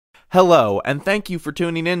Hello, and thank you for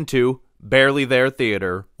tuning in to Barely There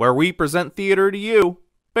Theater, where we present theater to you,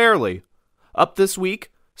 barely. Up this week,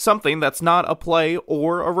 something that's not a play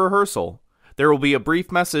or a rehearsal. There will be a brief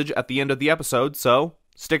message at the end of the episode, so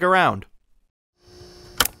stick around.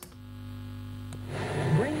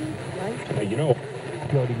 Floating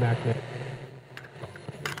magnet.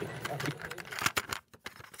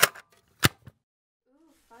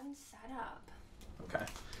 Ooh, fun setup. Okay.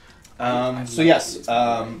 As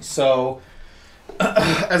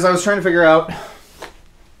I was trying to figure out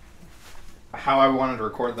how I wanted to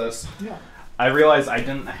record this, I realized I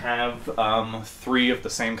didn't have 3 of the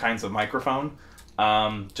same kinds of microphone,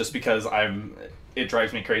 just because it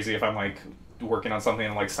drives me crazy if I'm like working on something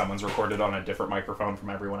and like someone's recorded on a different microphone from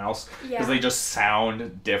everyone else, because they just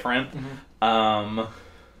sound different. And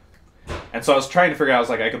so I was trying to figure out, I was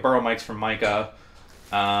like, I could borrow mics from Micah,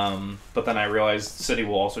 but then I realized Kassidy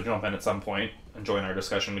will also jump in at some point and join our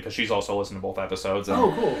discussion because she's also listened to both episodes. And,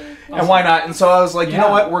 Oh, cool. And why not? And so I was like, you know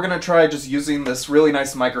what? We're going to try just using this really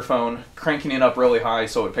nice microphone, cranking it up really high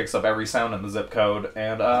so it picks up every sound in the zip code.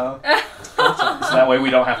 And so that way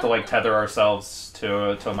we don't have to like tether ourselves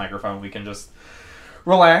to a microphone. We can just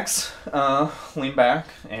relax, lean back,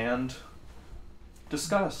 and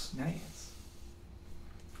discuss. Nice.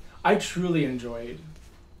 I truly enjoyed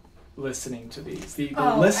listening to these. The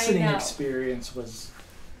listening experience was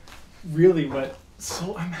really what.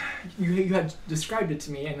 So you had described it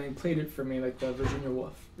to me, and then played it for me, like the Virginia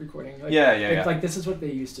Woolf recording. Like, Like this is what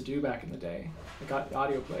they used to do back in the day, like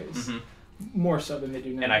audio plays, more so than they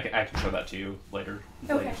do now. And I can show that to you later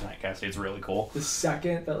tonight, Kassidy. It's really cool. The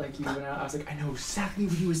second that like you went out, I was like, I know exactly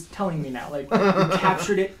what he was telling me now. Like you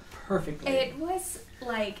captured it perfectly. It was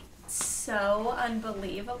like so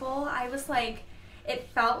unbelievable. I was like, it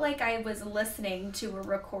felt like I was listening to a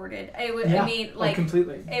recorded. I mean, like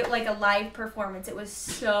completely. It like a live performance. It was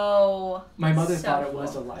so. My mother so thought it cool.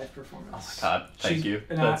 was a live performance. Oh my god! Thank you.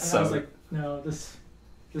 And I was like, no, this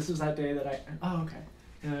was that day that I. Oh, okay.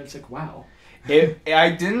 And it's like, wow.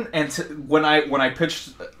 I didn't, and when I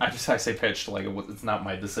pitched, I say pitched like it's not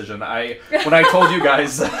my decision. When I told you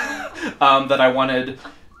guys that I wanted,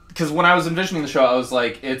 because when I was envisioning the show, I was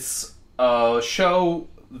like, it's a show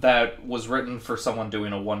that was written for someone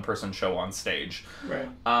doing a one-person show on stage. Right.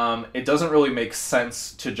 It doesn't really make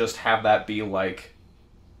sense to just have that be like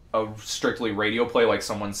a strictly radio play, like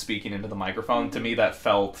someone speaking into the microphone. To me, that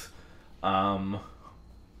felt odd.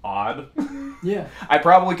 Yeah. I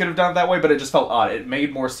probably could have done it that way, but it just felt odd. It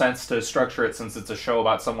made more sense to structure it, since it's a show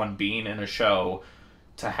about someone being in a show,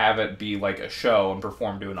 to have it be like a show and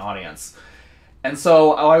perform to an audience. And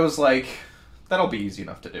so I was like, that'll be easy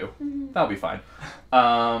enough to do. That'll be fine.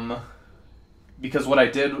 Because what I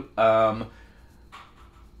did, at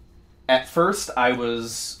first I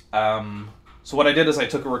was, so what I did is I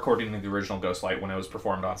took a recording of the original Ghostlight when it was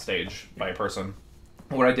performed on stage by a person.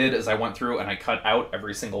 What I did is I went through and I cut out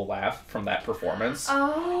every single laugh from that performance.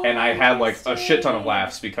 Oh, and I had like a shit ton of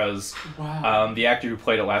laughs because the actor who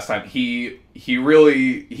played it last time, he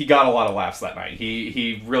got a lot of laughs that night.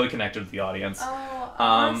 He really connected with the audience. Oh,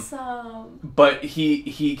 awesome. But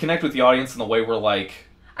he connected with the audience in the way where like...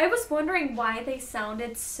 I was wondering why they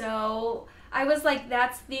sounded so... I was like,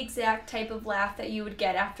 that's the exact type of laugh that you would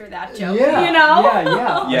get after that joke, you know?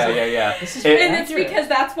 Yeah. This is and it's because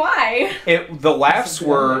that's why. The laughs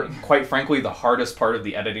were, quite frankly, the hardest part of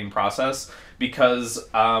the editing process, because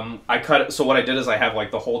so what I did is I have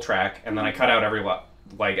like the whole track, and then I cut out every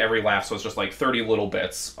laugh, so it's just like 30 little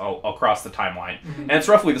bits across the timeline. And it's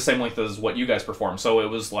roughly the same length as what you guys performed, so it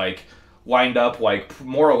was like lined up like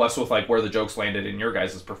more or less with like where the jokes landed in your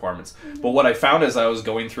guys' performance. But what I found as I was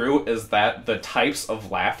going through is that the types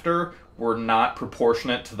of laughter were not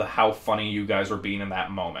proportionate to how funny you guys were being in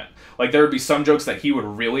that moment. Like there would be some jokes that he would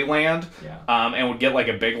really land and would get like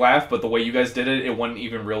a big laugh, but the way you guys did it, it wouldn't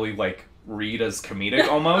even really like read as comedic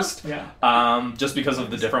almost. Just because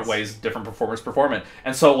of the different ways different performers perform it.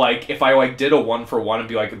 And so like if I like did a 1-for-1 and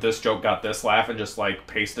be like, this joke got this laugh, and just like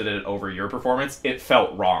pasted it over your performance, it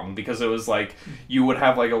felt wrong, because it was like you would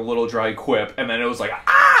have like a little dry quip and then it was like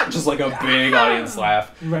just like a big audience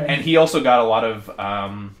laugh. And he also got a lot of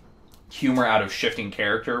humor out of shifting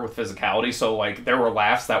character with physicality, so like there were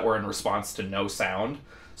laughs that were in response to no sound.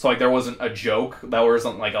 So, like, there wasn't a joke, that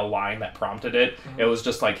wasn't, like, a line that prompted it. It was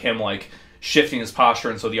just, like, him, like, shifting his posture,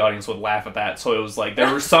 and so the audience would laugh at that. So it was, like,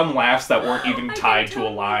 there were some laughs that weren't even tied to a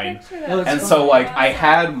line. And so, like, I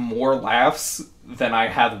had more laughs than I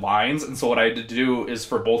had lines, and so what I had to do is,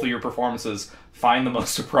 for both of your performances, find the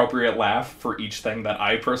most appropriate laugh for each thing that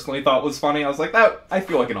I personally thought was funny. I was like, I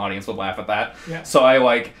feel like an audience would laugh at that. So I,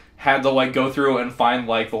 like... had to like go through and find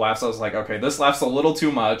like the laughs. I was like, okay, this laughs a little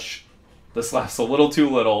too much. This laughs a little too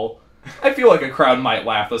little. I feel like a crowd might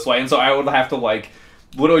laugh this way. And so I would have to like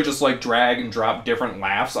literally just like drag and drop different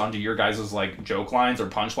laughs onto your guys' like joke lines or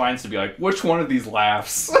punch lines to be like, which one of these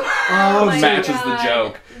laughs matches the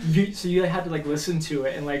joke. So you had to like listen to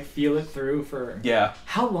it and like feel it through for... Yeah.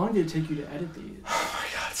 How long did it take you to edit these? Oh my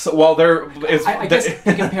god. So, well, there is... I guess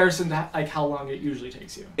in comparison to like how long it usually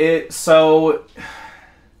takes you.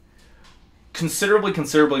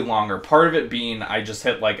 Considerably longer. Part of it being I just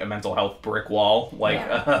hit like a mental health brick wall.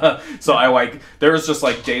 So I like there was just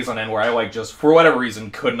like days on end where I like just for whatever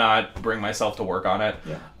reason could not bring myself to work on it.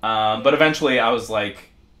 Yeah. But eventually I was like,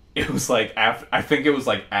 it was like I think it was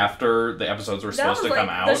like after the episodes were supposed to come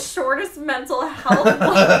out. The shortest mental health one.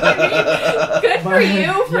 I mean, good for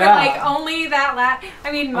you for like only that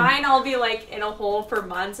I mean, mine I'll be like in a hole for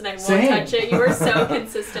months and I won't touch it. You were so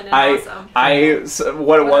consistent and awesome.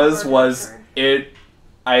 What it was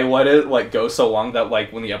I let it like go so long that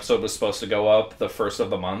like when the episode was supposed to go up the first of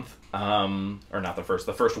the month, or not the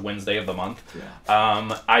first Wednesday of the month,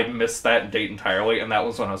 I missed that date entirely, and that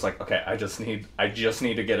was when I was like, okay, I just need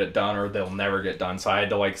to get it done or they'll never get done. So I had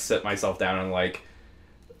to like sit myself down and like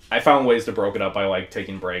I found ways to broke it up by like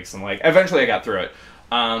taking breaks and like eventually I got through it.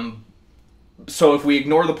 So if we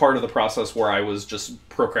ignore the part of the process where I was just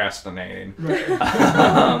procrastinating,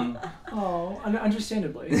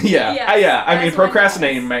 understandably. Yeah. I mean,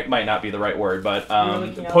 procrastinating might not be the right word, but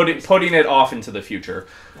putting it off into the future.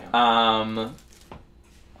 Yeah.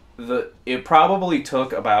 It probably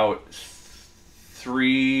took about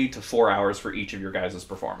 3 to 4 hours for each of your guys'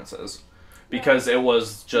 performances, because it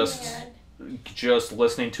was just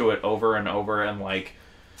listening to it over and over and like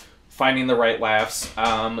finding the right laughs,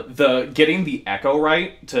 getting the echo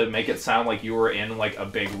right to make it sound like you were in like a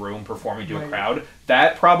big room performing to a crowd.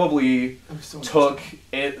 That probably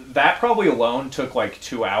alone took like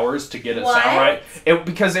 2 hours to get it sound right.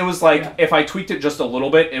 Because it was like if I tweaked it just a little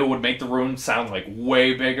bit, it would make the room sound like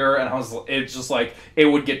way bigger, and it's just like it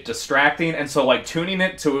would get distracting, and so like tuning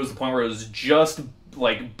it to it was the point where it was just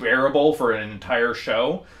like bearable for an entire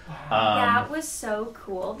show. That was so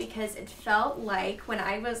cool because it felt like when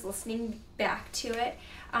I was listening back to it,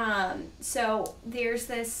 so there's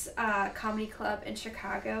this comedy club in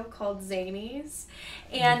Chicago called Zanies,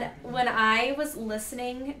 and when I was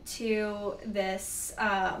listening to this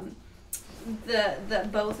the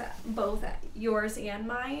both yours and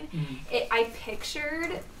mine, I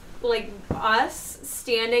pictured like us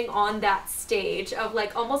standing on that stage of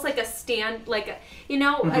like almost like a stand, like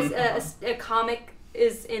a comic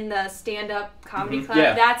is in the stand-up comedy club.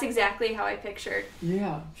 That's exactly how I pictured.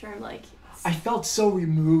 Sure, I'm like, I felt so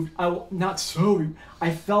removed.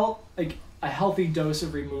 I felt like a healthy dose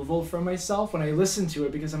of removal from myself when I listened to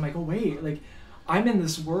it, because I'm like, oh wait, like I'm in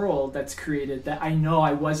this world that's created that I know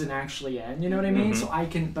I wasn't actually in, you know what I mean? So I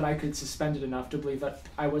could suspend it enough to believe that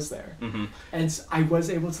I was there. And I was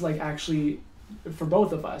able to like actually, for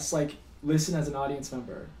both of us, like listen as an audience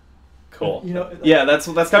member. Cool. You know, like, that's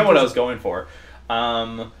kind of what I was going for.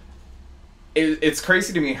 It's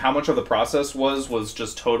crazy to me how much of the process was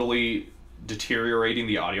just totally deteriorating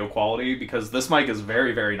the audio quality, because this mic is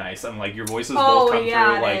very, very nice, and like your voices both come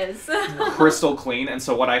through like crystal clean. And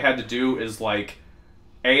so what I had to do is like,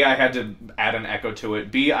 A, I had to add an echo to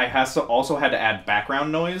it. B, I also had to add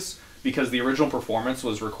background noise, because the original performance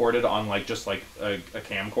was recorded on like just like a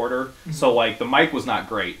camcorder. So like the mic was not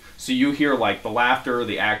great. So you hear like the laughter,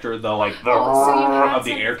 the actor, the like the of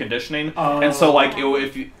the air conditioning. And so like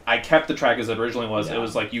I kept the track as it originally was. It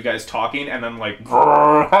was like you guys talking and then like and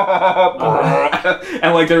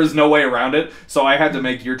like there was no way around it. So I had to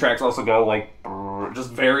make your tracks also go like just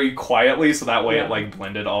very quietly, so that way it like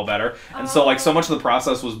blended all better. And so like so much of the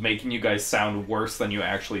process was making you guys sound worse than you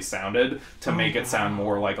actually sounded to make it sound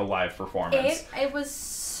more like a live performance. It was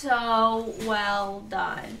so well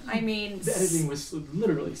done. I mean, the editing was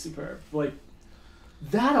literally superb. Like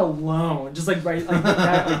that alone, just like that,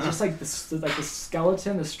 like, just like the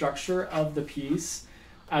skeleton, the structure of the piece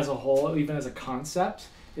as a whole, even as a concept,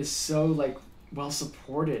 is so like well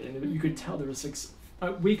supported, and you could tell there was like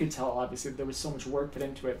we could tell obviously there was so much work put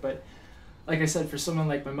into it, but. Like I said, for someone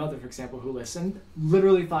like my mother, for example, who listened,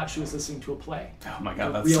 literally thought she was listening to a play. Oh my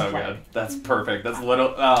god, that's so good. That's perfect. That's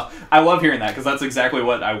I love hearing that, because that's exactly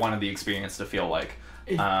what I wanted the experience to feel like.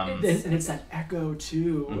 And it's that echo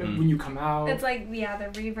too, when you come out. It's like, the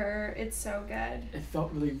reverb, it's so good. It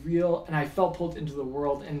felt really real, and I felt pulled into the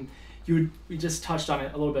world. And we just touched on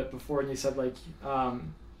it a little bit before, and you said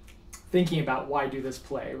thinking about why do this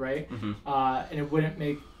play, right? And it wouldn't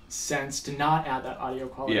make sense to not add that audio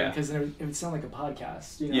quality because then it would sound like a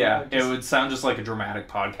podcast. You know? Yeah, it would sound just like a dramatic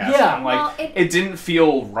podcast. Yeah, and like it didn't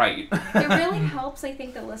feel right. It really helps, I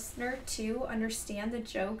think, the listener to understand the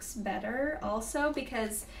jokes better, also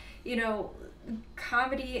because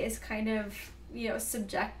comedy is kind of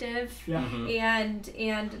subjective,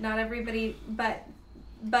 and not everybody, but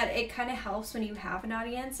it kind of helps when you have an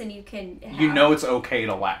audience and you can it's okay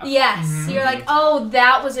to laugh. Yes. You're like, oh,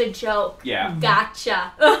 that was a joke. Yeah.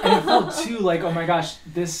 Gotcha. And it felt too like, oh my gosh,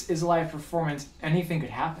 this is a live performance. Anything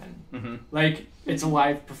could happen. Mm-hmm. Like, it's a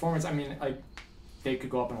live performance. I mean, like, they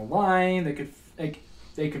could go up in a line. They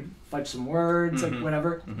could fudge some words, like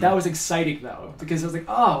whatever. Mm-hmm. That was exciting though, because it was like,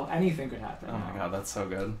 oh, anything could happen. Oh my god, that's so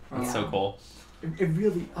good. That's so cool. It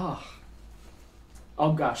really, oh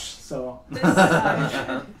gosh, so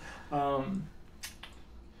and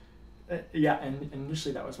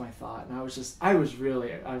initially that was my thought, and I was just like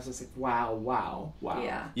wow.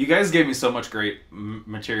 Yeah. You guys gave me so much great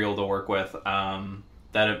material to work with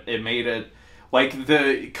that it made it like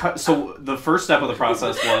so the first step of the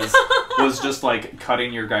process was just like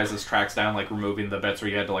cutting your guys' tracks down, like removing the bits where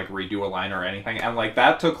you had to like redo a line or anything, and like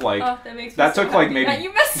that took like maybe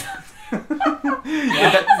you missed something. I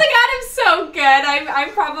was like, Adam's so good. I'm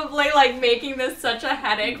probably like making this such a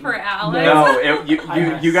headache for Alex. No,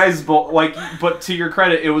 you guys both like, but to your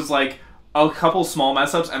credit, it was like a couple small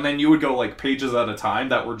mess ups, and then you would go like pages at a time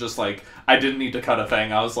that were just like, I didn't need to cut a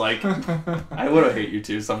thing. I was like, I would have hate you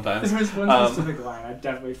too sometimes. There was one specific line I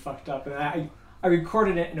definitely fucked up, and I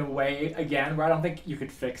recorded it in a way again where I don't think you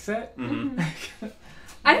could fix it. Mm-hmm.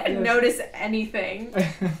 I didn't notice anything.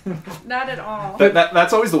 Not at all. But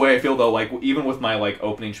that's always the way I feel though, like even with my like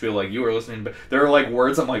opening spiel, like you were listening, but there are like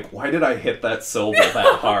words I'm like, why did I hit that syllable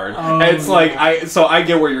that hard? And it's like I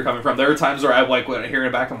get where you're coming from. There are times where I like when I hear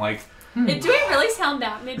it back, I'm like, do I really sound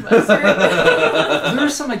that Midwestern?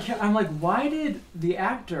 There's some I'm like, why did the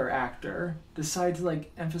actor decide to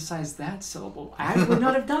like emphasize that syllable? I would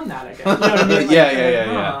not have done that again. You know what I mean? Like,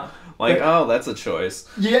 yeah. Like, oh, that's a choice.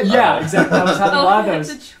 Yeah, exactly. I was having a lot of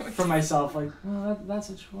those for myself. Like, well, that's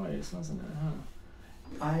a choice, wasn't it? Huh?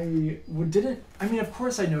 I mean, of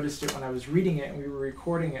course I noticed it when I was reading it and we were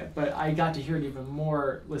recording it, but I got to hear it even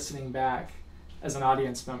more listening back as an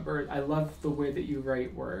audience member. I love the way that you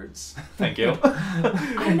write words. Thank you.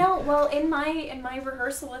 I know. Well, in my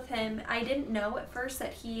rehearsal with him, I didn't know at first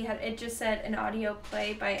that it just said an audio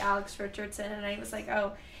play by Alex Richardson, and I was like,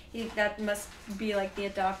 oh, that must be like the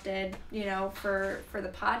adopted, for the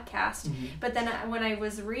podcast. Mm-hmm. But then when I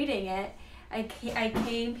was reading it, I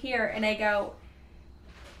came here and I go,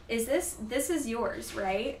 this is yours,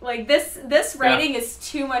 right? Like this writing is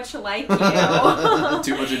too much like you.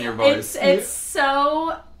 Too much in your voice. It's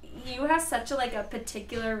so, you have such a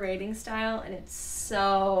particular writing style, and it's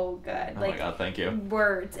so good. Oh my god, thank you.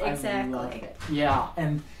 Words, exactly. I love it. Yeah,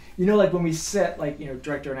 and like when we sit, like,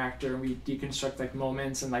 director and actor, and we deconstruct like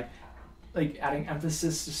moments and like adding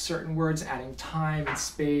emphasis to certain words, adding time and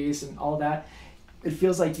space and all that, it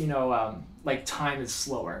feels like, like time is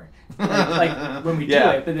slower. Like when we do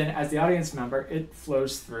it, but then as the audience member, it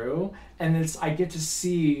flows through, and I get to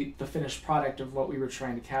see the finished product of what we were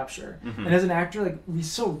trying to capture. Mm-hmm. And as an actor, like, we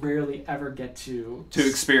so rarely ever get to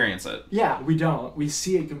experience it. Yeah, we don't. We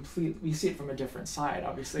see it from a different side,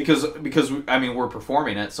 obviously. Because I mean, we're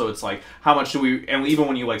performing it, so it's like, how much do we? And even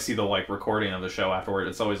when you like see the like recording of the show afterward,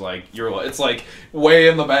 it's always like it's like way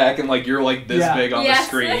in the back, and like you're like this big on the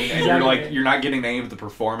screen, and you're not getting any of the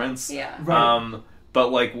performance. Yeah. Right. But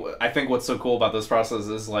like, I think what's so cool about this process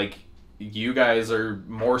is like, you guys are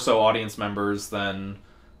more so audience members than,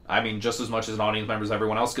 I mean, just as much as an audience member as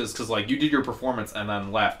everyone else, because like you did your performance and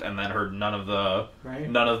then left and then heard none of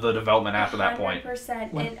the development after that point.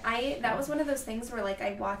 100%. And that was one of those things where like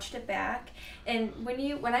I watched it back, and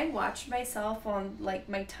when I watched myself on like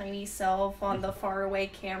my tiny self on the faraway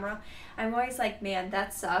camera, I'm always like, man,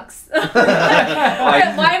 that sucks.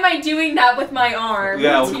 Why am I doing that with my arm?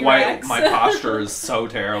 Yeah, why my posture is so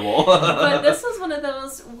terrible. But this was one of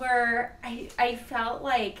those where I felt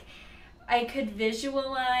like I could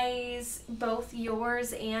visualize both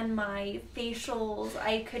yours and my facials.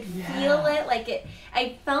 I could feel it.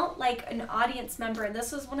 I felt like an audience member, and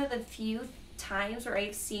this was one of the few times where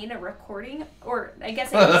I've seen a recording, or I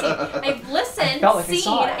guess I've listened,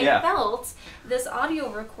 I felt this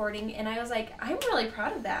audio recording, and I was like, I'm really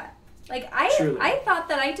proud of that. Like, I thought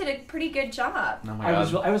that I did a pretty good job. Oh my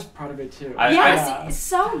God. I was proud of it too.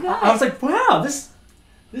 So good. I was like, wow,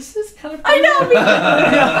 this is kind of... I know!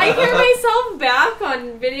 I hear myself back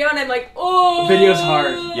on video and I'm like, oh! Video's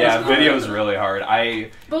hard. Yeah, video's really hard.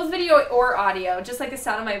 Both video or audio, just like the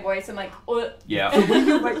sound of my voice, I'm like, oh. Yeah. The way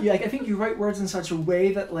you write, I think you write words in such a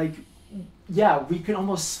way that, like, yeah, we can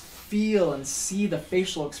almost feel and see the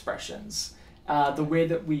facial expressions, the way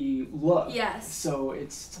that we look. Yes. So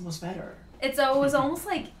it's almost better. It was almost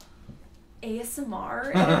like ASMR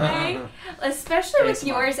in a way, especially with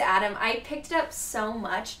yours, Adam. I picked up so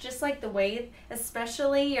much, just like the way,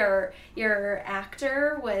 especially your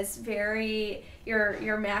actor was very,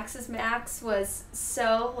 your Max's Max was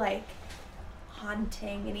so like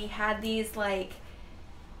haunting, and he had these like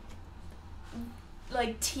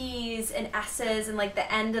T's and S's, and like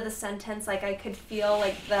the end of the sentence, like I could feel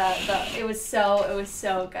like the it was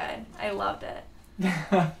so good. I loved it.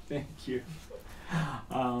 Thank you.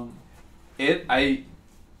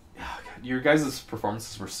 Your guys'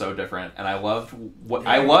 performances were so different, and I loved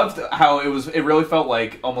how it really felt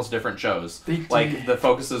like almost different shows. Like the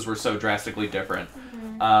focuses were so drastically different.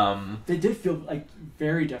 Mm-hmm. They did feel like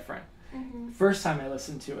very different. Mm-hmm. First time I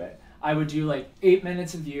listened to it, I would do like 8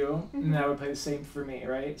 minutes of you, mm-hmm. and then I would play the same for me,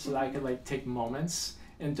 right? So that I could like take moments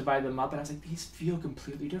and divide them up, and I was like, these feel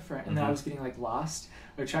completely different. And then I was getting like lost,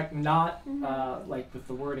 or not like with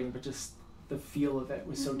the wording, but just the feel of it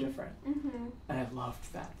was so different. Mm-hmm. And I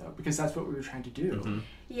loved that though, because that's what we were trying to do. Mm-hmm.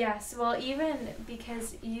 Yes, well, even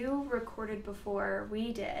because you recorded before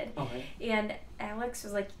we did, and Alex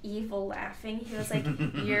was like evil laughing. He was like,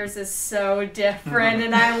 yours is so different,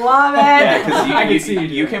 and I love it. Yeah, because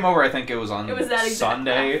you came over, I think it was on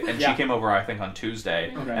Sunday, and she came over, I think, on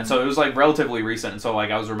Tuesday. Okay. And so it was like relatively recent, and so like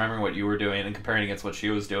I was remembering what you were doing and comparing against what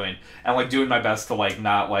she was doing, and like doing my best to like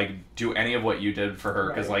not like do any of what you did for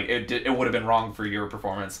her, because like it would have been wrong for your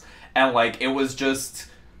performance. And like it was just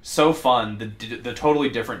so fun, the totally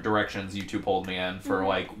different directions you two pulled me in for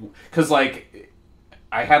like, because like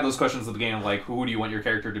I had those questions at the beginning of like, who do you want your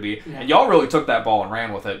character to be, and y'all really took that ball and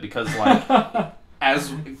ran with it, because like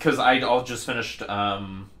because I all just finished I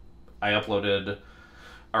uploaded,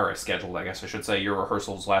 or I scheduled, I guess I should say, your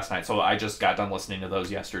rehearsals last night, so I just got done listening to those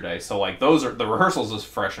yesterday, so like those are the rehearsals is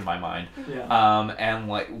fresh in my mind. And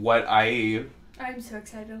like what I'm so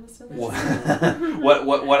excited to listen to this.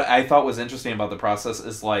 What I thought was interesting about the process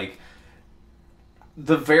is like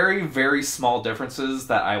the very, very small differences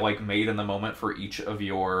that I like made in the moment for each of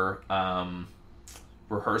your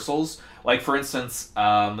rehearsals. Like for instance,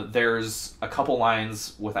 there's a couple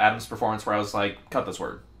lines with Adam's performance where I was like, cut this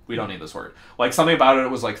word. We don't need this word. Like something about it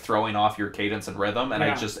was like throwing off your cadence and rhythm, and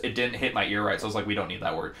it didn't hit my ear right, so I was like, we don't need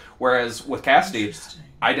that word. Whereas with Kassidy,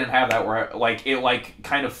 I didn't have that, where like it like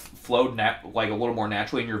kind of flowed like a little more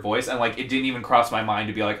naturally in your voice, and like it didn't even cross my mind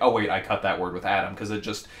to be like, oh wait, I cut that word with Adam, because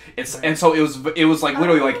and so it was like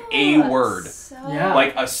literally like a word,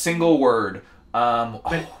 like a single word.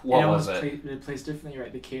 But what was it? It plays differently,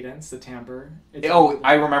 right? The cadence, the timbre.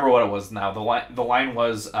 I remember what it was now. The line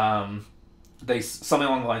was something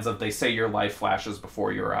along the lines of, they say your life flashes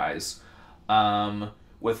before your eyes.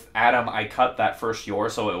 With Adam, I cut that first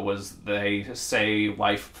your, so it was, they say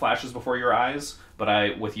life flashes before your eyes,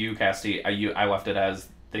 but with you, Kassidy, I left it as,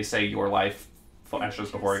 they say your life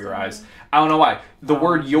flashes before your eyes. I don't know why. The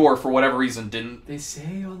word your, for whatever reason, didn't... They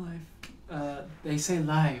say your life... they say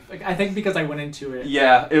life. Like, I think because I went into it.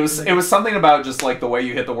 Yeah, it was something about just like the way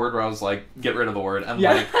you hit the word where I was like, get rid of the word. And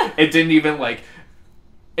like,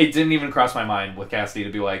 it didn't even cross my mind with Kassidy to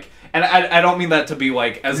be like, and I don't mean that to be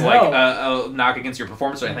like as like a knock against your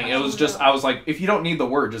performance or anything. It was just, I was like, if you don't need the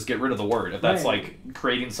word, just get rid of the word. If that's like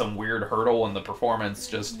creating some weird hurdle in the performance,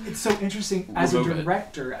 just it's so interesting as a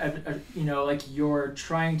director. You know, like you're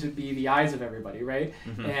trying to be the eyes of everybody, right?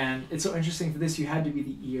 Mm-hmm. And it's so interesting for this. You had to be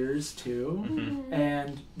the ears too,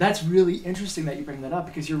 and that's really interesting that you bring that up,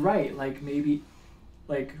 because you're right. Like maybe,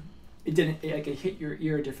 like. It didn't, like, it hit your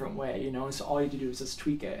ear a different way, you know, and so all you have to do is just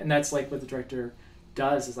tweak it. And that's like what the director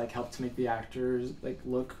does, is like help to make the actors like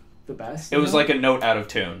look the best. It was like a note out of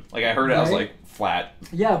tune. Like I heard it, I was like, flat.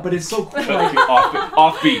 Yeah, but it's so cool. Like,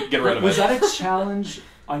 offbeat, get rid of it. Was that a challenge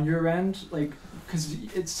on your end? Like, because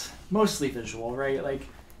it's mostly visual, right? Like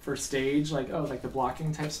for stage, like the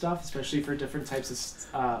blocking type stuff, especially for different types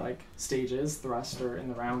of like stages, thrust or in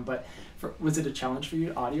the round. But was it a challenge for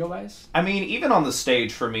you audio wise? I mean, even on the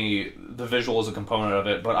stage for me, the visual is a component of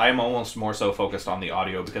it, but I'm almost more so focused on the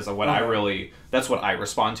audio, because of what that's what I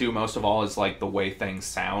respond to most of all, is like the way things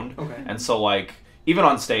sound. Okay. And so like even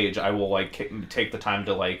on stage, I will like take the time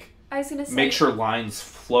to like make sure lines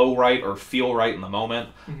flow right or feel right in the moment.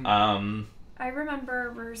 I I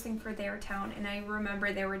remember rehearsing for Their Town, and I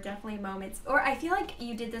remember there were definitely moments, or I feel like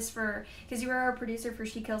you did this because you were our producer for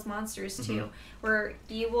She Kills Monsters too, where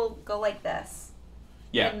you will go like this.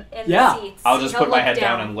 Yeah. In the seats. I'll just put my head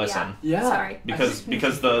down and listen. Yeah. Sorry. Because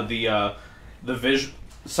the vision,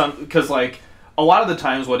 because like a lot of the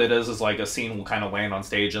times what it is like a scene will kind of land on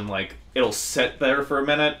stage and like it'll sit there for a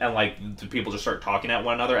minute and like the people just start talking at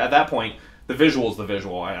one another. At that point, the visual is the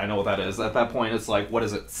visual. I know what that is. At that point, it's like, what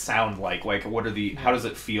does it sound like? Like, how does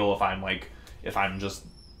it feel if I'm just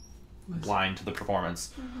blind to the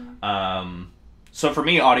performance? So for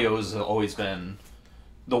me, audio has always been,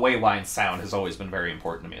 the way lines sound has always been very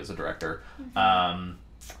important to me as a director.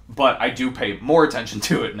 But I do pay more attention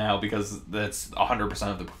to it now because that's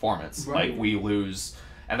 100% of the performance. Right. Like, we lose,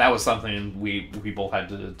 and that was something we both had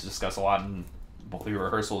to discuss a lot in both the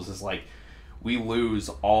rehearsals, is like, we lose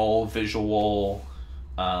all visual,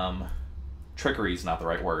 trickery is not the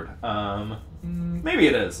right word. Maybe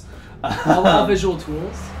it is. All visual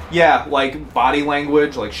tools? Yeah, like body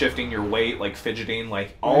language, like shifting your weight, like fidgeting,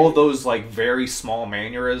 like all of those like very small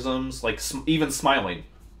mannerisms, like even smiling.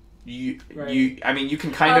 You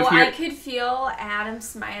can kind of hear. I could feel Adam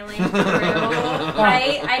smiling through.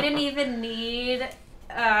 Right? I didn't even need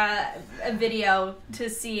a video to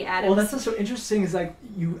see Adam. Well, that's what's so interesting is like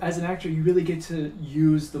you, as an actor, you really get to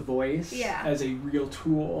use the voice as a real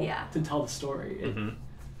tool to tell the story.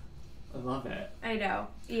 I love it. I know.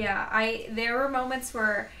 Yeah, there were moments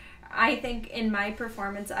where I think in my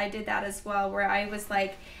performance I did that as well, where I was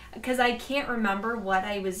like, because I can't remember what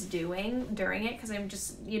I was doing during it because I'm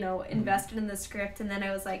just, invested in the script, and then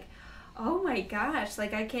I was like, oh my gosh,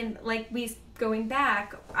 like I can, going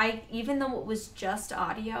back, even though it was just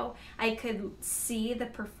audio, I could see the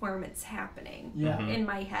performance happening in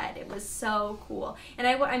my head. It was so cool. And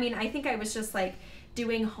I think I was just like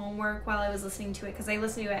doing homework while I was listening to it, because I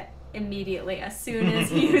listened to it immediately as soon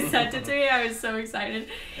as you sent it to me. I was so excited.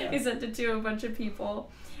 I sent it to a bunch of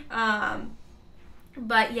people.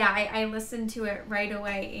 But yeah, I listened to it right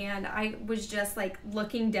away, and I was just like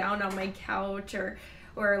looking down on my couch or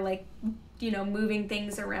like, moving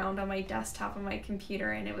things around on my desktop on my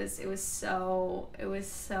computer, and it was so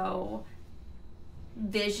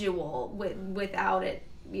visual without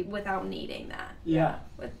needing that. Yeah.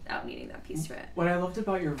 Without needing that piece of it. What I loved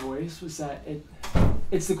about your voice was that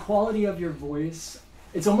it's the quality of your voice.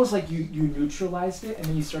 It's almost like you neutralized it and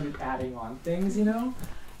then you started adding on things,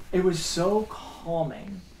 It was so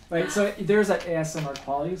calming. Right? So there's that ASMR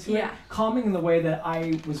quality to it. Calming in the way that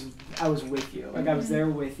I was with you. Like I was there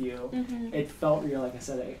with you. It felt real, like I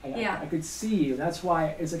said. I could see you. That's why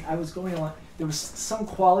it's like I was going on. There was some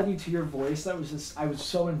quality to your voice that was just, I was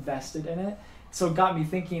so invested in it. So it got me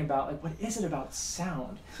thinking about, like, what is it about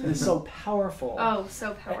sound that is so powerful? Oh,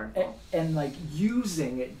 so powerful. And like,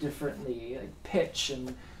 using it differently, like pitch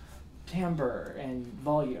and timbre and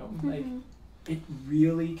volume. Like, it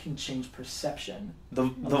really can change perception. The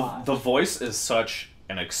voice is such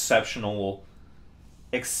an exceptional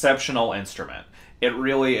instrument. It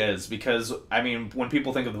really is, because when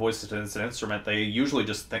people think of the voice as an instrument, they usually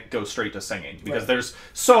just go straight to singing, because there's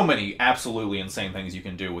so many absolutely insane things you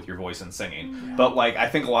can do with your voice in singing. But like, I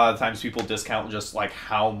think a lot of times people discount just like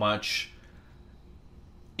how much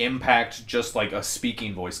impact just like a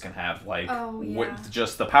speaking voice can have. Like,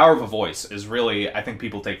 just the power of a voice is really, I think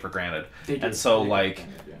people take for granted. And so like,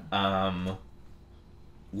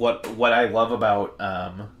 what I love about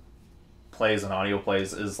plays and audio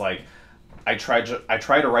plays is like, I try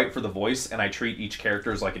to write for the voice, and I treat each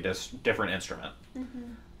character as like a different instrument.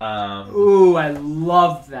 Ooh, I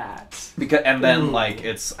love that. Then like,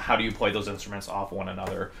 it's how do you play those instruments off one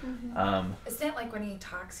another? Isn't it like when he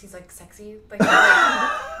talks, he's like sexy, like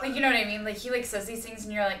you know what I mean? Like he like says these things,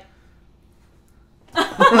 and you're like,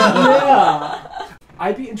 yeah.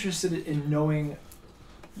 I'd be interested in knowing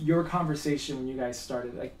your conversation when you guys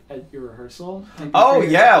started, like at your rehearsal. Like,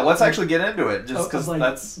 let's actually get into it, just because like,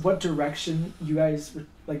 that's what direction you guys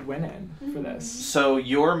like went in for this. So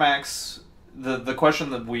your Max, the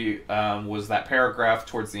question that we was that paragraph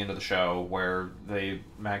towards the end of the show where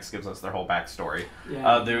Max gives us their whole backstory.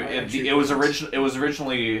 It was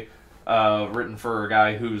originally written for a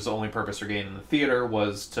guy whose only purpose for getting in the theater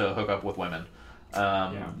was to hook up with women.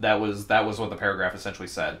 That was what the paragraph essentially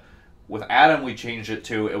said. With Adam, we changed it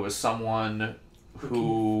to, it was someone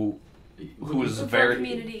who was very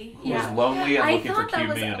community. Who was lonely and looking for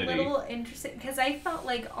community. I thought that was a little interesting, because I felt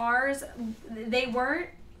like ours, they weren't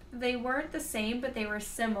the same, but they were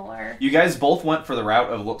similar. You guys both went for the route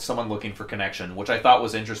of someone looking for connection, which I thought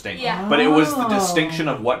was interesting. Yeah. But it was the distinction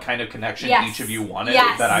of what kind of connection each of you wanted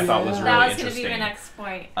that I thought was really interesting. That was going to be my next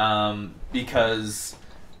point. Because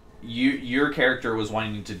your character was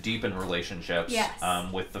wanting to deepen relationships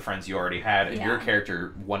with the friends you already had, and your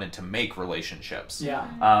character wanted to make relationships. Yeah.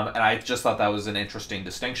 And I just thought that was an interesting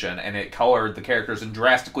distinction, and it colored the characters in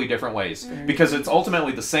drastically different ways because it's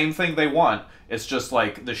ultimately the same thing they want. It's just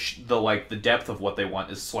like the depth of what they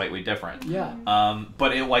want is slightly different. Yeah.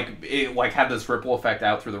 But it had this ripple effect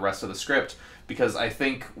out through the rest of the script. Because I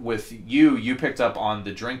think with you picked up on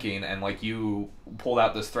the drinking and like you pulled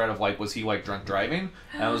out this thread of like, was he like drunk driving?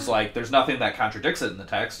 And I was like, there's nothing that contradicts it in the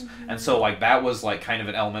text. And so like that was like kind of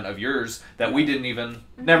an element of yours that we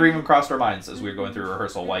never even crossed our minds as we were going through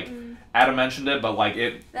rehearsal. Like Adam mentioned it, but like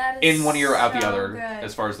it in one ear out the other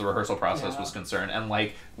as far as the rehearsal process was concerned. And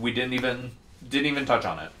like we didn't even touch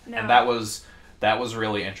on it. No. And that was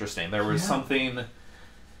really interesting. There was something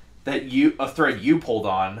that a thread you pulled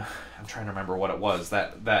on. I'm trying to remember what it was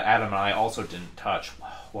that Adam and I also didn't touch.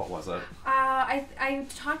 What was it? I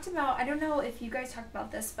talked about, I don't know if you guys talked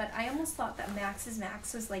about this, but I almost thought that Max's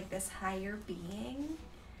Max was like this higher being.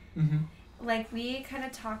 Mm-hmm. Like we kind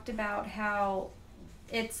of talked about how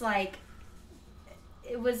it's like,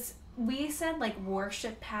 we said like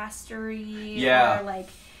worship pastory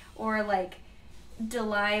or like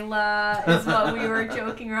Delilah is what we were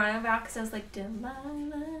joking around about because I was like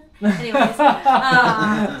Delilah. Anyways,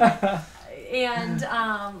 and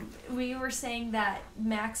we were saying that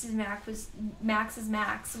Max's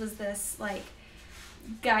Max was this like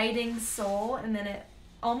guiding soul, and then it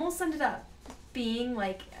almost ended up being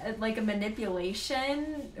like a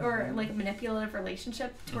manipulation or like a manipulative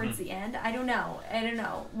relationship towards the end. I don't know.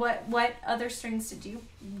 What other strings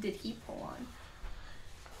did he pull on?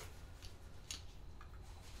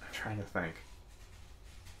 Trying to think.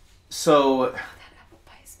 So that apple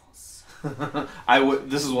pie smells.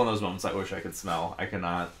 This is one of those moments I wish I could smell. I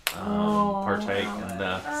cannot partake in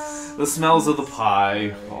the smells of the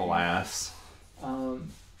pie. Alas.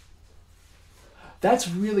 That's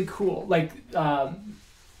really cool. Like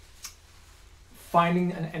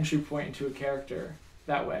finding an entry point into a character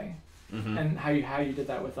that way. Mm-hmm. And how you did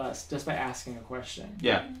that with us just by asking a question.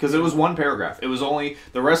 Yeah, because it was one paragraph. It was only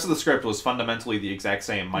the rest of the script was fundamentally the exact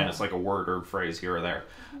same, minus like a word or phrase here or there.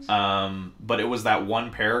 But it was that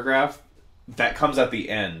one paragraph that comes at the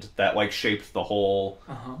end that like shaped the whole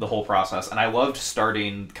process. And I loved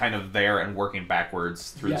starting kind of there and working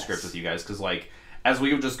backwards through the script with you guys because like as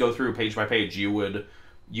we would just go through page by page, you would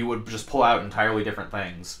just pull out entirely different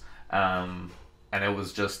things, and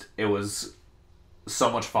it was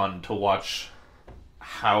so much fun to watch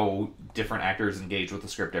how different actors engage with the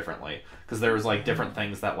script differently because there was like different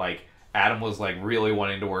things that like Adam was like really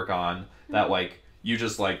wanting to work on that like you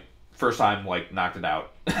just like first time like knocked it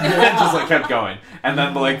out and just like kept going, and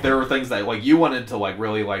then like there were things that like you wanted to like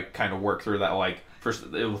really like kind of work through that like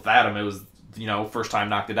with Adam it was first time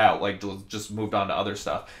knocked it out like just moved on to other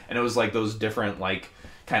stuff, and it was like those different like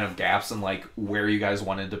kind of gaps and like where you guys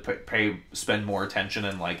wanted to spend more attention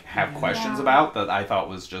and like have questions about that I thought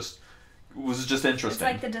was just interesting. It's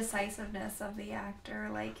like the decisiveness of the actor,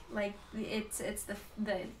 like it's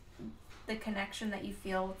the connection that you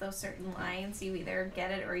feel with those certain lines. You either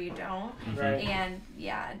get it or you don't. Right. And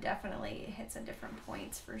it definitely hits at different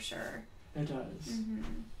points for sure. It does.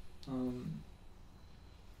 Mm-hmm.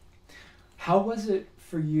 How was it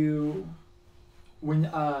for you when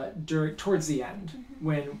towards the end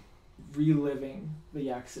when reliving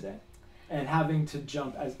the accident and having to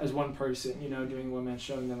jump as one person, doing a one-man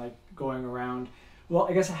show and then like going around? Well,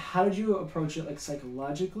 I guess how did you approach it like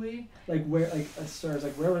psychologically? Like where as far as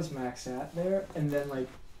like where was Max at there, and then like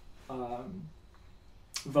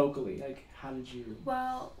vocally, like how did you?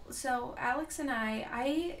 Well, so Alex and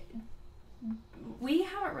we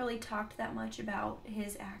haven't really talked that much about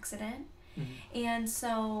his accident, and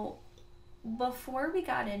so before we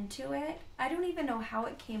got into it, I don't even know how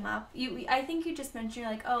it came up. I think you just mentioned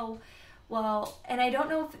like, oh, well, and I don't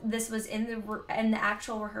know if this was in the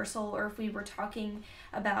actual rehearsal or if we were talking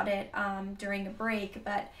about it during a break,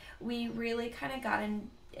 but we really kind of got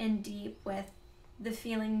in deep with the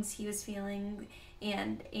feelings he was feeling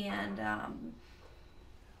and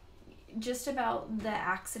just about the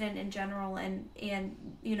accident in general and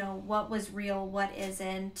what was real, what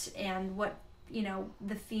isn't, and what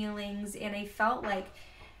the feelings, and I felt like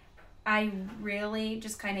I really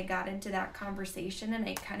just kind of got into that conversation and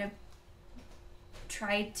I kind of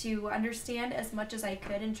tried to understand as much as I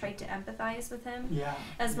could and tried to empathize with him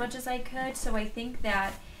as much as I could. So I think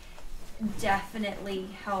that definitely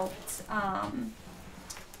helped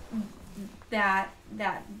that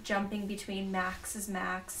jumping between Max's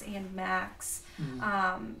Max and Max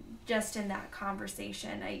just in that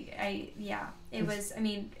conversation. It was, I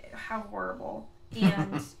mean, how horrible.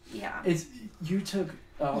 And you took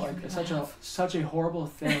such a horrible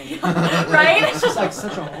thing. Right? It's just like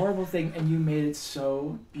such a horrible thing, and you made it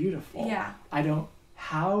so beautiful. Yeah.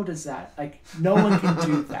 How does that, like, no one can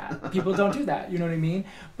do that. People don't do that, you know what I mean?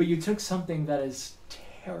 But you took something that is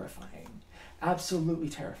terrifying, absolutely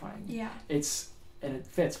terrifying. Yeah. And it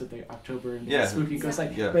fits with the October and Yeah. spooky ghost,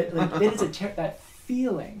 like, Yeah. but like it is that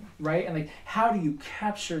feeling, right? And like, how do you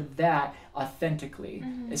capture that authentically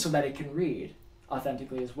so that it can read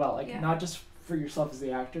authentically as well? Like, not just for yourself as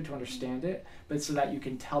the actor to understand it, but so that you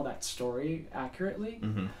can tell that story accurately.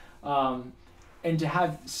 And to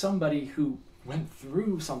have somebody who went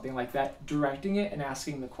through something like that directing it and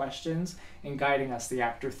asking the questions and guiding us, the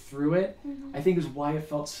actor, through it, I think is why it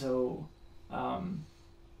felt so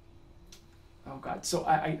so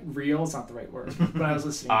I real is not the right word, but I was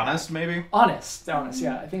listening. Honest, maybe? Honest,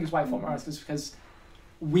 yeah. I think it's why I felt more honest, because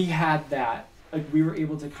we had that, like, we were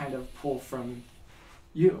able to kind of pull from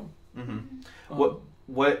you. What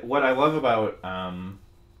I love about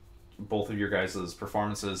both of your guys'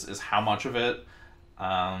 performances is how much of it,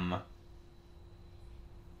 how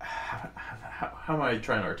am I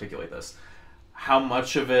trying to articulate this? How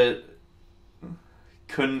much of it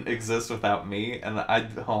couldn't exist without me? And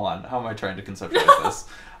hold on, how am I trying to conceptualize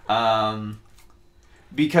this?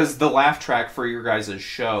 Because the laugh track for your guys'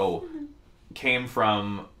 show came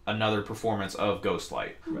from another performance of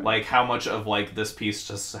Ghostlight. Right. Like, how much of, like, this piece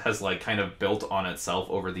just has, like, kind of built on itself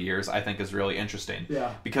over the years, I think is really interesting.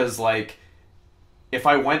 Yeah. Because, like, if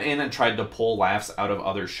I went in and tried to pull laughs out of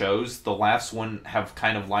other shows, the laughs wouldn't have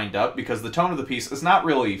kind of lined up, because the tone of the piece is not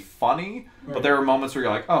really funny, but there are moments where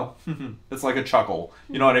you're like, oh, it's like a chuckle.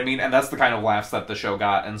 You know what I mean? And that's the kind of laughs that the show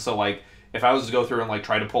got. And so, like, if I was to go through and, like,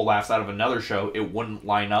 try to pull laughs out of another show, it wouldn't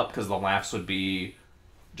line up, because the laughs would be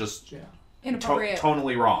just inappropriate.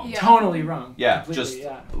 Tonally wrong. Yeah. Tonally wrong. Yeah,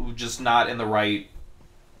 just not in the right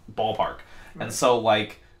ballpark. Right. And so,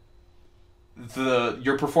 like,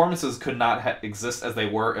 your performances could not exist as they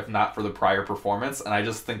were if not for the prior performance, and I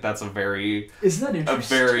just think that's Isn't that interesting? a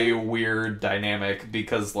very weird dynamic,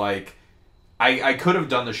 because, like, I could have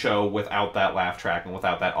done the show without that laugh track and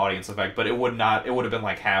without that audience effect, but it would have been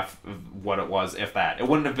like half of what it was, if that. It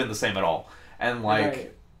wouldn't have been the same at all. And,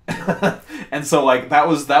 like, and so, like, that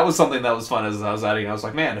was something that was fun as I was adding. I was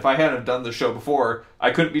like, man, if I hadn't done the show before,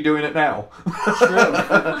 I couldn't be doing it now.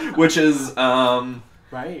 True. Which is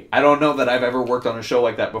right. I don't know that I've ever worked on a show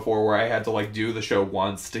like that before, where I had to, like, do the show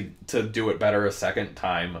once to do it better a second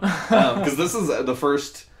time. Because this is the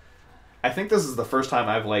first... I think this is the first time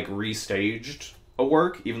I've, like, restaged a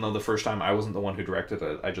work, even though the first time I wasn't the one who directed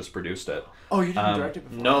it. I just produced it. Oh, you didn't direct it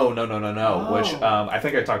before? No. Oh. Which I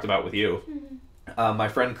think I talked about with you. My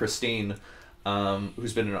friend Christine,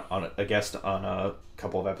 who's been a guest on a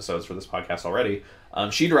couple of episodes for this podcast already,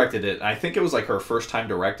 she directed it. I think it was, like, her first time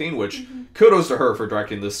directing, which kudos to her for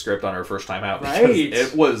directing this script on her first time out. Right.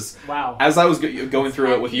 It was, as I was going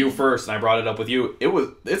through it with you first, and I brought it up with you,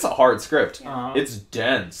 it's a hard script. It's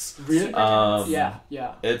dense. Really? Yeah.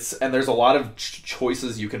 And there's a lot of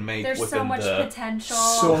choices you can make. There's within so much potential.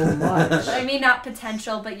 So much. I mean, not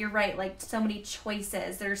potential, but you're right. Like, so many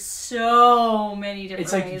choices. There's so many different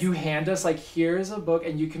It's like ways. you hand us, like, here's a book,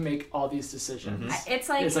 and you can make all these decisions. It's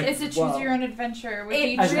like it's a choose your own adventure. With it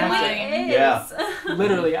each really is. Yeah.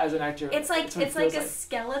 Literally, as an actor. It's like a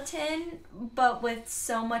skeleton, but with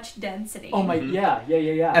so much density. Oh my, yeah.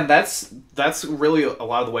 And that's really a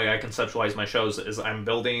lot of the way I conceptualize my shows, is I'm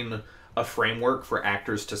building a framework for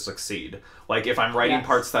actors to succeed. Like, if I'm writing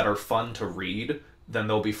parts that are fun to read, then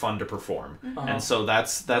they'll be fun to perform. And so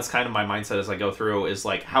that's kind of my mindset as I go through, is,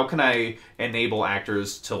 like, how can I enable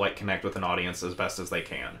actors to, like, connect with an audience as best as they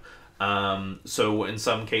can? So in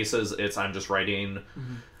some cases, I'm just writing...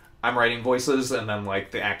 I'm writing voices, and then,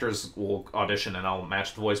 like, the actors will audition and I'll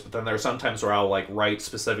match the voice. But then there are some times where I'll, like, write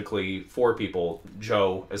specifically for people.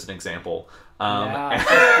 Joe, as an example.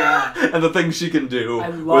 And the things she can do. I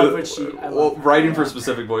love what she... writing for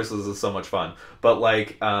specific voices is so much fun. But,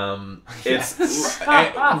 like, it's...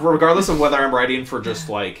 regardless of whether I'm writing for just,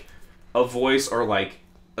 like, a voice or, like,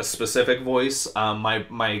 a specific voice,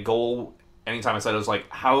 my goal... Anytime I said it was like,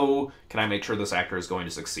 how can I make sure this actor is going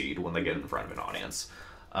to succeed when they get in front of an audience?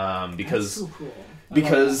 Because that's so cool.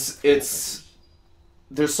 Because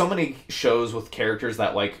there's so many shows with characters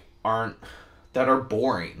that, like, are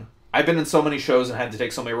boring. I've been in so many shows and had to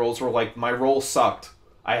take so many roles where, like, my role sucked.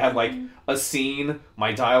 I had, like, a scene,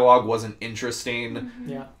 my dialogue wasn't interesting.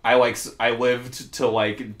 Yeah. I lived to,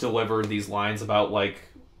 like, deliver these lines about, like,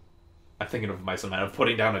 I'm thinking of Mice and Men, of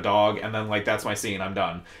putting down a dog, and then, like, that's my scene, I'm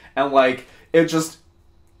done. And, like, it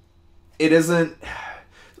isn't...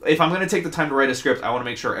 If I'm going to take the time to write a script, I want to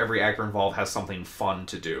make sure every actor involved has something fun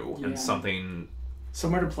to do, and something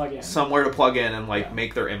somewhere to plug in and like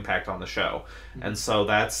make their impact on the show. And so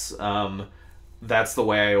that's the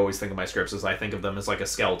way I always think of my scripts, is I think of them as like a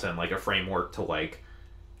skeleton, like a framework to like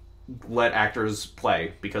let actors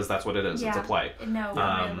play, because that's what it is. It's a play. No,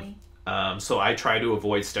 really. So I try to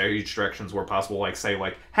avoid stage directions where possible, like say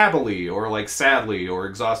like happily or like sadly or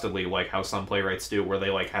exhaustedly, like how some playwrights do, where they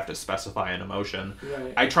like have to specify an emotion.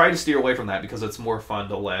 Right. I try to steer away from that because it's more fun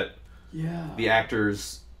to let the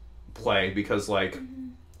actors play, because like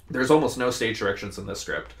there's almost no stage directions in this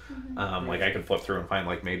script. Like I could flip through and find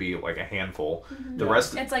like maybe like a handful. The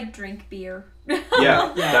rest, it's like drink beer. That's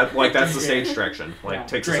the stage direction. Like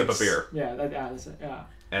takes a sip of beer. That's it. Yeah.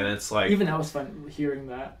 And it's like, even that was fun hearing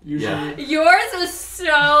that. Usually, yours was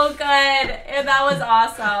so good, and that was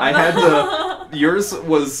awesome. I had to. Yours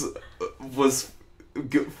was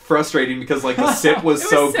frustrating because like the sip was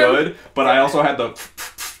so good, but I also had the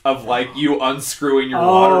of like you unscrewing your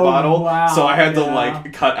water bottle, so I had to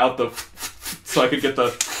like cut out the so I could get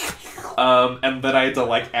the. And then I had to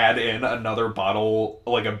like add in another bottle,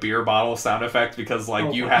 like a beer bottle sound effect, because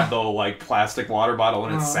like you had the like plastic water bottle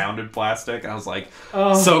and it sounded plastic. I was like,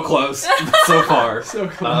 so close, so far. So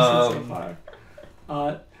close, so far.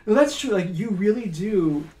 Well, that's true. Like you really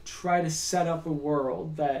do try to set up a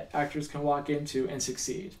world that actors can walk into and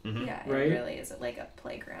succeed. Yeah, right? It really is like a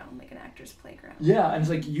playground, like an actor's playground. Yeah, and it's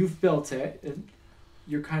like you've built it. And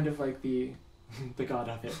you're kind of like the god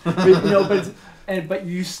of it, but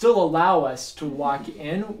you still allow us to walk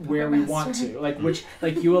in where we want to, like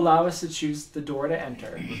you allow us to choose the door to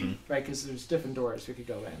enter, right? Because there's different doors we could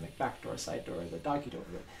go in, like back door, side door, the doggy door.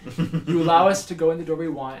 You allow us to go in the door we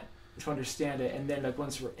want, to understand it, and then like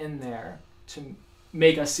once we're in there, to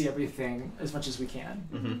make us see everything as much as we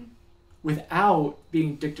can, without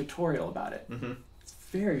being dictatorial about it.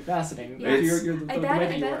 Very fascinating. Yes. I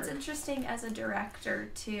bet it's interesting as a director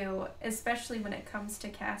too, especially when it comes to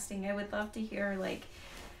casting. I would love to hear like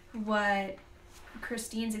what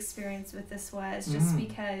Christine's experience with this was, just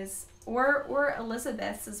because, or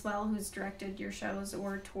Elizabeth's as well, who's directed your shows,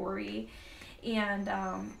 or Tori, and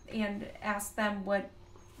ask them what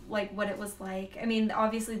it was like. I mean,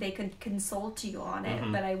 obviously they could consult you on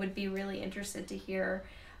it, but I would be really interested to hear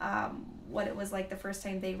what it was like the first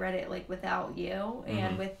time they read it, like without you,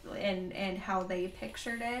 and with and how they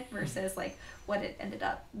pictured it versus like what it ended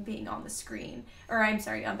up being on the screen, or I'm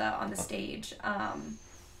sorry, on the stage. I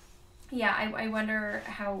wonder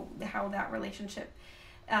how that relationship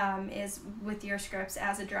is with your scripts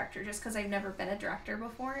as a director, just because I've never been a director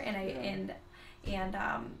before, and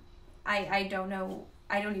I don't know,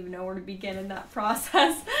 I don't even know where to begin in that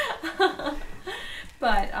process.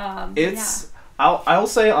 But I'll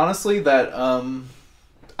say honestly that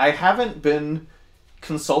I haven't been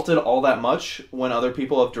consulted all that much when other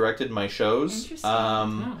people have directed my shows.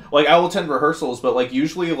 Like I will attend rehearsals, but like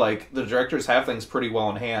usually like the directors have things pretty well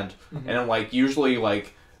in hand, and like usually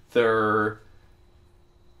like their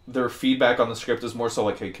feedback on the script is more so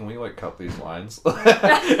like, hey, can we like cut these lines?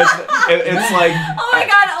 it's like, oh my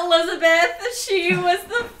god, Elizabeth, she was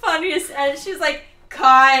the funniest, and she's like,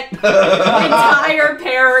 cut entire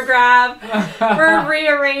paragraph. We're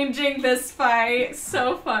rearranging this fight.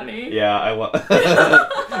 So funny. Yeah, I love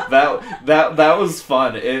that was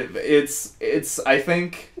fun. It's I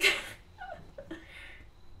think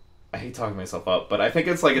I hate talking myself up, but I think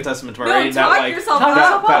it's like a testament to my writing that like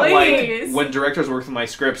like when directors work with my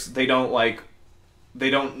scripts, they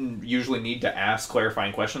don't usually need to ask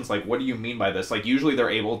clarifying questions like, what do you mean by this? Like usually they're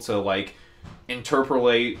able to like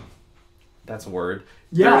interpolate. That's a word.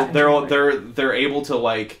 Yeah, they're able to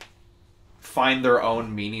like find their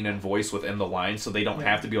own meaning and voice within the line, so they don't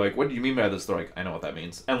have to be like, what do you mean by this? They're like, I know what that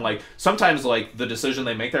means. And like sometimes like the decision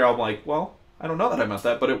they make there, I'm like, well, I don't know that I meant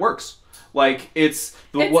that, but it works. Like I was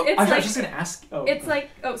just gonna ask.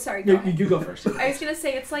 Sorry. No, you go first. I was gonna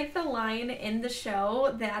say it's like the line in the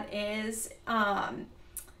show that is, I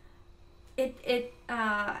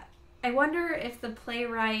wonder if the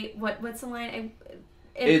playwright, what's the line?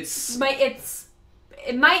 It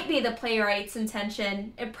might be the playwright's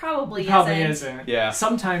intention. It probably isn't. Yeah.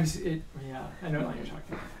 Sometimes it. Yeah, I know what you're talking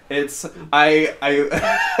about. It's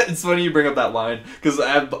it's funny you bring up that line, because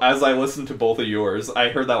as I listened to both of yours, I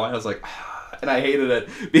heard that line. I was like, and I hated it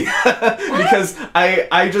because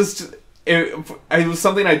it was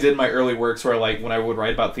something I did in my early works where like when I would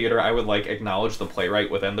write about theater, I would like acknowledge the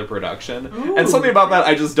playwright within the production. Ooh. And something about that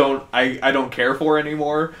I just don't care for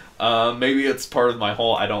anymore. Maybe it's part of my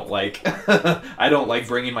whole I don't like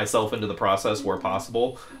bringing myself into the process where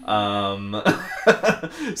possible.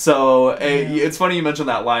 It's funny you mentioned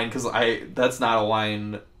that line, because that's not a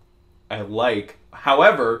line I like.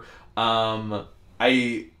 However,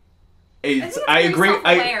 I agree.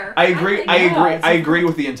 I agree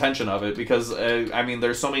with the intention of it because I mean,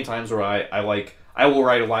 there's so many times where I will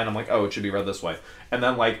write a line. I'm like, oh, it should be read this way, and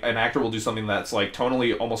then like an actor will do something that's like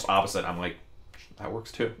tonally almost opposite. I'm like, that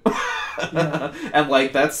works too. And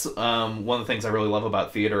like that's one of the things I really love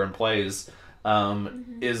about theater and plays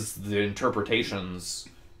is the interpretations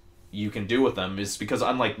you can do with them. Is because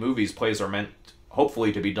unlike movies, plays are meant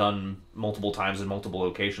hopefully to be done multiple times in multiple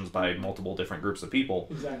locations by multiple different groups of people.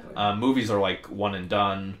 Exactly. Movies are like one and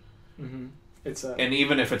done. And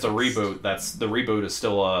even if it's a reboot, the reboot is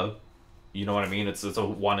still a, you know what I mean? It's a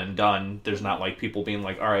one and done. There's not like people being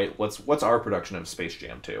like, all right, what's our production of Space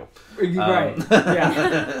Jam 2? Right.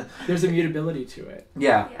 Yeah. There's immutability to it.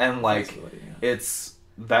 Yeah. And like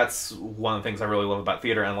that's one of the things I really love about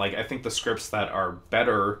theater. And like I think the scripts that are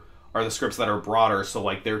better are the scripts that are broader, so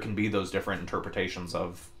like there can be those different interpretations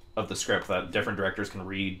of the script that different directors can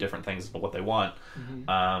read different things about what they want.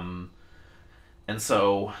 And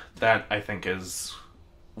so that I think is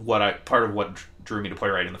part of what drew me to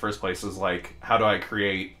playwriting in the first place is like, how do I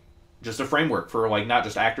create just a framework for like not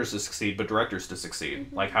just actors to succeed but directors to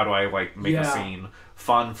succeed? Like how do I like make a scene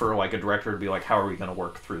fun for like a director to be like, how are we going to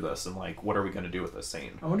work through this and like what are we going to do with this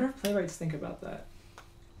scene? I wonder if playwrights think about that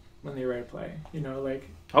when they write a play, like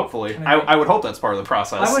hopefully. I would hope that's part of the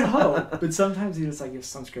process. I would hope, but sometimes you just like, if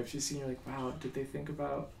some scripts you see and you're like, wow, did they think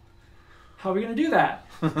about how are we going to do that?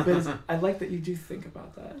 But I like that you do think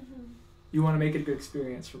about that. You want to make it a good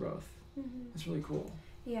experience for both. It's really cool.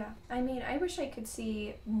 Yeah, I mean, I wish I could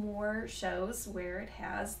see more shows where it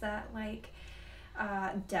has that like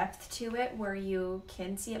depth to it, where you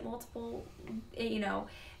can see it multiple.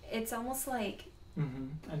 It's almost like. I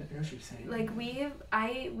know what you're saying. Like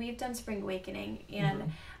we've done Spring Awakening,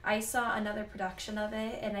 and I saw another production of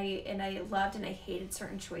it, and I loved and I hated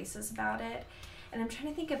certain choices about it, and I'm trying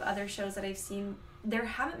to think of other shows that I've seen. There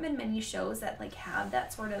haven't been many shows that like have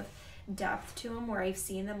that sort of depth to them where I've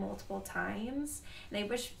seen them multiple times, and I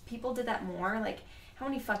wish people did that more. Like, how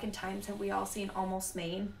many fucking times have we all seen Almost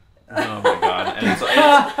Maine? Oh my god! And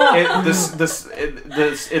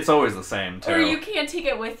it's always the same too. Or You Can't Take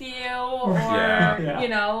It With You, or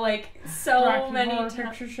like so Rocky many Horror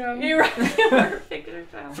Picture Show. Rocky Horror Picture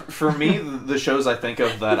Show. For me, the shows I think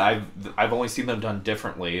of that I've only seen them done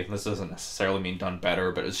differently. And this doesn't necessarily mean done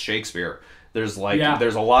better, but it's Shakespeare. There's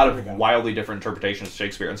there's a lot of wildly different interpretations of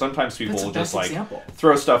Shakespeare, and sometimes people will just like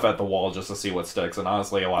throw stuff at the wall just to see what sticks. And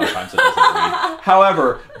honestly, a lot of times it doesn't read.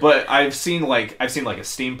 However, but I've seen like a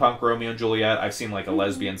steampunk Romeo and Juliet. I've seen like a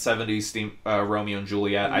lesbian '70s Romeo and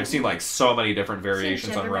Juliet. I've seen like so many different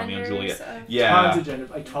variations on Romeo and Juliet. Tons of gender,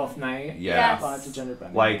 like Twelfth Night. Yeah, lots of gender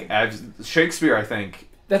bending. Like Shakespeare, I think.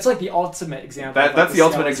 That's like the ultimate example. That's the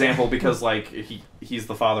ultimate example because like he's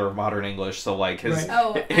the father of modern English, so like his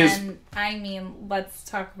and I mean, let's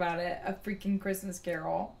talk about it. A freaking Christmas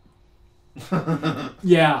Carol.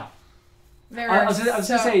 Yeah. I was gonna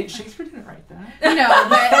say Shakespeare didn't write that. No,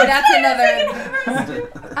 but that's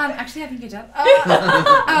another. Actually, I think it does.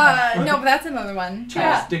 No, but that's another one.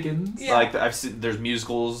 Charles Dickens. Yeah. Like I've seen, there's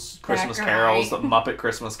musicals, Christmas carols, the Muppet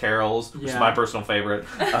Christmas carols, which is my personal favorite.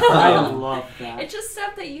 I love that. It's just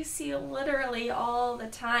stuff that you see literally all the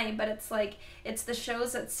time, but it's like it's the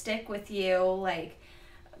shows that stick with you. Like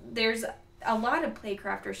there's a lot of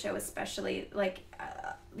Playcrafter show, especially like.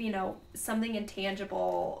 Something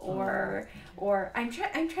intangible or I'm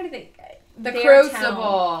trying to think. The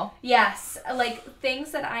Crucible. Yes, like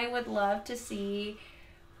things that I would love to see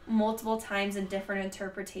multiple times in different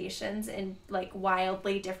interpretations and like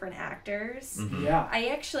wildly different actors. Yeah. I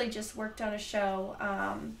actually just worked on a show,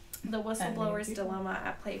 The Whistleblower's Dilemma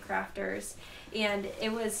at Playcrafters, and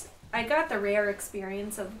I got the rare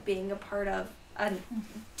experience of being a part of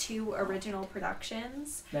 2 original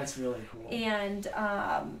productions. That's really cool. And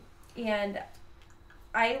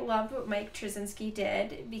I loved what Mike Trzynski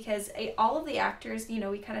did because all of the actors,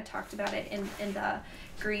 we kind of talked about it in the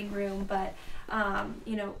green room, but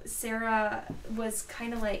Sarah was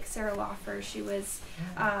kind of like Sarah Lawfer. She was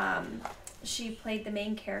she played the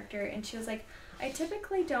main character, and she was like, I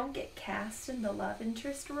typically don't get cast in the love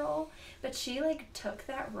interest role, but she like took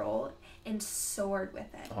that role and soared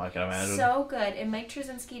with it. Oh, I can imagine. So good. And Mike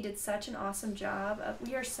Trzynski did such an awesome job.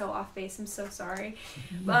 We are so off base. I'm so sorry.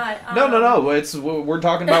 But No. We're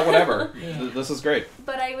talking about whatever. This is great.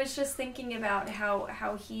 But I was just thinking about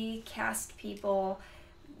how he cast people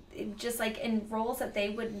just like in roles that they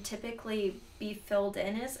wouldn't typically be filled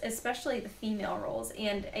in, especially the female roles.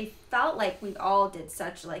 And I felt like we all did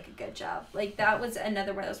such like a good job. Like that was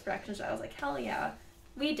another one of those productions where I was like, hell yeah.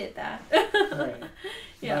 We did that. Right.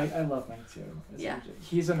 Yeah. I love Mike too. Yeah.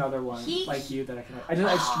 He's another one like you that I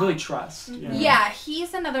just really trust. You know? Yeah,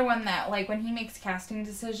 he's another one that like when he makes casting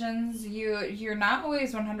decisions, you're not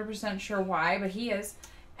always 100% sure why, but he is.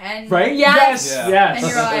 And right? Yes. Yes.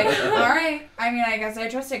 And you're like, all right. I mean, I guess I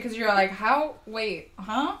trust it because you're like, how? Wait,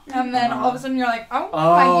 huh? And then all of a sudden you're like,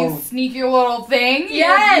 oh, you sneaky little thing.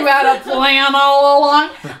 Yes. You had a plan all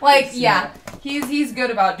along. Like, yeah. He's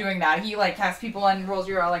good about doing that. He like casts people and rolls.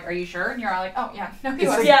 You're all like, are you sure? And you're all like, oh yeah, no, he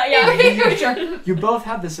was. Like, yeah. Sure. You both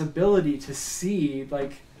have this ability to see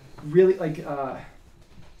like really like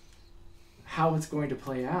how it's going to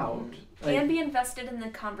play out. Like, And be invested in the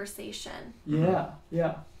conversation. Yeah.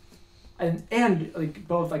 And like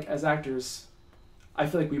both like as actors, I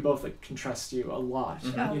feel like we both like can trust you a lot.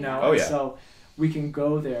 Mm-hmm. You know? Oh, yeah. So we can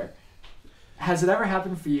go there. Has it ever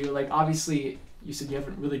happened for you? Like obviously you said you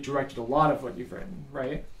haven't really directed a lot of what you've written,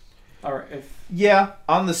 right? Or if Yeah,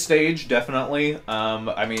 on the stage, definitely.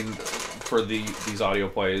 I mean, for these audio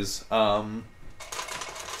plays,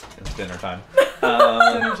 it's dinner time.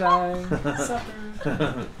 dinner time,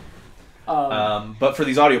 supper. But for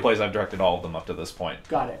these audio plays, I've directed all of them up to this point.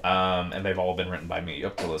 Got it. And they've all been written by me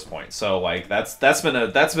up to this point. So like that's been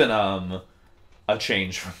a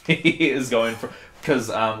change for me is going for because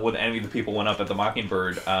when any of the people went up at the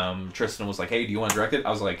Mockingbird, Tristan was like, "Hey, do you want to direct it?"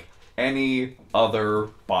 I was like, "Any other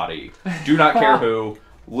body, do not care who,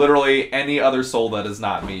 literally any other soul that is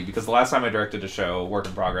not me." Because the last time I directed a show, work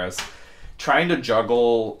in progress, trying to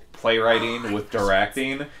juggle playwriting with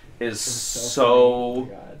directing is so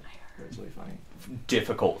really funny.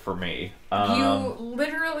 difficult for me. You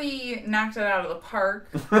literally knocked it out of the park,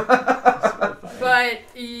 but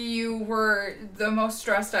you were the most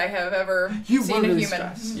stressed I have ever seen a human.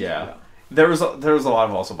 Stressed. Yeah. There was a lot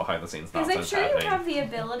of also behind the scenes Because nonsense I'm sure happening. you have the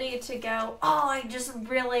ability to go, I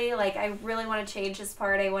really want to change this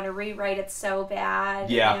part. I want to rewrite it so bad.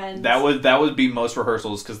 Yeah, and that would be most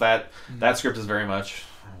rehearsals because that script is very much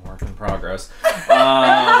a work in progress.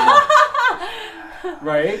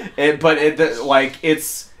 Right? It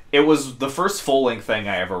was the first full length thing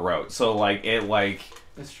I ever wrote. So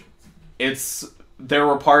That's true. There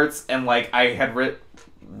were parts and like I had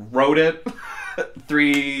wrote it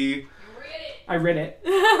I read it.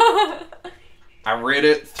 I read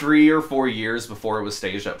it 3 or 4 years before it was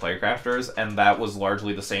staged at Playcrafters, and that was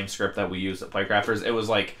largely the same script that we used at Playcrafters. It was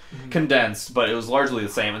like condensed, but it was largely the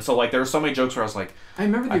same. And so like there were so many jokes where I was like, I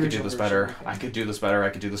remember the I could do this better. I could do this better. I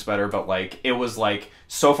could do this better. But like it was like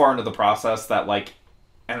so far into the process that like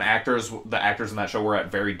the actors in that show were at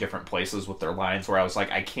very different places with their lines where I was like,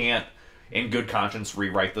 I can't in good conscience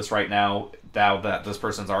rewrite this right now that this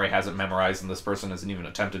person's already has it memorized and this person hasn't even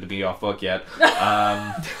attempted to be off book yet.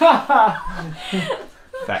 I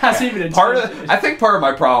think part of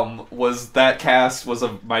my problem was that cast was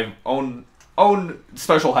my own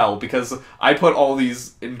special hell because I put all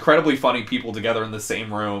these incredibly funny people together in the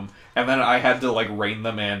same room and then I had to like rein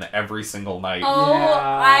them in every single night. Oh,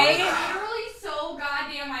 Literally so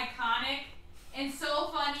goddamn iconic and so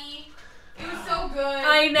funny. It was so good.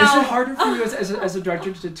 I know. Is it harder for you as a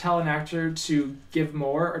director to tell an actor to give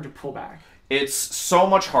more or to pull back? It's so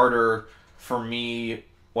much harder for me.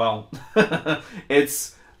 Well,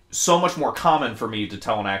 it's so much more common for me to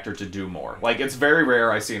tell an actor to do more. Like, it's very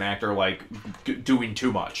rare I see an actor, like, doing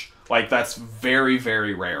too much. Like, that's very,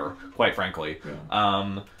 very rare, quite frankly.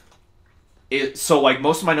 Yeah. So, like,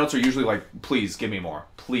 most of my notes are usually like, please give me more.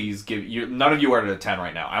 Please give you. None of you are at a 10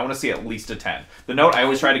 right now. I want to see at least a 10. The note I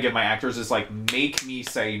always try to give my actors is like, make me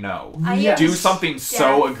say no. Do something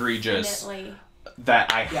so egregious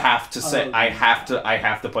that I have to say. I have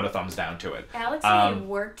to put a thumbs down to it. Alex and I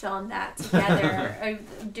worked on that together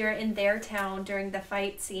in their town during the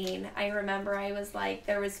fight scene. I remember I was like,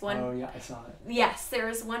 there was one. Oh yeah, I saw it. Yes, there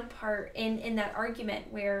was one part in that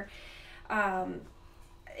argument where.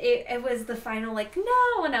 It was the final, like,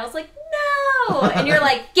 no, and I was like, no, and you're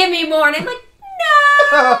like, give me more, and I'm like,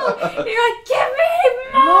 no, and you're like, give me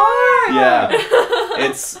more. Yeah,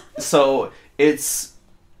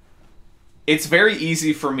 it's very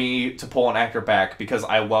easy for me to pull an actor back because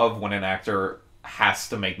I love when an actor has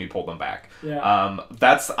to make me pull them back. Yeah.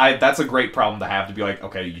 That's a great problem to have, to be like,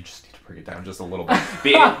 okay, you just need to bring it down just a little bit.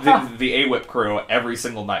 The AWIP crew every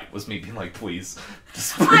single night was me being like, please,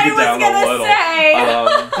 just bring it down a little.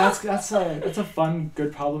 That's a fun,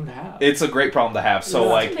 good problem to have. It's a great problem to have. So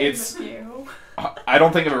like I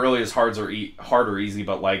don't think of it really as hard or easy,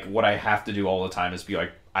 but like what I have to do all the time is be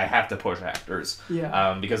like, I have to push actors.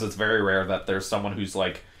 Yeah. Because it's very rare that there's someone who's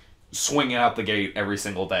like swinging out the gate every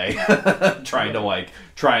single day, trying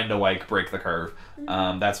to break the curve.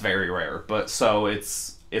 That's very rare. But so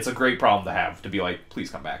it's a great problem to have, to be like, please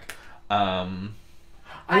come back. Go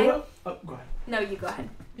ahead. No, you go ahead.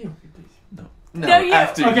 You, please. No, you.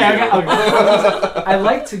 after Okay, you. I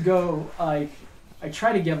like to go, like, I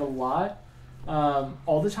try to give a lot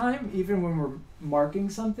all the time, even when we're marking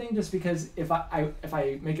something, just because if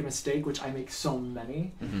I make a mistake, which I make so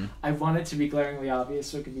many, I want it to be glaringly obvious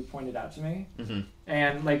so it can be pointed out to me.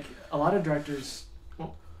 And, like, a lot of directors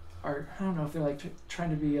are, I don't know if they're, like,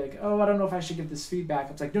 trying to be like, oh, I don't know if I should give this feedback.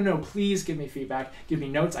 It's like, no, please give me feedback. Give me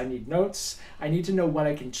notes. I need notes. I need to know what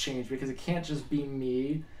I can change, because it can't just be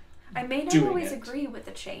me. I may not always agree with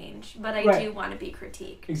the change, but I do want to be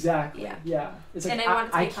critiqued. Exactly. Yeah. It's like, and I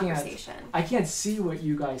want to take conversation. I can't see what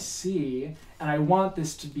you guys see, and I want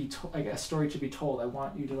this to be like a story to be told. I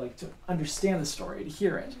want you to like to understand the story, to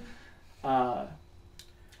hear it. Where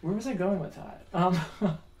was I going with that?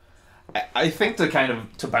 I think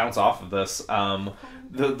to bounce off of this,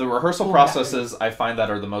 the rehearsal processes I find that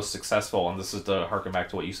are the most successful, and this is to harken back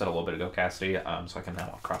to what you said a little bit ago, Kassidy, so I can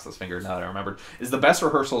now cross this finger now that I remembered, is the best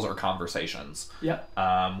rehearsals are conversations.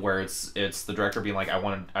 Where it's the director being like, I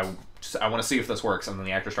want to see if this works, and then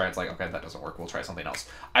the actor's trying, it's like, okay, that doesn't work, we'll try something else.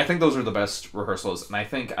 I think those are the best rehearsals, and I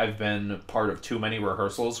think I've been part of too many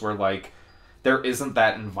rehearsals where, like, there isn't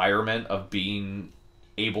that environment of being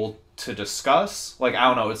able to discuss. Like, I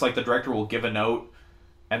don't know, it's like the director will give a note,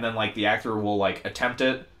 and then, like, the actor will, like, attempt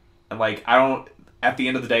it, and, like, at the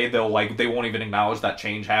end of the day, they won't even acknowledge that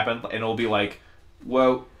change happened, and it'll be like,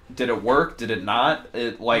 well, did it work? Did it not?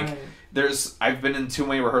 I've been in too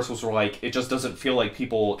many rehearsals where, like, it just doesn't feel like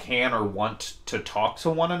people can or want to talk to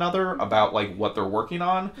one another about, like, what they're working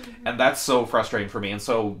on, and that's so frustrating for me, and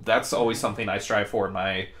so that's always something I strive for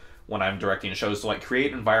when I'm directing shows, to, like,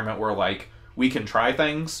 create an environment where, like, we can try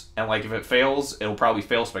things, and, like, if it fails, it'll probably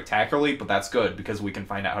fail spectacularly, but that's good, because we can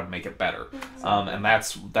find out how to make it better. And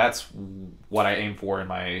that's what I aim for in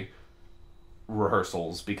my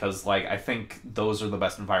rehearsals, because, like, I think those are the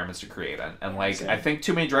best environments to create in. And, like, I think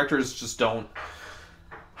too many directors just don't...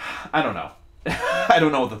 I don't know. I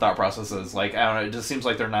don't know what the thought process is. Like, I don't know, it just seems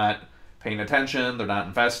like they're not paying attention, they're not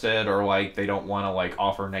invested, or, like, they don't want to, like,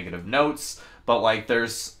 offer negative notes. But, like,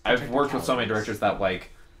 I've worked with so many directors that, like,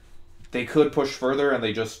 they could push further and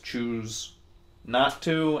they just choose not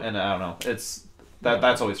to, and I don't know.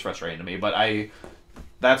 That's always frustrating to me. But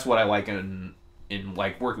that's what I like in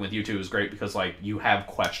like working with you two is great, because, like, you have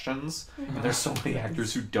questions, and there's so many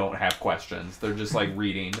actors who don't have questions. They're just, like,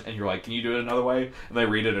 reading, and you're like, can you do it another way? And they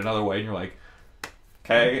read it another way, and you're like,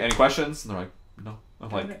 okay, any questions? And they're like, no. I'm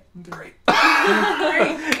like, great.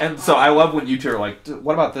 And so I love when you two are like,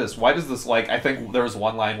 what about this? Why does this, like, I think there was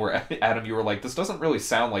one line where, Adam, you were like, this doesn't really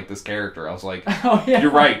sound like this character. I was like, you're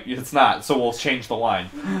right, it's not, so we'll change the line.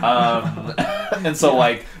 And so,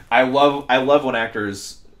 like, I love when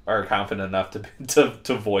actors are confident enough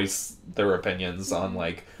to voice their opinions on,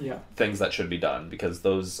 like, things that should be done, because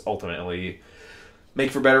those ultimately make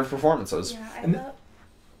for better performances.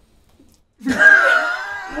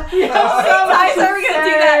 Yeah, How many times are we going to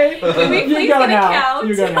do that? Can we please get a count?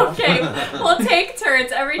 You go now. Okay, we'll take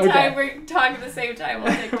turns. Every time we're talking at the same time,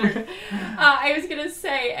 we'll take turns. I was going to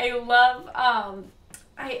say, I love...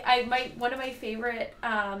 one of my favorite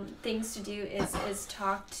things to do is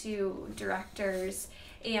talk to directors,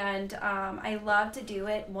 and I love to do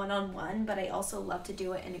it one-on-one, but I also love to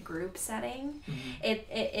do it in a group setting.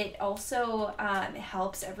 It also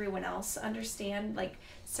helps everyone else understand, like,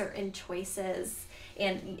 certain choices,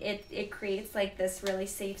 and it creates, like, this really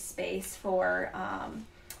safe space for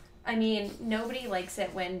I mean, nobody likes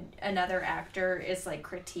it when another actor is, like,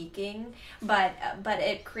 critiquing, but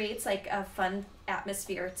it creates, like, a fun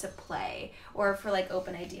atmosphere to play, or for, like,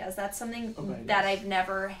 open ideas. That's something that I've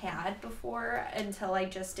never had before until I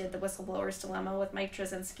just did The Whistleblower's Dilemma with Mike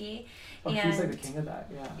Trzynski. And he's, like, the king of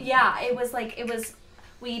that, Yeah,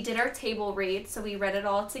 we did our table read, so we read it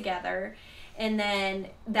all together. And then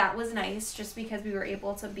that was nice, just because we were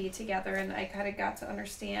able to be together, and I kind of got to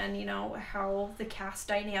understand, you know, how the cast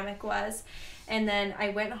dynamic was. And then I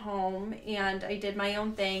went home and I did my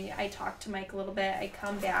own thing. I talked to Mike a little bit. I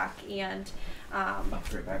come back, and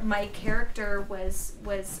my character was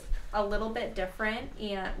a little bit different,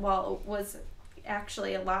 and it was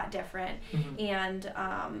actually a lot different. And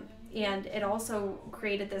it also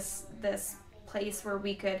created this place where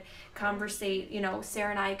we could conversate. You know,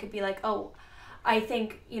 Sarah and I could be like, oh, I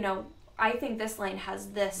think this line has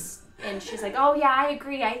this, and she's like, oh yeah, I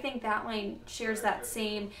agree, I think that line shares that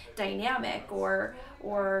same dynamic, or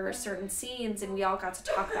certain scenes, and we all got to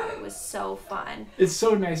talk about it. It was so fun. It's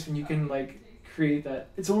so nice when you can, like, create that.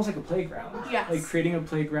 It's almost like a playground. Yes. Like creating a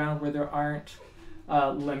playground where there aren't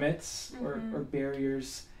limits or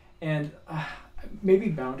barriers. And maybe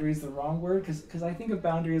boundary is the wrong word, because I think of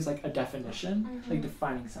boundary as like a definition, like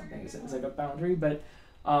defining something is like a boundary, but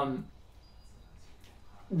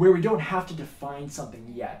where we don't have to define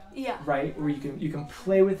something yet, right? Where you can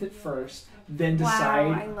play with it first, then decide.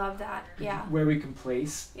 Wow, I love that. Yeah. Where we can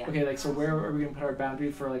place. Yeah. Okay, like, so where are we gonna put our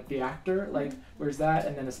boundary for like the actor? Like, where's that?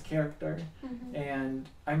 And then as a character. And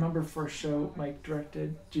I remember first show Mike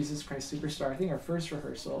directed, Jesus Christ Superstar. I think our first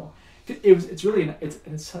rehearsal. It's really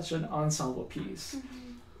it's such an ensemble piece,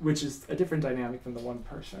 which is a different dynamic than the one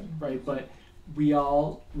person, right? But we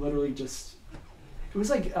all literally just. It was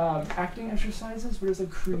like acting exercises where it was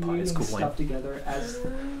like creating stuff together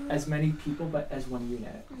as many people, but as one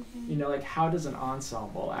unit. You know, like how does an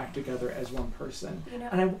ensemble act together as one person? You know,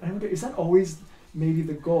 and I wonder, is that always maybe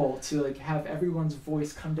the goal, to like have everyone's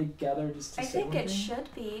voice come together just to I think it should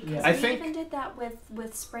be, because we even did that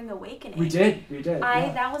with Spring Awakening. We did.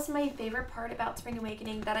 That was my favorite part about Spring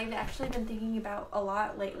Awakening that I've actually been thinking about a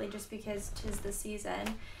lot lately, just because 'tis the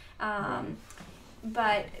season.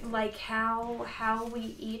 But like how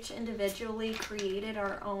we each individually created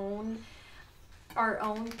our own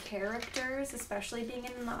characters, especially being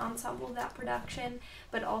in the ensemble of that production,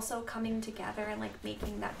 but also coming together and like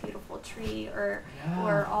making that beautiful tree, or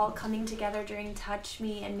all coming together during Touch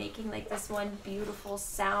Me and making like this one beautiful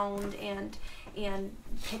sound and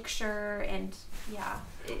picture, and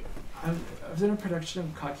I was in a production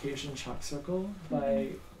of Caucasian Chalk Circle by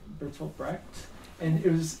Bertolt Brecht, and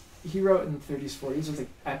he wrote in the 30s, 40s. It was like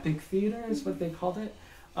epic theater is what they called it.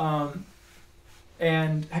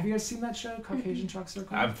 And have you guys seen that show, Caucasian Chalk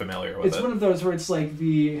Circle? I'm familiar with it. It's one of those where it's like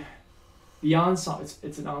the ensemble.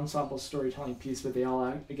 It's an ensemble storytelling piece, but they all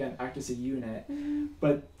act as a unit.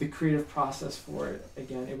 But the creative process for it,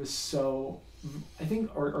 again, it was so. I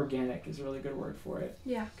think organic is a really good word for it.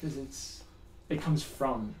 Yeah. Because it comes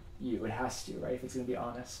from you. It has to, right? If it's going to be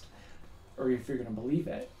honest, or if you're going to believe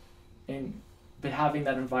it, But having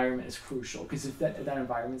that environment is crucial, because if that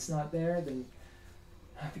environment's not there, then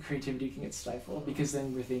the creativity can get stifled, because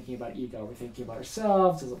then we're thinking about ego, we're thinking about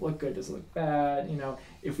ourselves, does it look good, does it look bad, you know.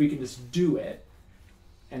 If we can just do it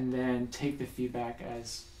and then take the feedback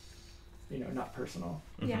as, you know, not personal.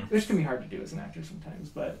 Which can be hard to do as an actor sometimes,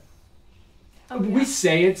 but we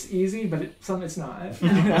say it's easy, but it's not. You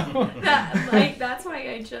know? That's why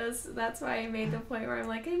I made the point where I'm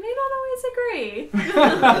like, I may not always agree.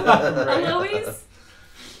 I'll always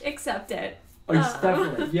accept it. Oh,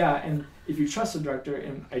 definitely, yeah. And if you trust the director,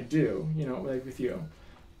 and I do, you know, like with you,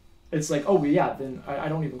 it's like, oh yeah, then I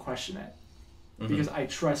don't even question it, because I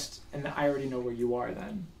trust, and I already know where you are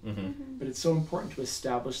then. But it's so important to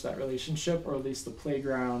establish that relationship, or at least the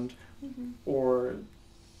playground, or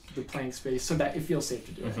the playing space, so that it feels safe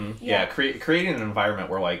to do it. Creating an environment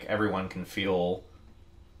where like everyone can feel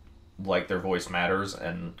like their voice matters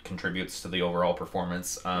and contributes to the overall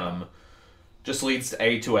performance. Just leads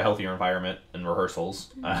to a healthier environment in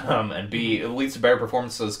rehearsals, and B, it leads to better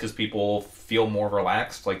performances because people feel more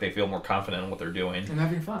relaxed, like they feel more confident in what they're doing and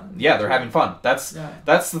having fun. Yeah, they're having fun. That's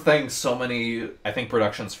the thing. So many, I think,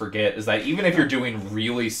 productions forget is that even if you're doing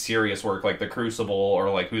really serious work like The Crucible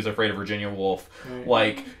or like Who's Afraid of Virginia Woolf,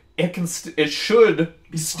 like it should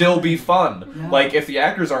still be fun. Yeah. Like if the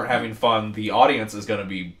actors aren't having fun, the audience is going to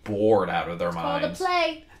be bored out of their minds. Call to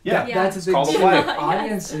play. Yeah, that's a big deal.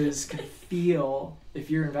 Audiences can feel if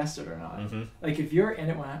you're invested or not. Like if you're in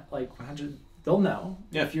it, like 100, they'll know.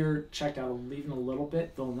 Yeah. If you're checked out even a little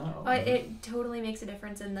bit, they'll know. It totally makes a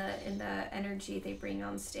difference in the energy they bring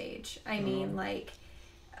on stage. I mean, like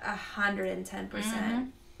 110%.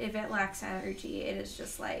 If it lacks energy, it is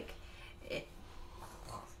just like it.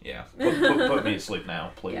 Yeah, put me to sleep now,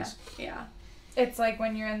 please. Yeah. It's like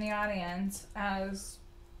when you're in the audience as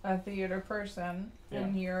a theater person,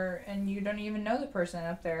 and you don't even know the person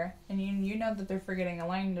up there, and you know that they're forgetting a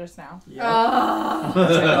line just now. That's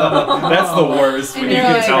the worst. When you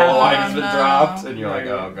can tell a line has been dropped, and you're like,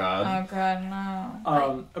 oh god. Oh god,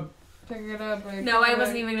 no. Pick it up. No, I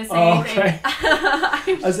wasn't even gonna say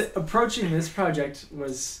anything. As approaching this project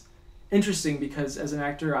was interesting because as an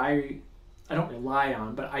actor, I don't rely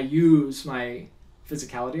on, but I use my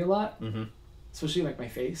physicality a lot. Especially like my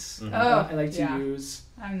face. I like to use.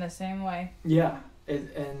 I'm the same way. Yeah,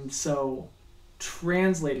 and so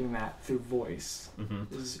translating that through voice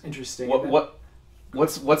is interesting.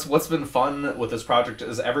 What's been fun with this project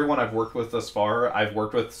is everyone I've worked with thus far, I've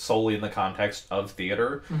worked with solely in the context of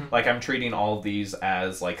theater. Like I'm treating all of these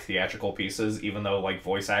as like theatrical pieces, even though like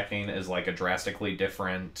voice acting is like a drastically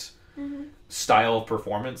different style of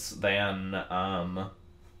performance than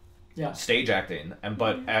stage acting.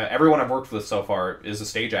 But everyone I've worked with so far is a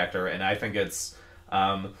stage actor, and I think it's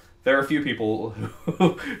there are a few people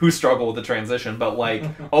who struggle with the transition, but like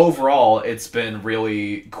overall, it's been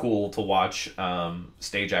really cool to watch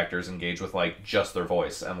stage actors engage with like just their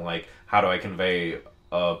voice and like how do I convey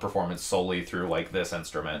a performance solely through like this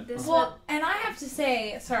instrument. Well, and I have to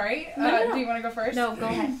say, sorry, No. do you want to go first? No, go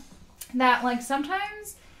ahead. That like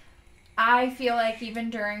sometimes I feel like even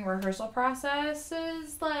during rehearsal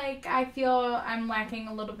processes, like I feel I'm lacking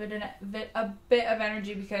a little bit of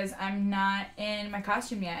energy because I'm not in my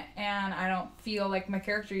costume yet and I don't feel like my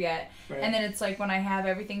character yet. Right. And then it's like when I have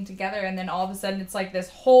everything together and then all of a sudden it's like this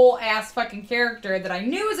whole ass fucking character that I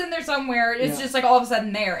knew was in there somewhere. It's just like all of a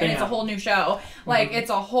sudden there and it's a whole new show. Like it's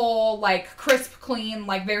a whole like crisp, clean,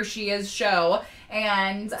 like there she is show.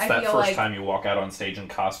 And it's I that feel first like time you walk out on stage in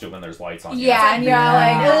costume and there's lights on you. Yeah, and you're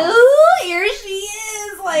like, ooh, here she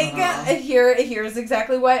is. Like, here's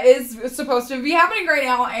exactly what is supposed to be happening right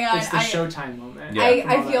now. And it's the Showtime moment. Yeah.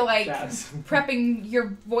 I feel like prepping your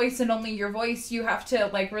voice and only your voice, you have to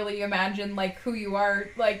like really imagine like who you are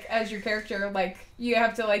like as your character. Like you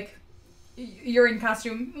have to like you're in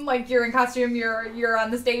costume, you're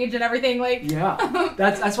on the stage and everything. Like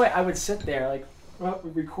that's why I would sit there like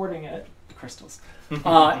recording it. Crystals,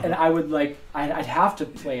 and I would like I'd have to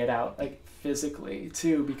play it out like physically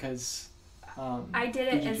too because I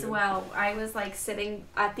did it as well. I was like sitting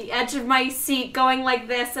at the edge of my seat going like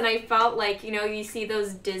this and I felt like, you know, you see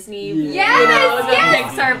those Disney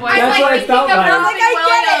Pixar voices.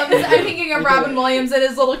 I'm thinking of Robin Williams and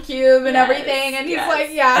his little cube and everything and he's like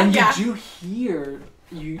and did you hear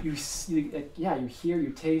you see you hear, you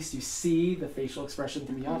taste, you see the facial expression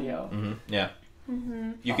through the audio. Yeah.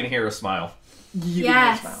 You can hear a smile.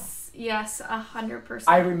 Yes, 100%.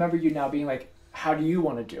 I remember you now being like, how do you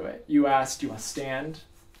want to do it? You asked, do you want to stand?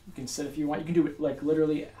 You can sit if you want. You can do it like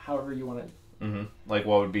literally however you want to. Like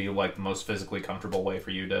what would be like the most physically comfortable way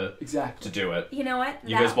for you to do it? You know what?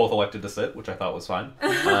 You guys both elected to sit, which I thought was fine.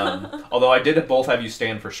 Although I did both have you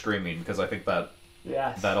stand for screaming because I think that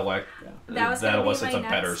that elicits a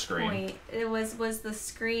better scream. Point. It was the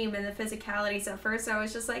scream and the physicalities. At first I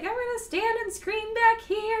was just like, I'm gonna stand and scream back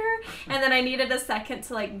here, and then I needed a second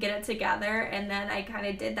to like get it together, and then I kind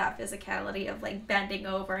of did that physicality of like bending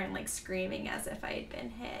over and like screaming as if I had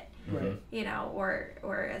been hit, you know,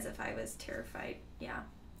 or as if I was terrified.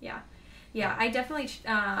 I definitely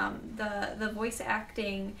the voice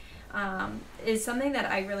acting is something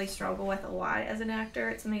that I really struggle with a lot as an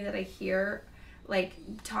actor. It's something that I hear. Like,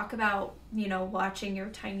 talk about, you know, watching your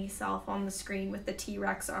tiny self on the screen with the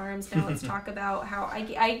T-Rex arms. Now let's talk about how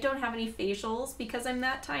I don't have any facials because I'm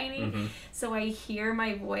that tiny. So I hear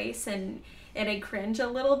my voice and I cringe a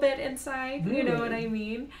little bit inside. You know what I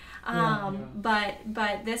mean?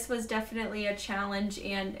 But this was definitely a challenge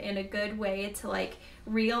and a good way to, like,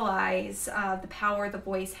 realize the power the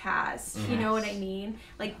voice has. You know what I mean?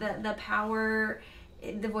 Like, the power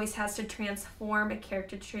the voice has to transform a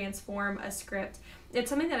character, transform a script. It's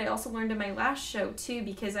something that I also learned in my last show too,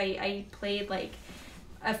 because I played like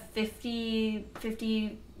a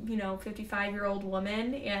 55-year-old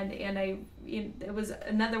woman, and it was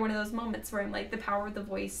another one of those moments where I'm like, the power of the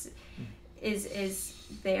voice is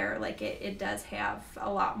there. Like it does have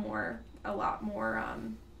a lot more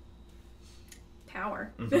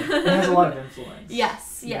power. It has a lot of influence.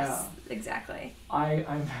 Yes, exactly.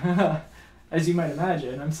 I'm as you might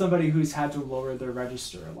imagine, I'm somebody who's had to lower their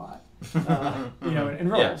register a lot, you know, in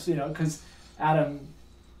roles, you know, because Adam,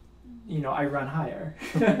 you know, I run higher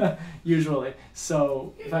usually.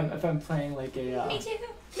 So if I'm playing like a me too.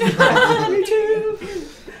 Me too.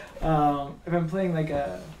 If I'm playing like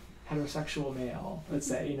a heterosexual male, let's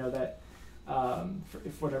say, you know, that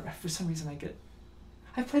for some reason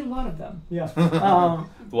I've played a lot of them.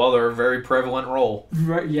 Well, they're a very prevalent role.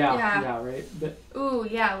 Right, right. But,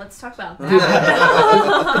 let's talk about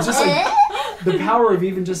that. It's just like the power of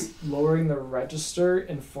even just lowering the register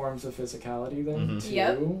informs the physicality then too.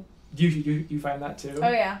 Yep. Do you find that too? Oh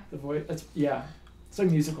yeah. The voice. It's like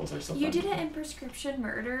musicals are so fun. You did it in Prescription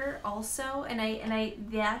Murder also, and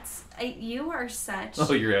you are such.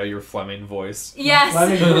 Oh, your Fleming voice. Yes.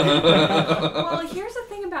 Well, here's the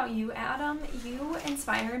thing about you, Adam. You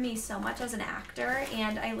inspire me so much as an actor,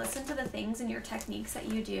 and I listen to the things and your techniques that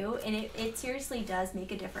you do, and it seriously does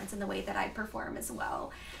make a difference in the way that I perform as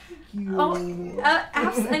well.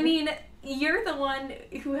 I mean, you're the one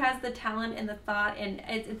who has the talent and the thought, and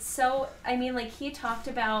it's so. I mean, like he talked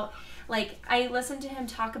about. Like, I listened to him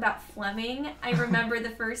talk about Fleming. I remember the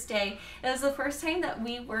first day. It was the first time that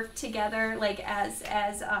we worked together, like, as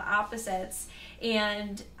opposites.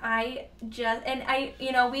 And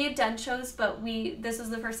you know, we had done shows, but this was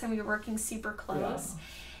the first time we were working super close.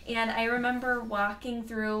 And I remember walking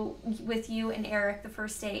through with you and Eric the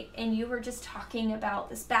first day, and you were just talking about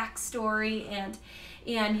this backstory, and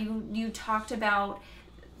you talked about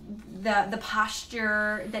the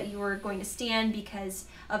posture that you were going to stand because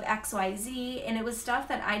of XYZ, and it was stuff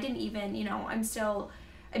that I didn't even,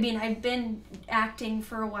 I've been acting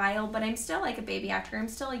for a while, but I'm still like a baby actor. I'm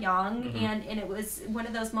still young, and it was one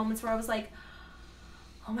of those moments where I was like,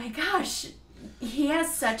 oh my gosh, he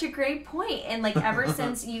has such a great point. And like ever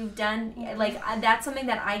since you've done, like that's something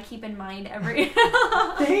that I keep in mind every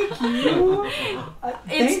Thank you.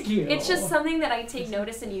 Thank you. It's just something that I take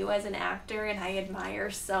notice in you as an actor, and I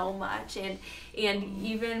admire so much. And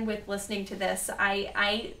even with listening to this,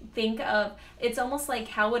 I think of, it's almost like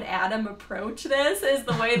how would Adam approach this is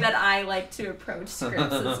the way that I like to approach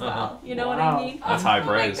scripts as well. You know what I mean? That's high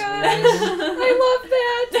praise. Oh my gosh. I love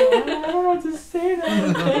that. I don't know what to say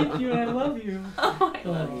now. Thank you, and I love you. Oh, I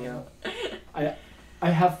love you. I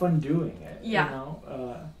have fun doing it. Yeah. You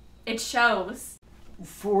know? It shows.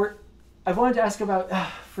 I wanted to ask about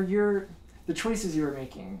the choices you were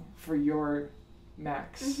making for your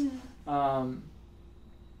Max.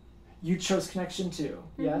 You chose connection too,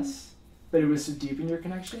 yes? But it was to deepen your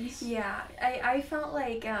connections? Yeah. I felt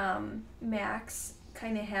like Max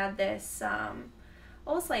kind of had this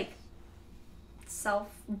almost like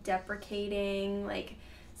self-deprecating like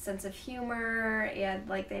sense of humor, and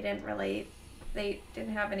like they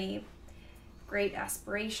didn't have any great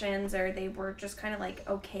aspirations, or they were just kind of like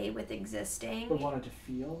okay with existing. But wanted to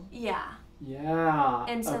feel? Yeah. Yeah.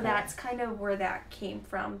 And so that's kind of where that came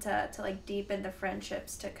from, to like deepen the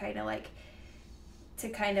friendships, to kind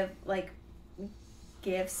of like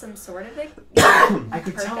give some sort of I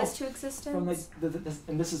could tell purpose to existence. from like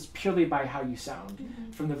and this is purely by how you sound.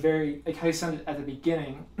 From the very like how you sounded at the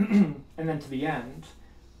beginning and then to the end.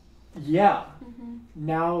 Yeah.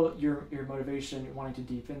 Now your motivation wanting to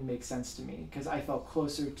deepen makes sense to me, because I felt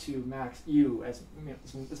closer to Max, you as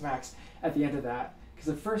Max at the end of that.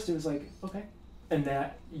 Because at first it was like, okay, and then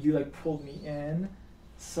you like pulled me in.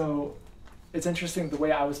 So it's interesting, the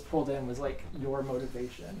way I was pulled in was like your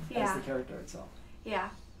motivation as the character itself. Yeah.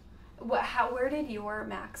 Where did your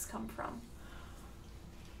Max come from?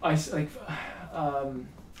 I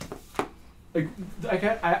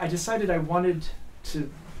decided I wanted to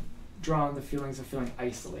draw on the feelings of feeling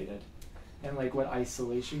isolated, and like what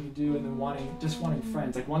isolation could do, and then wanting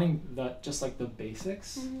friends, like wanting the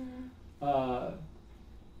basics.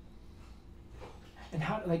 And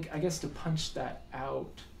how, like, I guess to punch that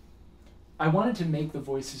out, I wanted to make the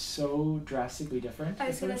voices so drastically different. I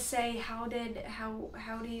was gonna say, how do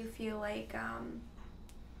you feel like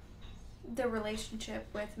the relationship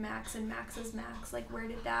with Max and Max's Max, like where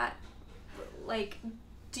did that, like,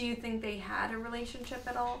 do you think they had a relationship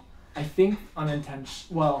at all? I think on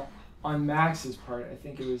Max's part, I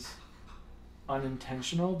think it was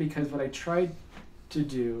unintentional, because what I tried to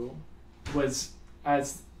do was,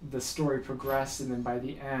 as the story progressed and then by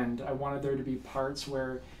the end, I wanted there to be parts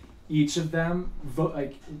where each of them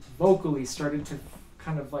vocally started to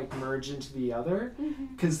kind of like merge into the other,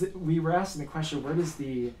 because we were asking the question, where does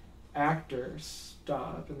the actor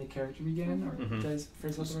stop and the character begin, or did I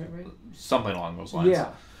phrase that the right way? Something along those lines. Yeah.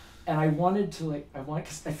 And I wanted to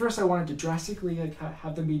because at first I wanted to drastically like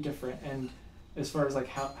have them be different, and as far as like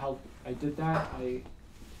how I did that, I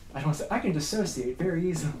don't say I can dissociate very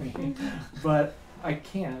easily, but I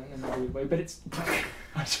can in a weird way. But it's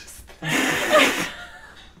I just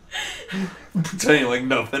pretending like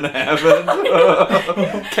nothing happened.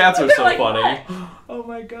 Cats are so like, funny. what? Oh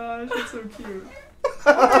my gosh, it's so cute.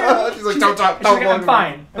 She's like, don't talk. I'm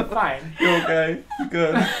fine. You okay? You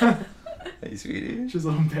good? Hey, sweetie. She's a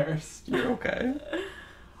little embarrassed. You're okay.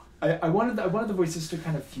 I wanted the voices to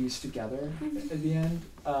kind of fuse together at the end,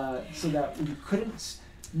 so that we couldn't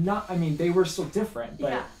they were still different,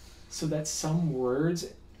 but so that some words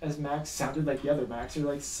as Max sounded like the other Max, or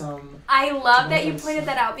like some... I love that you pointed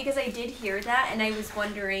that out, because I did hear that, and I was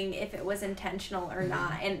wondering if it was intentional or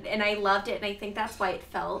not, and I loved it, and I think that's why it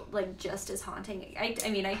felt like just as haunting. I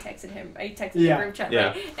texted him, the group chat,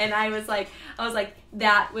 right? And I was like,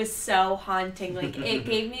 that was so haunting. Like, it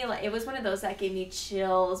gave me, like, it was one of those that gave me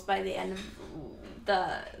chills by the end of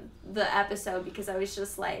the episode, because I was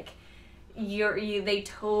just like, they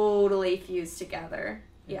totally fused together.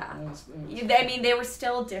 Yeah. They were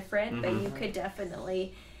still different, but you could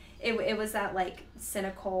definitely... It was that, like,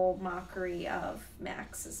 cynical mockery of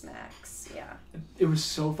Max's Max. Yeah. It was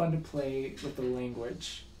so fun to play with the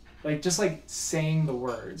language. Like, just, like, saying the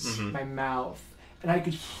words, my mouth. And I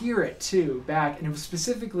could hear it, too, back. And it was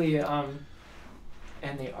specifically, and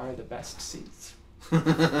they are the best seats.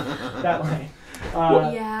 That line.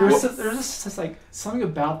 Yeah. There's just like something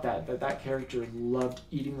about that character loved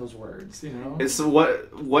eating those words, you know. It's so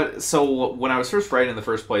when I was first writing in the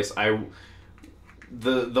first place,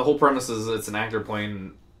 the whole premise is it's an actor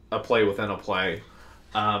playing a play within a play.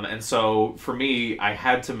 And so for me, I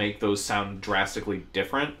had to make those sound drastically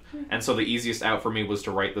different. And so the easiest out for me was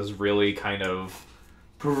to write this really kind of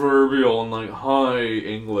proverbial and like high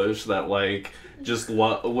English that like just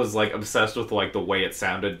was like obsessed with like the way it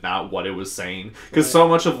sounded, not what it was saying. Because so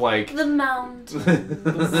much of like the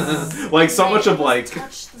mountains, like so much of like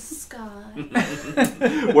touch the sky.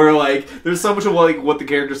 Where like there's so much of like what the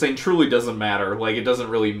character's saying truly doesn't matter. Like it doesn't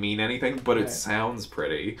really mean anything, but it sounds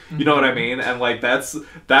pretty. You know what I mean? And like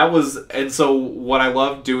and so what I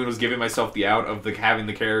loved doing was giving myself the out of having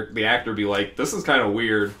the actor be like, this is kind of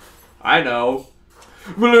weird. I know.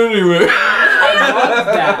 But anyway, I love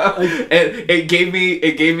that. Like, it gave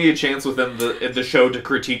me a chance within the show to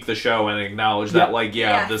critique the show and acknowledge that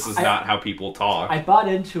this is not how people talk. I bought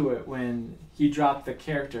into it when he dropped the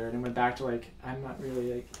character and went back to like, I'm not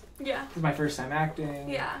really like, this is my first time acting.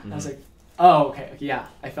 Yeah. And I was like, oh, okay, yeah,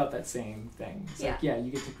 I felt that same thing. It's like, you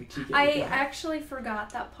get to critique it. I actually forgot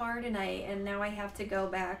that part, and now I have to go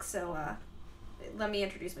back. So let me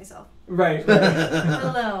introduce myself. Right.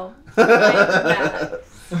 Hello. I'm back.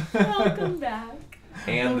 Welcome back.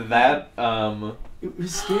 And that it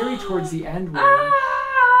was scary towards the end. When... All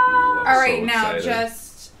right, so now excited.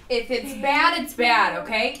 just if it's bad, it's bad.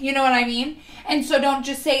 Okay, you know what I mean. And so don't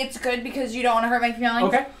just say it's good because you don't want to hurt my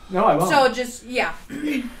feelings. Okay. No, I won't. So just I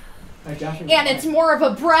definitely. And it's more of a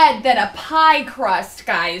bread than a pie crust,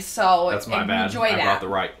 guys. So that's my bad. Enjoy that. I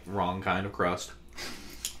brought the wrong kind of crust.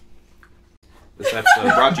 This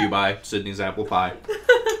episode brought to you by Sydney's Apple Pie.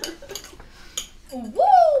 Woo!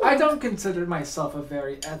 I don't consider myself a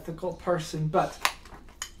very ethical person, but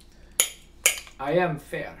I am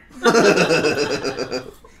fair. It's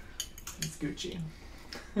Gucci.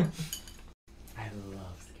 I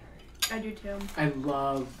love scary. I do too. I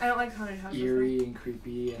don't like haunted houses. eerie and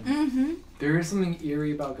creepy, and there is something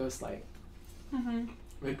eerie about Ghostlight.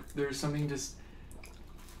 Like there's something just.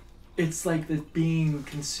 It's like the being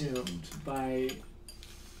consumed by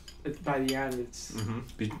the end. It's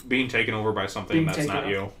being taken over by something that's not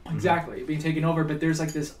you. Exactly, being taken over. But there's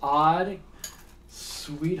like this odd,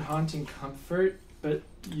 sweet, haunting comfort, but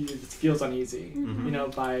it feels uneasy. You know,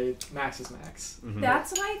 by Max's Max.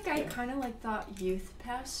 That's like I kind of like thought youth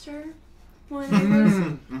pastor when I was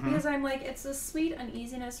because I'm like it's a sweet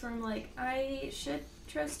uneasiness where I'm like I should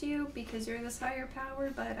trust you because you're this higher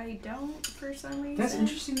power, but I don't for some reason. That's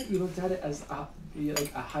interesting that you looked at it as a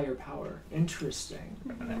higher power. Interesting.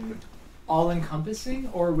 All encompassing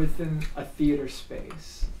or within a theater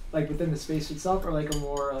space, like within the space itself, or like a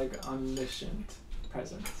more like omniscient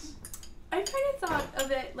presence. I kind of thought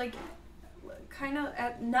of it like kind of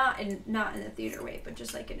not in a theater way, but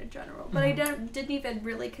just like in a general. But I didn't even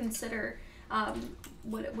really consider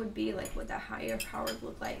what it would be like, what that higher power would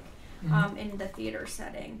look like. In the theater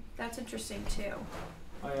setting. That's interesting too.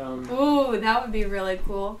 Ooh, that would be really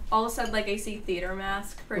cool. All of a sudden, like I see theater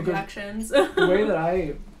mask projections. The way that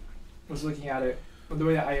I was looking at it, the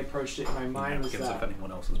way that I approached it in my mind was that. If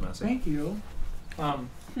anyone else is messing. Thank you.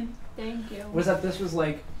 Thank you. Was that this was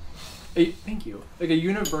like a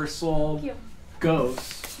universal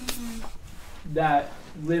ghost that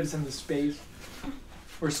lives in the space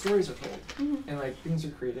where stories are told and like things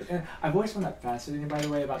are created. And I've always found that fascinating, by the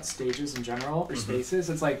way, about stages in general or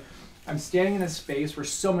spaces. It's like I'm standing in a space where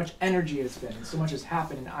so much energy has been and so much has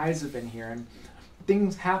happened and eyes have been here and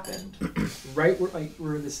things happened right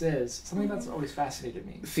where this is. Something that's always fascinated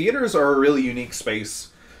me. Theaters are a really unique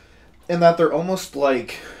space in that they're almost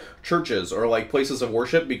like churches or like places of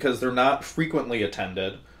worship because they're not frequently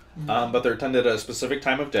attended, but they're attended at a specific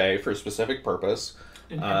time of day for a specific purpose.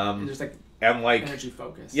 And there's like and like energy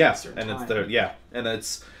focus.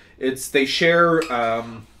 It's they share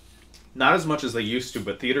not as much as they used to,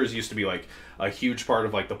 but theaters used to be like a huge part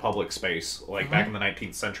of like the public space. Like back in the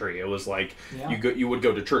 19th century, it was like you would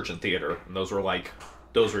go to church and theater, and those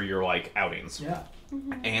were your like outings. Yeah.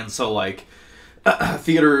 And so like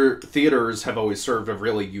theaters have always served a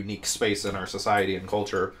really unique space in our society and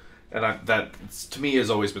culture, and that to me has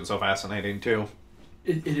always been so fascinating too.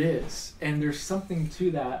 It is, and there's something to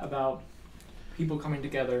that about people coming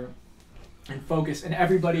together and focus, and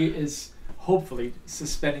everybody is hopefully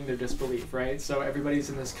suspending their disbelief, right? So everybody's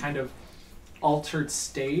in this kind of altered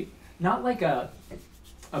state, not like a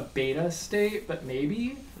beta state, but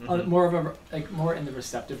maybe more of a more in the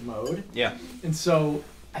receptive mode. Yeah. And so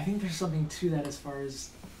I think there's something to that as far as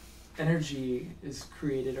energy is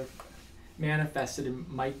created or manifested, and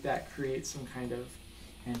might that create some kind of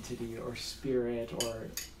entity or spirit or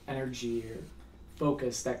energy or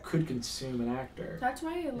focus that could consume an actor? That's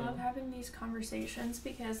why I love having these conversations,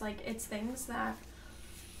 because like it's things that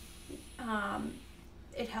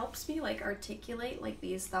it helps me like articulate like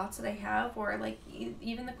these thoughts that I have, or like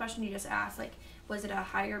even the question you just asked, like was it a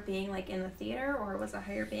higher being like in the theater, or was it a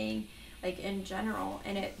higher being like in general?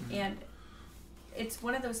 And and it's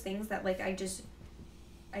one of those things that like I just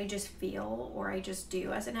feel, or I just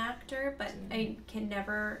do as an actor, but I can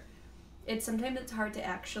never, sometimes it's hard to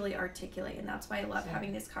actually articulate, and that's why I love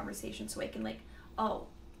having this conversation, so I can like,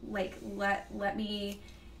 let me,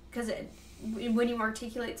 because when you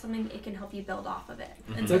articulate something, it can help you build off of it,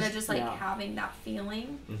 instead of just like having that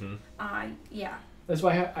feeling. That's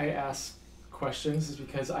why I ask questions, is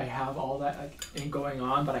because I have all that like, going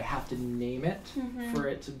on, but I have to name it for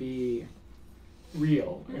it to be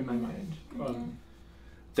real in my mind.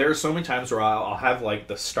 There are so many times where I'll have like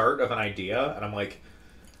the start of an idea, and I'm like,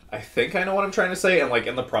 I think I know what I'm trying to say, and like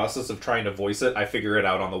in the process of trying to voice it, I figure it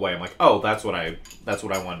out on the way. I'm like, oh, that's what I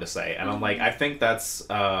wanted to say, and I'm like, I think that's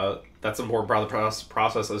an important part of the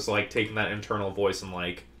process, is like taking that internal voice and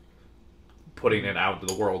like putting it out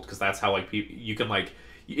into the world, because that's how like you can like,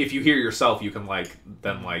 if you hear yourself, you can like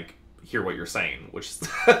then like hear what you're saying, which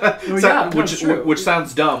which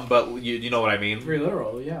sounds dumb, but you know what I mean. Very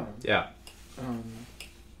literal, yeah. Yeah.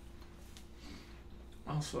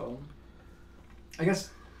 Also, I guess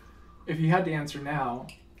if you had to answer now,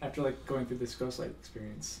 after like going through this ghostlight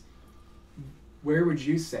experience, where would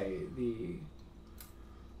you say the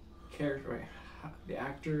character, the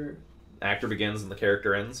actor begins and the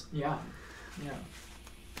character ends? Yeah.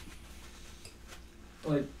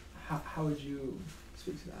 Like, how would you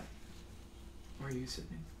speak to that? Where are you,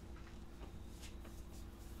 Sydney?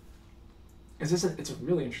 It's a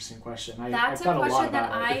really interesting question. That's I've thought a question a lot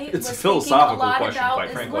about that I it. It's was a philosophical thinking a lot question, about quite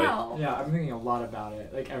as frankly. well. Yeah, I'm thinking a lot about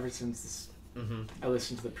it. Like ever since this, I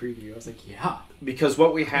listened to the preview, I was like, yeah. Because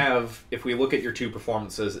what we have, if we look at your two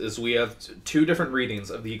performances, is we have two different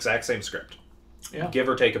readings of the exact same script. Yeah. Give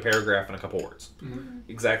or take a paragraph and a couple words.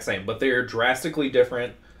 Exact same, but they are drastically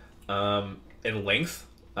different in length.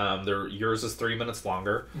 Yours is 3 minutes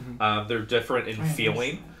longer. They're different in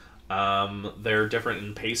feeling. They're different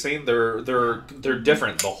in pacing. They're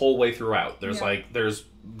different the whole way throughout. There's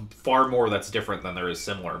far more that's different than there is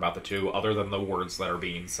similar about the two, other than the words that are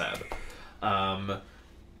being said. And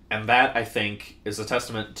that, I think, is a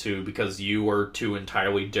testament to, because you are two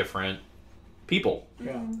entirely different people.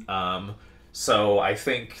 Yeah. So I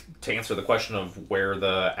think, to answer the question of where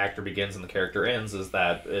the actor begins and the character ends, is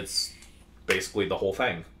that it's basically the whole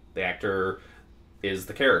thing. The actor is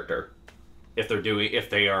the character. If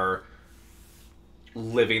they are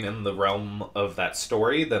living in the realm of that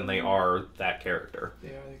story, then they are that character. They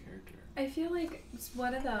are the character. I feel like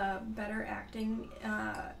one of the better acting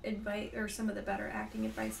advice, or some of the better acting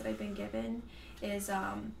advice that I've been given, is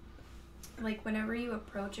like whenever you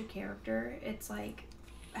approach a character, it's like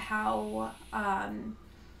how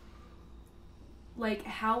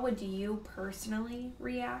would you personally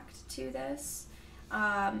react to this?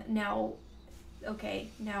 Now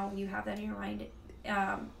you have that in your mind.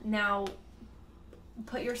 Now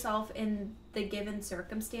put yourself in the given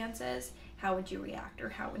circumstances. How would you react, or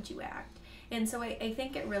how would you act? And so I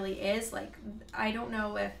think it really is like, I don't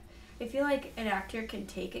know if, I feel like an actor can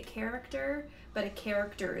take a character, but a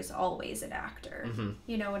character is always an actor.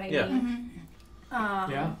 You know what I mean?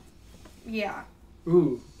 Yeah.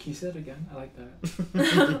 Ooh, can you say it again? I like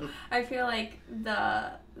that. I feel like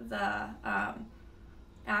the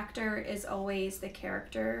actor is always the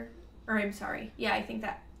character, or I'm sorry. Yeah, I think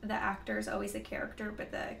that the actor is always the character,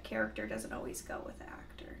 but the character doesn't always go with the actor.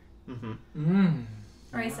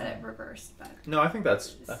 Or I said it reversed, but no, I think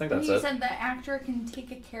that's you it. said the actor can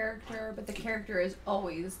take a character, but the character is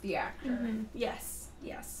always the actor. Yes.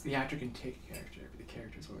 The actor can take a character, but the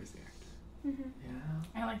character is always the actor.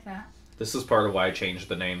 Yeah. I like that. This is part of why I changed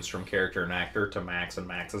the names from character and actor to Max and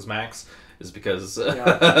Max is Max, is because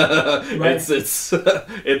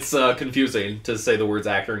it's confusing to say the words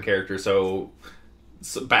actor and character so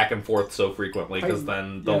back and forth so frequently, because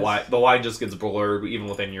then the line just gets blurred even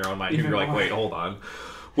within your own mind. You're like, wait, hold on,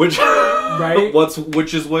 which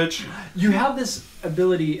which is which? You have this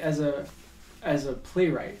ability as a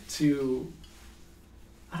playwright to,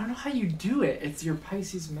 I don't know how you do it. It's your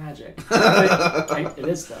Pisces magic. It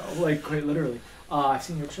is though, like quite literally. I've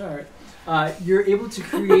seen your chart. You're able to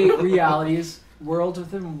create realities, worlds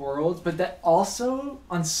within worlds, but that also,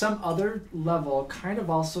 on some other level, kind of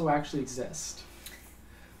also actually exist.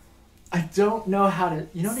 I don't know how to,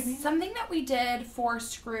 you know what I mean? Something that we did for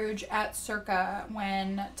Scrooge at Circa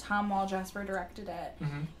when Tom Walljasper directed it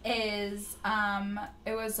is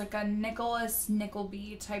it was like a Nicholas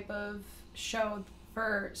Nickleby type of show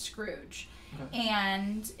for Scrooge. Okay.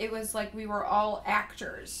 And it was like we were all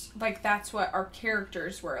actors. Like that's what our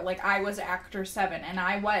characters were. Like I was actor 7 and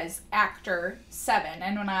I was actor 7.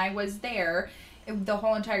 And when I was there, the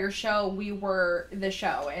whole entire show, we were the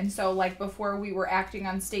show. And so like before we were acting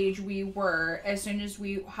on stage, we were, as soon as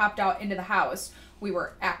we hopped out into the house, we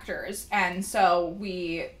were actors. And so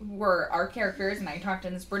we were our characters, and I talked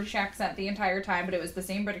in this British accent the entire time, but it was the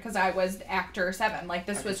same, but because I was actor 7, like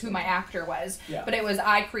this was who my actor was. Yeah. But it was,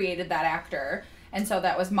 I created that actor. And so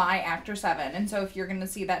that was my actor 7. And so if you're going to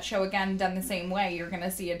see that show again done the same way, you're going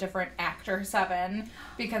to see a different actor 7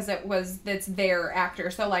 because it's their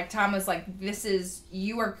actor. So like Tom was like,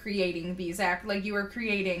 you are creating these like you are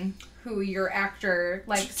creating who your actor,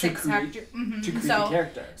 like to create the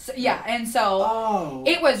character. So, yeah, and so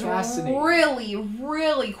it was really,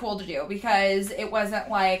 really cool to do because it wasn't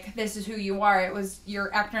like this is who you are. It was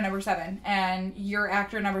your actor number 7 and your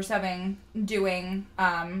actor number 7 doing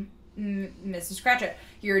Mrs. Cratchit.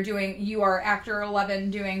 You are actor 11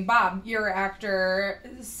 doing Bob. You're actor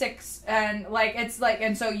 6, and like it's like,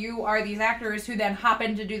 and so you are these actors who then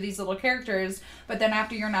happen to do these little characters. But then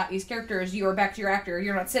after you're not these characters, you are back to your actor.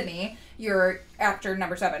 You're not Sydney. You're actor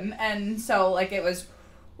number 7, and so like it was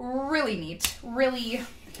really neat. Really,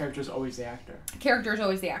 the character's always the actor. Character's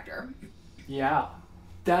always the actor. Yeah,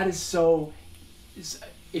 that is so.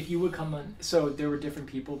 If you would come on, so there were different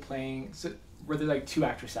people playing. So were there like 2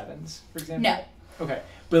 actor 7s, for example? No. Okay,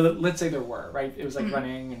 but let's say there were, right? It was like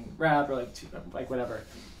running and rap or like whatever.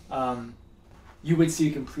 You would see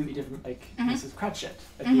a completely different Mrs. Cratchit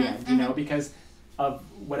at the end, you know, because of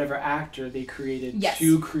whatever actor they created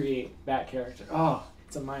to create that character. Oh,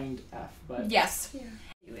 it's a mind F, but yes. Yeah.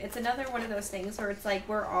 It's another one of those things where it's like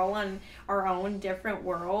we're all on our own different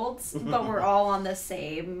worlds, but we're all on the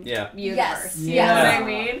same universe. Yes. You know what I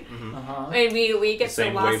mean? I mean, we get so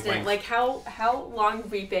lost wavelength. in like how long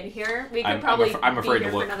have we been here? We could I'm afraid be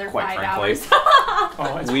to here look, for another quite 5 frankly.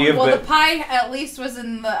 hours. The pie at least was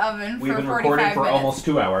in the oven for 45 minutes. We've been recording for almost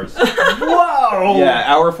 2 hours. Whoa! Yeah,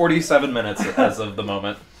 hour 47 minutes as of the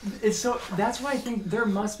moment. It's so that's why I think there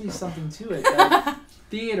must be something to it. That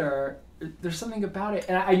theater, there's something about it,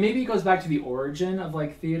 and maybe it goes back to the origin of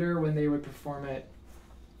like theater when they would perform it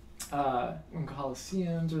in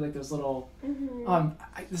coliseums or like those little.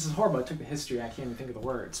 This is horrible. I took the history. I can't even think of the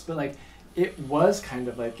words, but like it was kind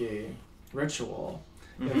of like a ritual.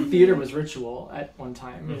 You know, theater was ritual at one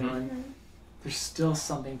time, you know, and there's still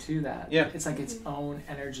something to that. Yeah, it's like its own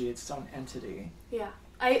energy, its own entity. Yeah.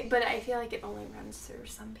 But I feel like it only runs through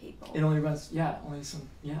some people. It only runs, only some,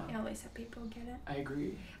 Only some people get it. I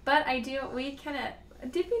agree. But we kind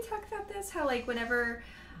of, did we talk about this? How like whenever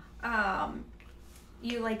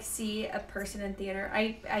you like see a person in theater,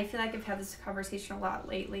 I feel like I've had this conversation a lot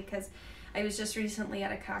lately because I was just recently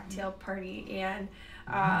at a cocktail party and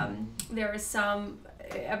there was some,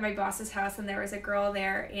 at my boss's house, and there was a girl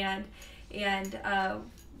there and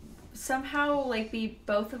somehow like we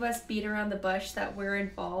both of us beat around the bush that we're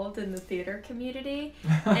involved in the theater community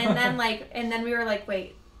and then we were like,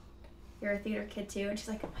 wait, you're a theater kid too? And she's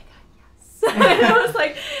like, oh my god, yes. And it was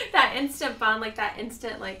like that instant bond, like that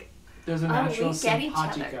instant like there's a natural we get each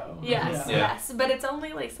other. simpatico. Yes, but it's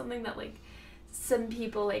only like something that like some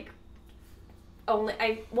people like only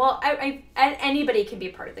anybody can be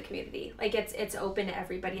a part of the community. Like it's open to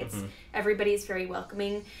everybody. It's everybody's very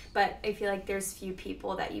welcoming, but I feel like there's few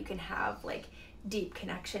people that you can have like deep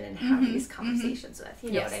connection and have these conversations with.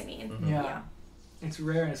 You know what I mean? Yeah. It's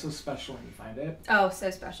rare and it's so special when you find it. Oh, so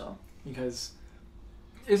special. Because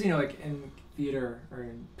it's, you know, like in theater or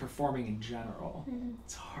in performing in general,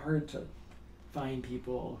 it's hard to find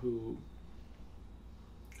people who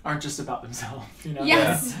aren't just about themselves, you know?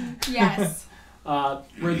 Yes. Yes.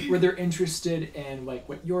 Where they're interested in like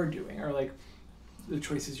what you're doing or like the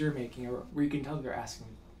choices you're making, or where you can tell they're asking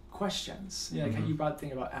questions. Yeah, like how you brought the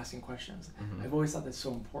thing about asking questions. I've always thought that's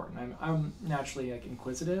so important. I'm naturally like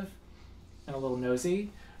inquisitive and a little nosy,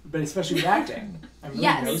 but especially with acting, I'm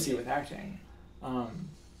really nosy with acting.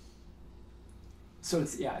 so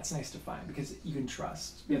it's nice to find because you can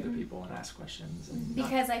trust the other people and ask questions. And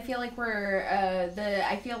because I feel like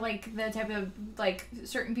I feel like the type of like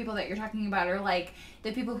certain people that you're talking about are like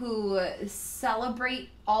the people who celebrate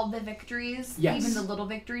all the victories, even the little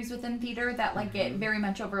victories within theater that like get very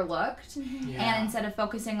much overlooked. And instead of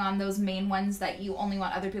focusing on those main ones that you only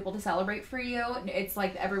want other people to celebrate for you, it's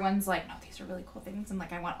like everyone's like, no, these are really cool things, and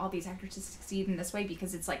like I want all these actors to succeed in this way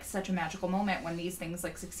because it's like such a magical moment when these things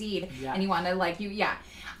like succeed, and you want to like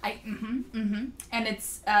and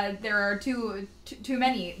it's there are too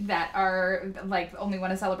many that are like only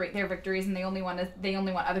want to celebrate their victories, and they only want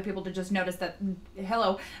other people to just notice that,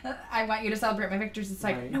 hello, I want you to celebrate my victories. It's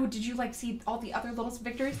like, no, did you like see all the other little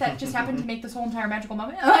victories that just happened to make this whole entire magical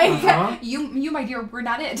moment? Like you my dear, were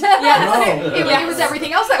not it. It was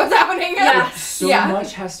everything else that was happening. So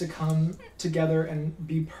much has to come together and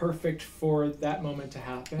be perfect for that moment to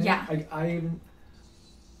happen.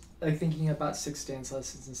 Like thinking about 6 dance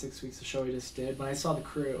lessons in 6 weeks, the show we just did, when I saw the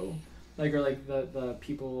crew, like, or like the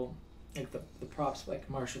people, like the props, like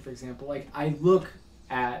Marsha, for example, like I look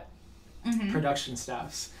at production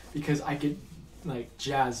staffs because I get like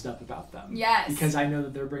jazzed up about them. Yes. Because I know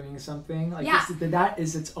that they're bringing something. Like that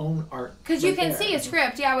is its own art. Because you can see a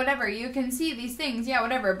script, whatever. You can see these things,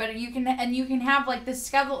 whatever. But you can have like this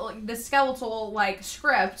skeletal like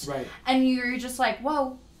script, right? And you're just like,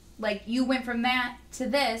 whoa. Like, you went from that to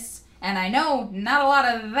this, and I know not a lot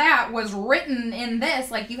of that was written in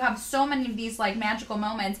this. Like, you have so many of these, like, magical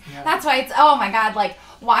moments. Yeah. That's why it's, oh my god, like,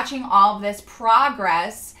 watching all of this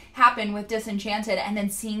progress happen with Disenchanted, and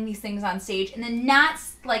then seeing these things on stage, and then not,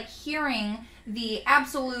 like, hearing the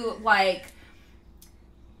absolute, like,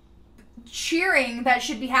 cheering that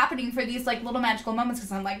should be happening for these like little magical moments,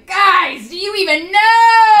 because I'm like, guys, do you even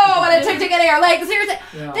know what it took to get here? Like, seriously,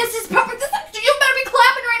 this is perfect. You better be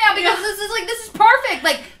clapping right now because this is perfect.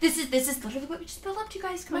 Like, this is literally what we just built up to,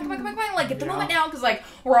 guys. Come on. Like, get the moment now, because like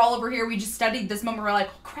we're all over here. We just studied this moment. We're like,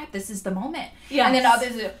 oh, crap, this is the moment. And then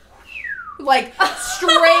others like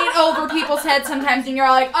straight over people's heads sometimes, and you're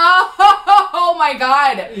like, oh my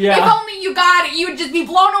god. If only you got it, you would just be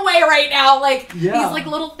blown away right now. Like these like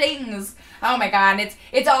little things. Oh my god,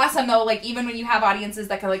 it's awesome though. Like, even when you have audiences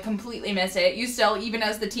that can like completely miss it, you still, even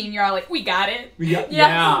as the team, you're all like, we got it. We got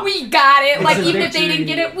it. It's like, even if they didn't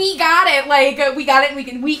get it, we got it. Like, we got it,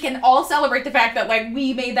 and we can all celebrate the fact that like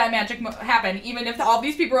we made that magic happen, even if all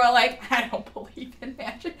these people are like, I don't believe in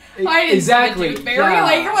magic. I didn't see the tooth fairy.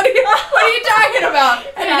 Like, what are you talking about?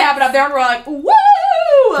 And it happened up there, and we're like, woo!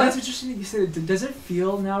 That's interesting that you said. Does it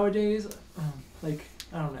feel nowadays, like,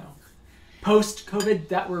 I don't know, post-COVID,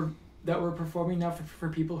 that we're performing now for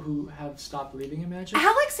people who have stopped believing in magic?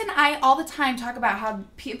 Alex and I all the time talk about how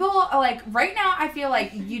people are like, right now I feel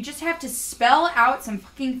like you just have to spell out some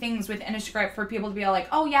fucking things within a script for people to be like,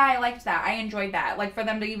 oh yeah, I liked that, I enjoyed that, like for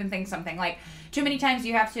them to even think something. Like, too many times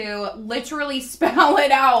you have to literally spell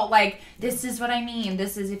it out, like, this is what I mean,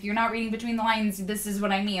 this is, if you're not reading between the lines, this is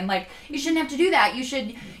what I mean. Like, you shouldn't have to do that. You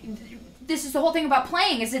should... This is the whole thing about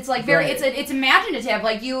playing, is it's like very, it's imaginative.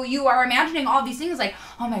 Like, you are imagining all these things, like,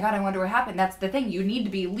 oh my god, I wonder what happened. That's the thing. You need to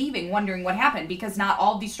be leaving wondering what happened, because not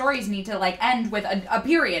all these stories need to like end with a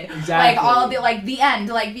period. Exactly. Like, all of the, like, the end.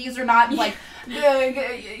 Like, these are not like,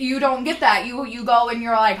 you don't get that. You go and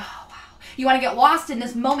you're like, oh wow. You want to get lost in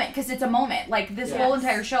this moment, because it's a moment. Like, this whole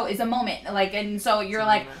entire show is a moment. Like, and so you're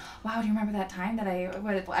like, wow, do you remember that time that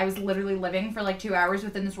I was literally living for like 2 hours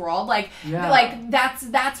within this world? Like, like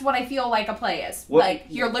that's what I feel like a play is. Like,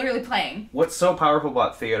 you're literally playing. What's so powerful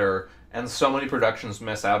about theater, and so many productions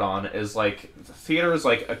miss out on, is like, theater is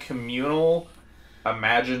like a communal,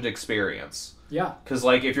 imagined experience. Yeah. Because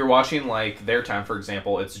like, if you're watching like Their Time, for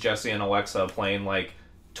example, it's Jesse and Alexa playing like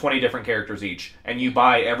 20 different characters each, and you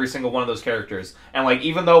buy every single one of those characters, and like,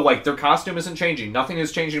 even though like their costume isn't changing, nothing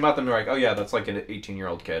is changing about them, you're like, oh yeah, that's like an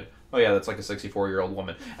 18-year-old kid, oh yeah, that's like a 64-year-old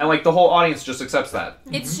woman, and like the whole audience just accepts that.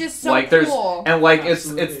 It's just so like, cool. And like, it's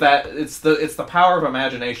the power of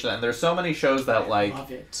imagination, and there's so many shows that like, I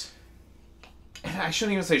love it. And I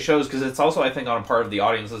shouldn't even say shows, because it's also, I think, on a part of the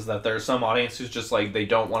audience, is that there's some audience who's just like, they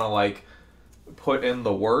don't want to like put in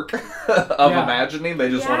the work of imagining. They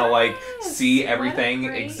just want to like see everything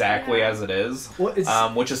exactly as it is.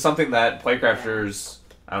 Well, which is something that Playcrafters,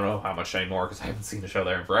 I don't know how much anymore because I haven't seen the show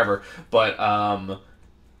there in forever, but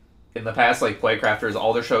in the past, like, Playcrafters,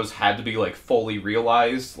 all their shows had to be like fully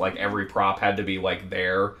realized. Like, every prop had to be like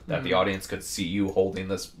there, that the audience could see you holding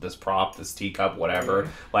this prop, this teacup, whatever.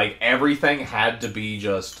 Like, everything had to be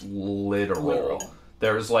just literal.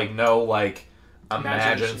 There was like no like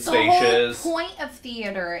imagine The spaces. whole point of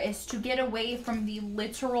theater is to get away from the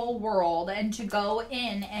literal world and to go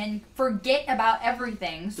in and forget about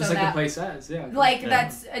everything. So just like that, the play says, yeah. Like,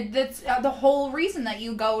 that's the whole reason that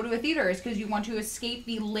you go to a theater is because you want to escape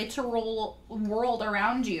the literal world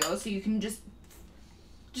around you, so you can just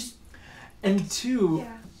and two,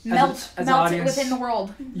 melt as an audience, within the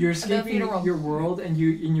world. You're escaping world. your world, and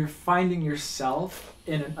you're finding yourself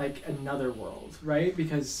in like another world, right?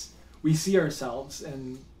 Because we see ourselves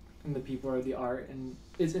in the people or the art, and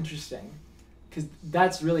it's interesting because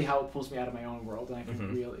that's really how it pulls me out of my own world, and I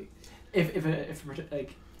can really, if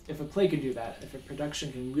a play can do that, if a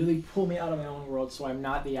production can really pull me out of my own world, so I'm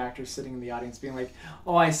not the actor sitting in the audience being like,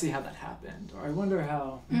 oh, I see how that happened, or I wonder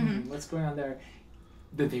how what's going on there.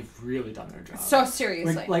 That they've really done their job. So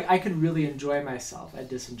seriously. Like I could really enjoy myself at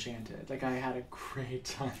Disenchanted. Like I had a great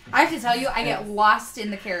time. I have to tell you, I get lost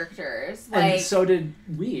in the characters. Like, and so did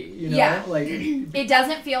we, you know? Yeah. Like it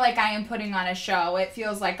doesn't feel like I am putting on a show. It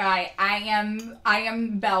feels like I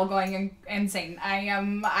am Belle going insane.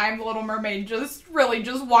 I'm Little Mermaid just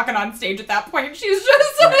walking on stage at that point. She's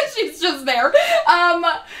just she's just there.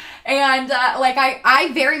 And, like,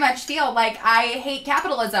 I very much feel like I hate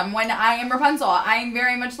capitalism when I am Rapunzel. I'm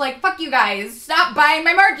very much like, fuck you guys, stop buying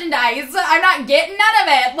my merchandise. I'm not getting none of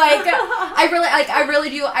it. Like, I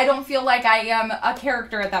really do. I don't feel like I am a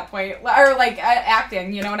character at that point. Or, like,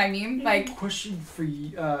 acting, you know what I mean? Like, question for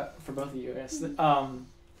you, for both of you, I guess.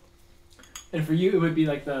 And for you, it would be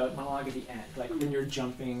like the monologue at the end, like when you're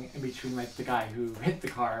jumping in between like the guy who hit the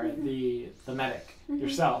car, the medic,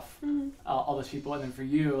 yourself, all those people, and then for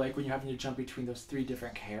you, like when you're having to jump between those three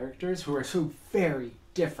different characters who are so very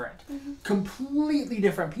different, completely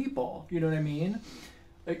different people. You know what I mean?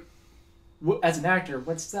 Like, as an actor,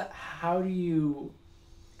 what's that? How do you?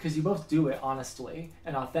 Because you both do it honestly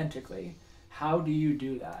and authentically. How do you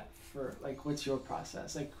do that? For like, what's your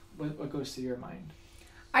process? Like, what goes through your mind?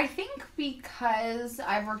 I think because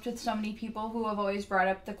I've worked with so many people who have always brought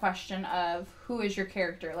up the question of who is your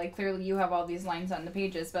character? Like, clearly you have all these lines on the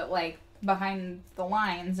pages, but, like, behind the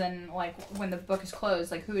lines and, like, when the book is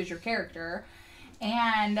closed, like, who is your character?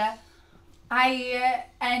 And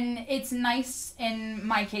it's nice in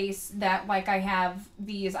my case that, like, I have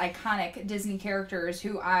these iconic Disney characters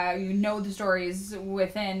who you know the stories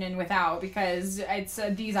within and without, because it's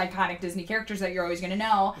these iconic Disney characters that you're always going to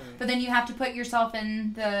know. But then you have to put yourself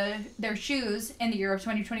in their shoes in the year of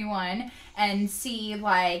 2021 and see,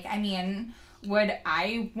 like, I mean, would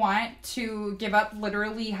I want to give up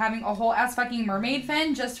literally having a whole ass fucking mermaid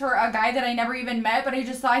fin just for a guy that I never even met, but I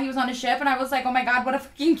just thought he was on a ship and I was like, oh my god, what a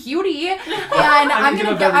fucking cutie. And I'm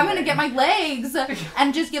gonna get my legs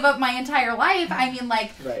and just give up my entire life. I mean,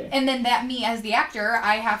 like, and then that me as the actor,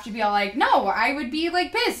 I have to be all like, no, I would be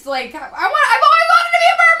like pissed. Like, I've always wanted to be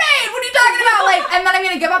a mermaid. What are you talking about? Like, and then I'm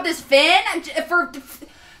gonna give up this fin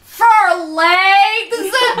for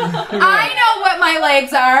legs. I know what my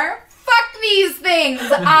legs are. Fuck these things.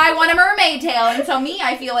 I want a mermaid tail. And so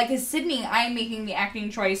I feel like as Sydney, I am making the acting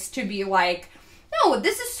choice to be like, no,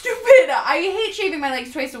 this is stupid. I hate shaving my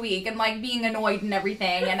legs twice a week and like being annoyed and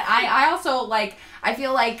everything. And I also like, I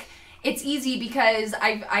feel like it's easy because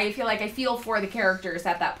I feel like I feel for the characters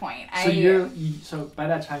at that point. So by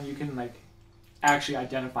that time you can like actually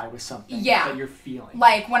identify with something that you're feeling.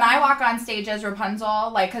 Like, when I walk on stage as Rapunzel,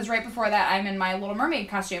 like, because right before that, I'm in my Little Mermaid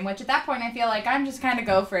costume, which at that point, I feel like I'm just kind of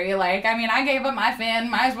go free. Like, I mean, I gave up my fin,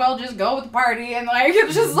 might as well just go with the party, and, like,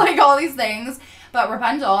 it's just, like, all these things. But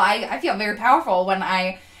Rapunzel, I feel very powerful when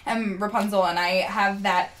I am Rapunzel, and I have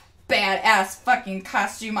that badass fucking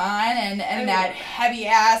costume on, and that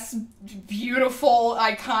heavy-ass, beautiful,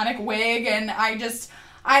 iconic wig, and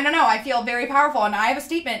I don't know, I feel very powerful, and I have a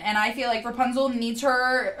statement, and I feel like Rapunzel needs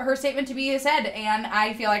her statement to be said, and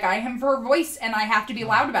I feel like I am her voice, and I have to be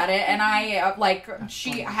loud about it, and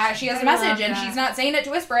she has a message, and she's not saying it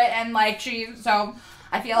to whisper it, and like, so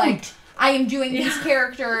I feel like I am doing these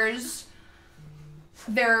characters,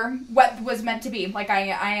 they're what was meant to be, like,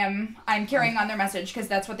 I'm carrying on their message, because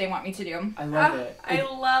that's what they want me to do. I love it. I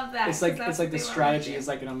love that. It's like the strategy is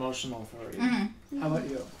like an emotional authority. How about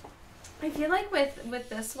you? I feel like with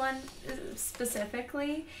this one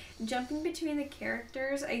specifically, jumping between the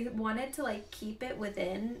characters, I wanted to like keep it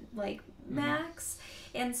within like Max,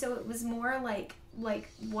 and so it was more like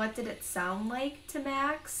what did it sound like to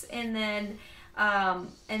Max, and then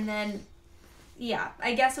yeah,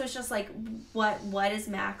 I guess it was just like what is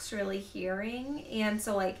Max really hearing, and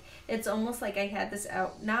so like it's almost like I had this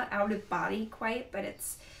not out of body quite, but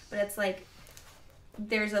it's like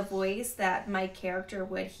there's a voice that my character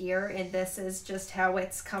would hear, and this is just how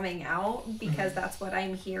it's coming out because that's what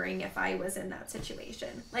I'm hearing if I was in that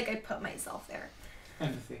situation. Like, I put myself there.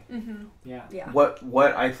 Empathy. Mm-hmm. Yeah. Yeah.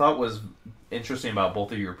 What I thought was interesting about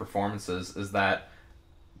both of your performances is that,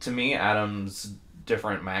 to me, Adam's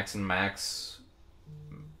different Max and Max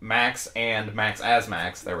as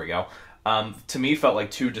Max, there we go, to me felt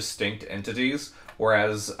like two distinct entities,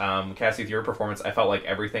 whereas Cassie, with your performance, I felt like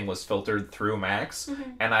everything was filtered through Max,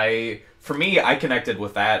 and I connected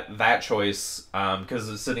with that choice,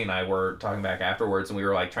 because Sydney and I were talking back afterwards, and we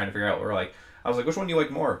were like trying to figure out, I was like, which one do you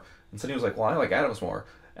like more? And Sydney was like, well, I like Adam's more.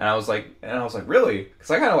 And I was like, really? Because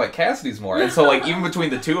I kind of like Kassidy's more. And so, like, even between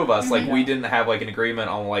the two of us, like, we didn't have, like, an agreement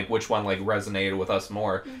on, like, which one, like, resonated with us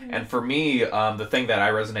more. And for me, the thing that I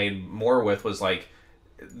resonated more with was, like,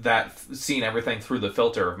 that seeing everything through the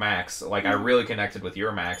filter of Max. Like, I really connected with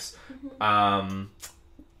your Max.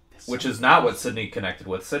 Which is not what Sydney connected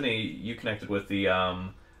with. Sydney, you connected with the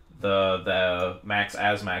Max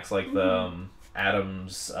as Max, like, the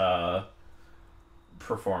Adam's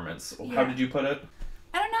performance. Yeah. How did you put it?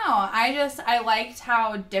 I don't know. I liked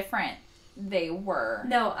how different they were.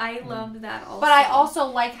 No, I loved that also. But I also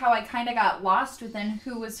like how I kind of got lost within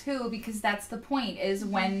who was who, because that's the point, is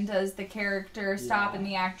when does the character stop and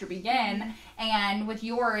the actor begin. And with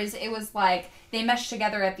yours, it was like they meshed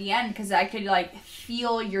together at the end, because I could like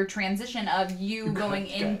feel your transition of you going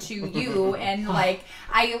into you, and like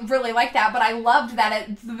I really liked that. But I loved that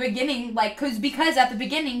at the beginning, like because at the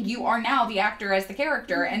beginning you are now the actor as the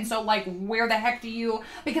character, and so like where the heck do you?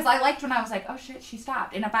 Because I liked when I was like, oh shit, she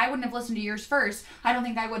stopped, and if I wouldn't have listened to yours first, I don't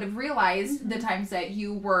think I would have realized the times that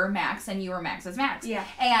you were Max and you were Max as Max. Yeah.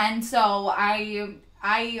 And so I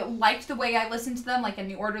liked the way I listened to them, like in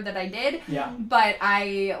the order that I did. Yeah. But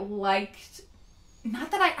I liked,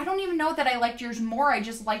 not that I don't even know that I liked yours more. I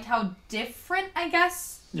just liked how different, I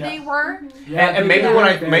guess, they were. Yeah. And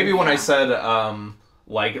maybe when I said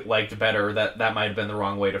liked better, that might have been the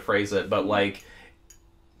wrong way to phrase it. But like,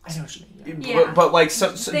 I know what you mean. Yeah. But like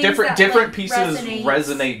so different like, pieces resonate.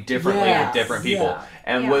 resonate differently with different people. Yeah.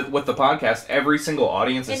 And with the podcast, every single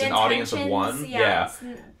audience is an audience of one. Yeah.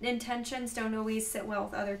 Intentions don't always sit well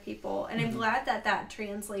with other people, and I'm glad that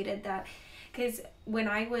translated that, because when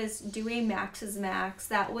I was doing Max as Max,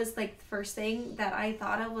 that was like the first thing that I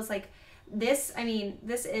thought of was like, this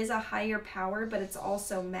is a higher power, but it's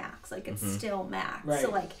also Max, like it's still Max. Right. So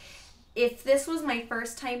like, if this was my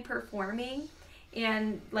first time performing,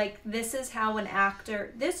 and like this is how an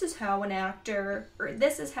actor, or this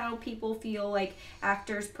is how people feel like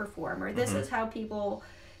actors perform, or this is how people,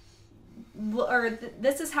 or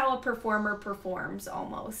this is how a performer performs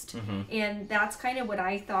almost. And that's kind of what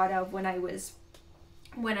I thought of when I was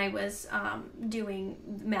doing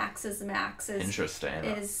Max as Max. Interesting.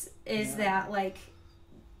 Is that like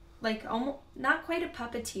almost not quite a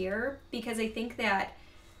puppeteer, because I think that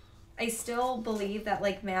I still believe that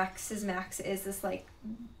like Max is this like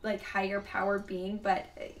higher power being, but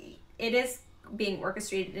it is being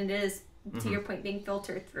orchestrated, and it is, to your point, being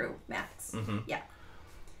filtered through Max. Yeah.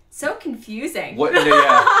 So confusing. What?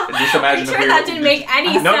 Yeah. Just imagine I'm sure that didn't make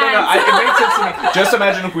any sense. No. It makes sense to me. Just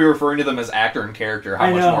imagine if we were referring to them as actor and character, how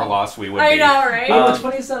much more lost we would be. I know, right? But what's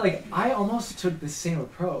funny is that like I almost took the same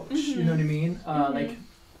approach. You know what I mean? Like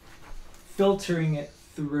filtering it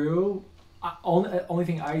through. Only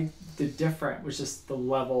thing I did different was just the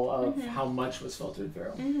level of how much was filtered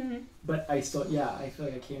through. But I still, I feel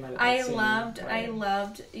like I came at it. I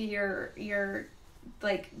loved your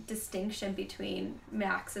like distinction between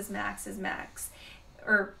Max as Max,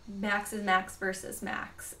 or Max as Max versus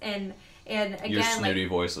Max, and again, your snooty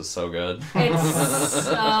voice is so good. It's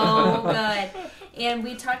so good. And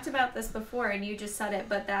we talked about this before, and you just said it,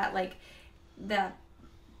 but that like that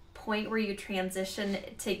point where you transition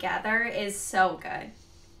together is so good.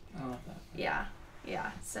 I love that.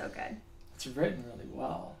 Yeah, so good. It's written really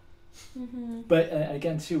well. But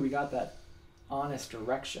again, too, we got that honest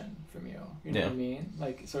direction from you. You know what I mean?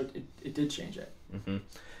 Like, so it did change it.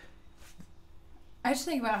 I just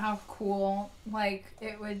think about how cool like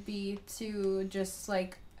it would be to just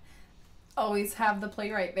like always have the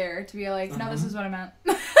playwright there to be like, no, this is what I meant.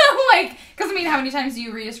 Like, because I mean, how many times do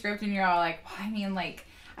you read a script and you're all like, well, I mean, like,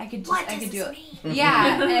 I could do it.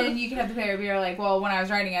 Yeah, and you could have the player be like, well, when I was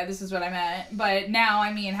writing it, this is what I meant. But now,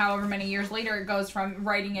 I mean, however many years later, it goes from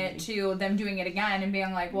writing it to them doing it again and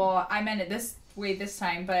being like, well, I meant it this way this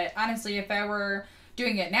time. But honestly, if I were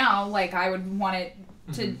doing it now, like, I would want it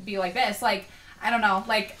to be like this. Like, I don't know.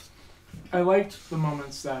 Like, I liked the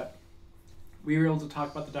moments that we were able to talk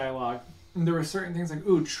about the dialogue. And there were certain things like,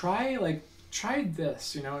 ooh, try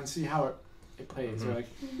this, you know, and see how it plays. Or like,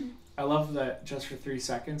 I love that just for 3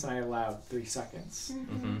 seconds, and I allowed 3 seconds.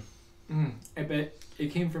 I bet it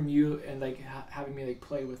came from you and like having me like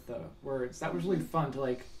play with the words. That was really fun to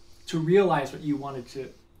like to realize what you wanted to,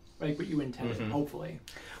 like what you intended, hopefully.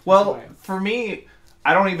 Well, for me,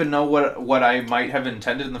 I don't even know what I might have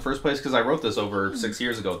intended in the first place, because I wrote this over 6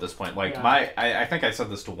 years ago at this point. Like, I think I said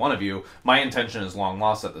this to one of you, my intention is long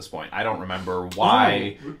lost at this point. I don't remember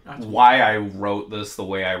why I wrote this the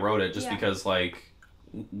way I wrote it, just because, like,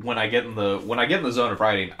 when I get in the zone of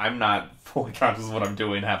writing, I'm not fully conscious of what I'm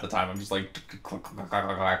doing half the time. I'm just like click, click, click,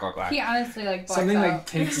 click, click, click. He honestly like blacks something out. like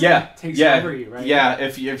takes over you, right? Yeah,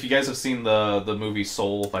 if you guys have seen the movie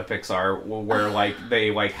Soul by Pixar, where like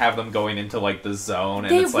they like have them going into like the zone,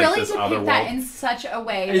 and it's like this other world. They really depict that in such a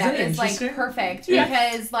way that is like perfect,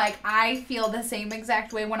 because like I feel the same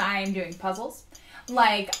exact way when I am doing puzzles.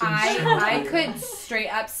 Like, I could straight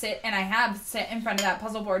up sit in front of that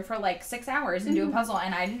puzzle board for like 6 hours and do a puzzle,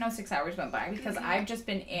 and I didn't know 6 hours went by because I've just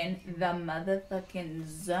been in the motherfucking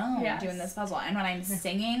zone doing this puzzle. And when I'm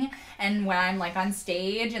singing and when I'm like on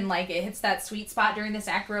stage and like it hits that sweet spot during this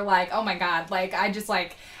act where like, oh my god, like I just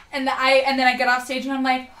like, and then I get off stage and I'm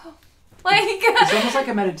like, oh. Like, it's almost like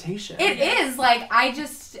a meditation. It is. Like,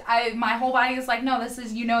 my whole body is like, no, this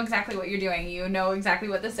is, you know exactly what you're doing. You know exactly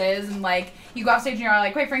what this is. And, like, you go off stage and you're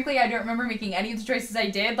like, quite frankly, I don't remember making any of the choices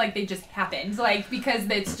I did. Like, they just happened. Like, because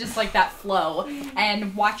it's just, like, that flow.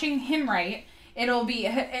 And watching him write,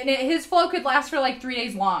 his flow could last for, like, 3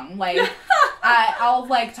 days long. Like, I'll,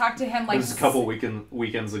 like, talk to him, like... It was a couple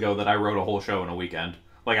weekends ago that I wrote a whole show in a weekend.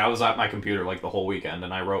 Like, I was at my computer, like, the whole weekend,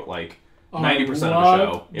 and I wrote, like... 90% of the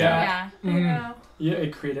show. Yeah. Yeah,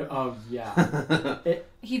 it created. Oh, yeah.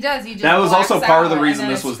 He does. He just. That was also part of the reason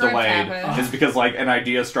this was delayed, is because like an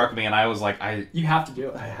idea struck me, and I was like, You have to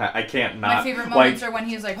do it. I can't not. My favorite moments are when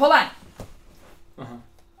he was like, "Hold on,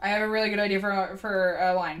 I have a really good idea for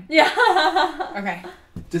a line." Yeah. Okay.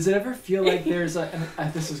 Does it ever feel like there's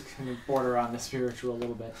this is kind of border on the spiritual a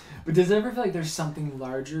little bit, but does it ever feel like there's something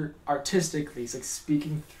larger artistically, it's like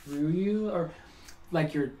speaking through you, or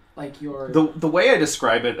like your the way I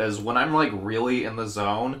describe it is when I'm like really in the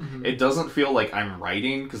zone, it doesn't feel like I'm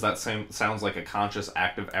writing, because that sounds like a conscious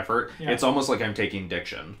active effort. It's almost like I'm taking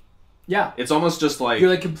diction. Yeah. It's almost just like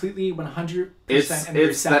you're like completely 100% in the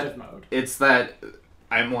receptive mode. It's that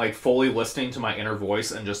I'm like fully listening to my inner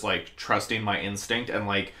voice and just like trusting my instinct, and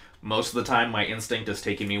like most of the time my instinct is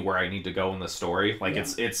taking me where I need to go in the story. Like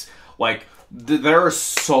it's like there are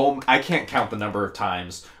I can't count the number of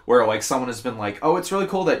times where like someone has been like, oh, it's really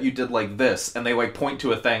cool that you did like this, and they like point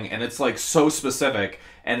to a thing, and it's like so specific,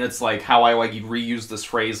 and it's like how I like reuse this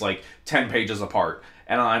phrase like 10 pages apart,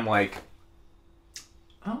 and I'm like,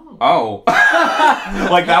 oh.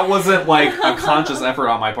 Like that wasn't like a conscious effort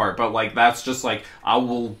on my part, but like that's just like I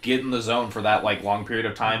will get in the zone for that like long period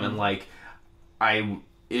of time, and like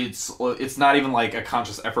it's not even like a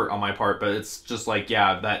conscious effort on my part, but it's just like,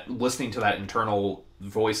 yeah, that listening to that internal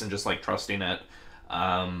voice and just like trusting it.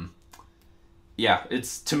 Yeah,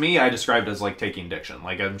 it's, to me, I described it as like taking diction.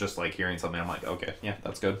 Like I'm just like hearing something, I'm like, okay, yeah,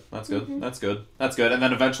 that's good, that's good, that's good, that's good, and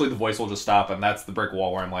then eventually the voice will just stop, and that's the brick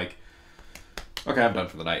wall where I'm like, okay, I'm done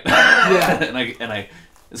for the night. Yeah. and I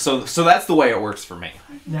so that's the way it works for me.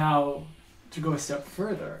 Now, to go a step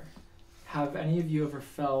further, have any of you ever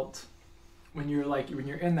felt when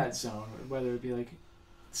you're in that zone, whether it be like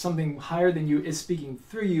something higher than you is speaking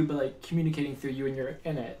through you, but like communicating through you and you're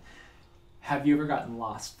in it, have you ever gotten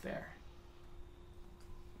lost there?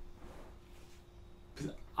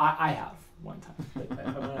 Because I have one time.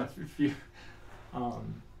 I want to ask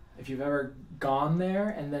if you've ever gone there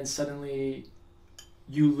and then suddenly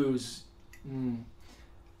you lose,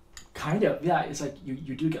 kind of, yeah, it's like you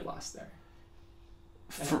do get lost there.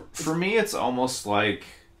 For me, it's almost like,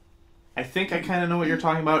 I think I kind of know what you're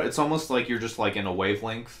talking about. It's almost like you're just like in a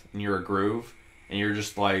wavelength and you're a groove, and you're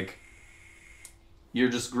just like, you're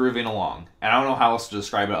just grooving along. And I don't know how else to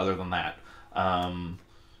describe it other than that.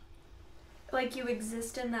 Like you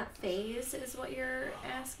exist in that phase is what you're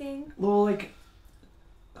asking? Well, like,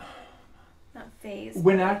 not phase.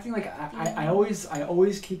 When acting, like I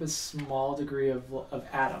always keep a small degree of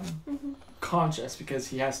Adam conscious, because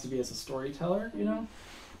he has to be as a storyteller, you know.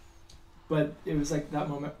 But it was like that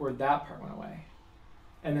moment where that part went away,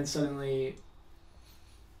 and then suddenly.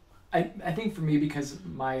 I think for me, because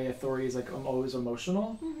my authority is like I'm always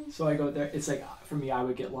emotional, so I go there. It's like for me, I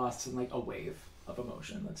would get lost in like a wave of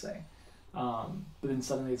emotion, let's say. But then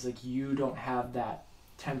suddenly it's like you don't have that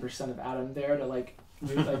 10% of Adam there to like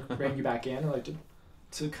bring you back in, or like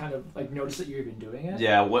to kind of like notice that you're even doing it.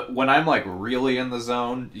 Yeah, when I'm like really in the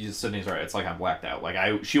zone, Sydney's right. It's like I'm blacked out.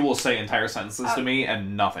 Like she will say entire sentences to me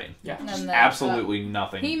and nothing. Yeah, just absolutely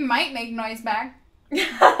nothing. He might make noise back.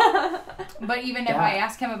 But even if I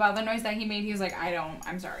ask him about the noise that he made, he was like,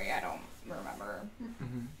 I'm sorry, I don't remember.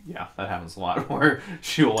 Yeah, that happens a lot where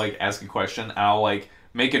she'll, like, ask a question, and I'll, like,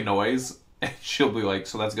 make a noise, and she'll be like,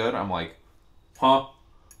 so that's good? I'm like, huh?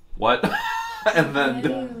 What? And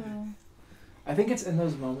then... I think it's in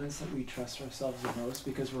those moments that we trust ourselves the most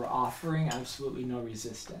because we're offering absolutely no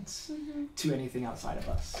resistance to anything outside of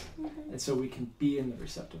us. And so we can be in the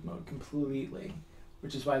receptive mode completely,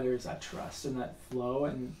 which is why there is that trust and that flow.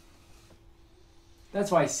 And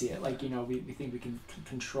that's why I see it. Like, you know, we think we can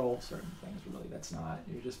control certain things, but really that's not.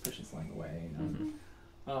 You're just pushing something away, you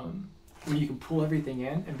know? When you can pull everything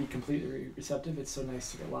in and be completely receptive, it's so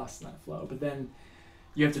nice to get lost in that flow. But then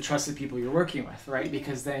you have to trust the people you're working with, right?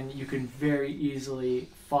 Because then you can very easily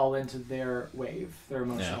fall into their wave, their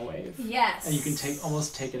emotional wave. Yes. And you can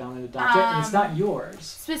almost take it on and adopt it, and it's not yours.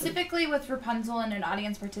 Specifically with Rapunzel and an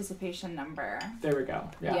audience participation number. There we go.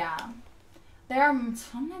 Yeah. There are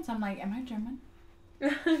sometimes I'm like, am I German?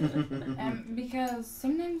 And because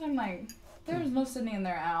sometimes I'm like, there's no Sydney in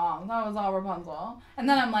there at all. That was all Rapunzel. And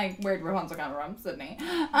then I'm like, where'd Rapunzel come from? Sydney.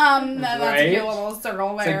 That's a cute little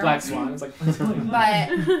circle there. It's like Black Swan. It's like...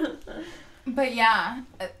 But yeah.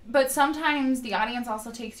 But sometimes the audience also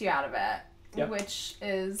takes you out of it, which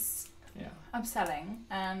is upsetting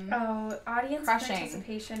and audience crushing.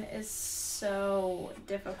 Participation is so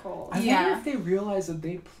difficult. I wonder if they realize that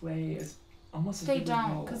they play as almost as they big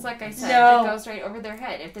don't, because like I said, No. it goes right over their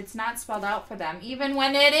head. If it's not spelled out for them, even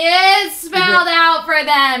when it is spelled out for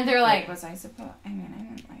them, they're like, was I supposed? I mean, I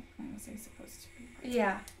didn't like. Was I supposed to be?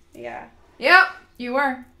 Yeah. Yep, you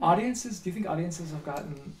were. Audiences, do you think audiences have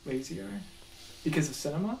gotten lazier because of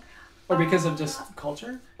cinema? Or because of just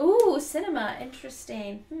culture? Ooh, cinema.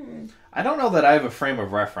 Interesting. I don't know that I have a frame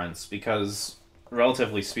of reference because,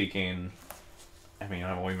 relatively speaking, I mean,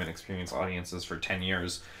 I've only been experiencing audiences for 10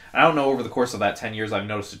 years. I don't know over the course of that 10 years I've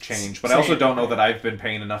noticed a change, but I also don't know that I've been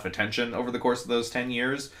paying enough attention over the course of those 10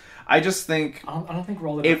 years. I just think... I don't think we're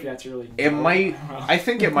old enough yet to really... It might... I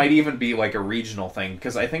think it might even be like a regional thing,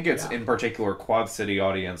 because I think it's, in particular, Quad City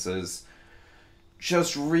audiences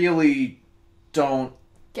just really don't...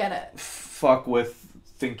 Get it. Fuck with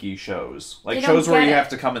thinky shows. Like, They shows don't where get you it. have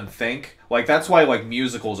to come and think. Like, that's why, like,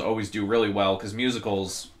 musicals always do really well, because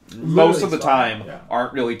musicals, most of the time,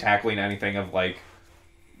 aren't really tackling anything of, like,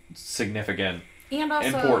 significant and also,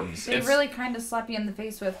 importance. They really kind of slap you in the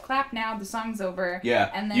face with clap now, the song's over.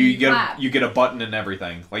 Yeah, and then you get clap. you get a button and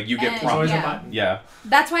everything. Like, you get And- prompted. a button. Yeah.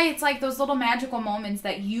 That's why it's like those little magical moments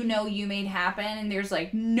that you know you made happen, and there's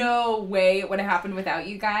like no way it would have happened without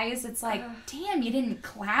you guys. It's like, damn, you didn't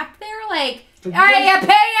clap there? Like, are you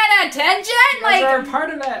paying attention? Like, Like, are part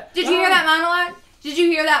of it. did you hear that monologue? Did you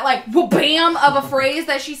hear that, like, bam of a phrase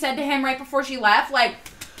that she said to him right before she left? Like,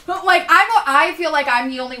 I feel like I'm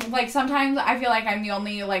the only, like, sometimes I feel like I'm the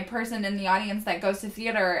only, like, person in the audience that goes to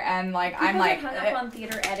theater, and, like, People I'm like... get hung up on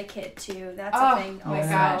theater etiquette, too. That's a thing. Oh my also,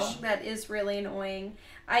 gosh. that is really annoying.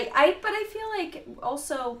 But I feel like,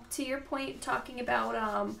 also, to your point, talking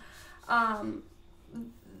about,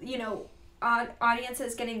 you know,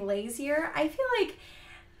 audiences getting lazier, I feel like...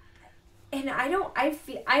 And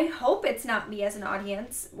I hope it's not me as an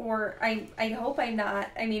audience, or I hope I'm not.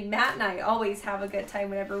 I mean, Matt and I always have a good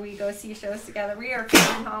time whenever we go see shows together. We are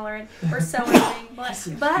fucking hollering. We're so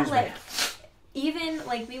annoying. But like, even,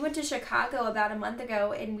 like, we went to Chicago about a month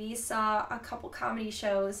ago, and we saw a couple comedy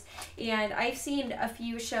shows, and I've seen a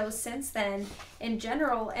few shows since then in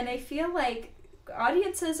general, and I feel like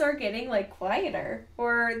audiences are getting, like, quieter,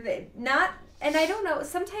 or not, and I don't know,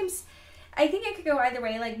 sometimes... I think it could go either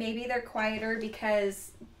way. Like, maybe they're quieter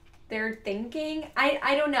because they're thinking.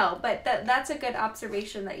 I don't know, but that's a good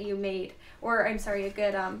observation that you made. Or, I'm sorry, a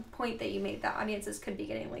good point that you made, that audiences could be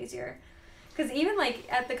getting lazier. Because even, like,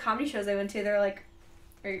 at the comedy shows I went to, they're like,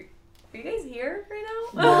 are you guys here right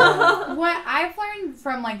now? What I've learned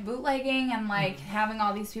from, like, bootlegging and, like, having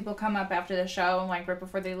all these people come up after the show and, like, right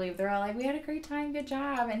before they leave, they're all like, we had a great time, good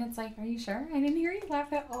job. And it's like, are you sure? I didn't hear you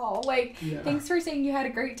laugh at all. Like, thanks for saying you had a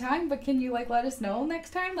great time, but can you, like, let us know next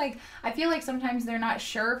time? Like, I feel like sometimes they're not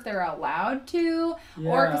sure if they're allowed to.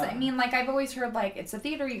 Or, because, I mean, like, I've always heard, like, it's a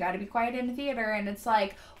theater, you gotta be quiet in the theater. And it's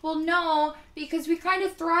like, well, no, because we kind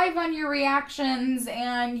of thrive on your reactions,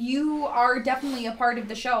 and you are definitely a part of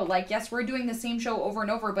the show. Like, yes, we're doing the same show over and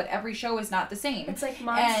over, but every show is not the same. It's like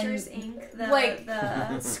Monsters Inc.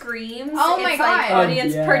 The screams. Oh my it's god! Like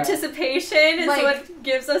audience participation is like, what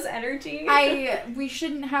gives us energy. We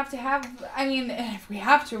shouldn't have to have. I mean, if we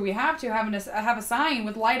have to have a sign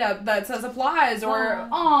with light up that says applause or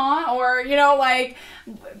aw, or, you know, like,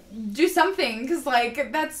 do something, because,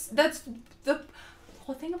 like, that's the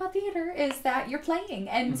whole thing about theater is that you're playing,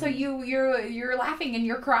 and so you're laughing and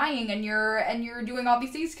you're crying and you're doing all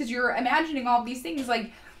these things because you're imagining all these things.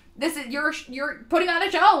 Like, you're putting on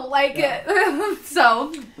a show, like,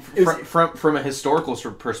 so. From a historical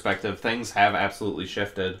perspective, things have absolutely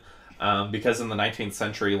shifted, because in the 19th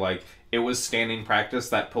century, like, it was standing practice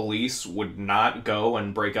that police would not go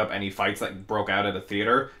and break up any fights that broke out at a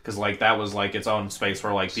theater, because, like, that was, like, its own space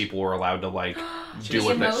where, like, people were allowed to, like, do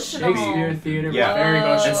what they... Shakespeare theater was Yeah. very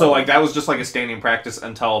emotional. And so, like, that was just, like, a standing practice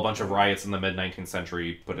until a bunch of riots in the mid-19th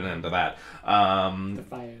century put an end to that. The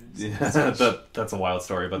fires. That's a wild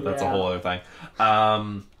story, but that's a whole other thing.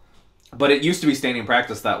 But it used to be standing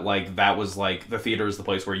practice that, like, that was, like, the theater is the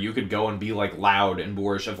place where you could go and be, like, loud and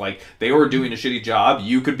boorish. If, like, they were doing a shitty job,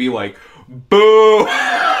 you could be like, boo! Like,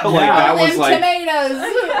 that was, like...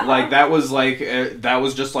 tomatoes! Like, that was, like, that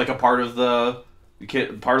was just, like, a part of the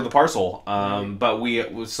parcel.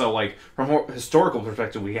 So, like, from a historical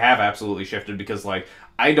perspective, we have absolutely shifted, because, like,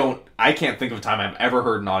 I can't think of a time I've ever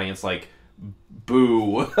heard an audience, like,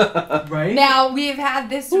 boo. Right? Now, we've had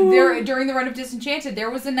this during the run of Disenchanted. There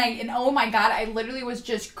was a night, and oh my god, I literally was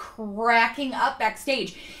just cracking up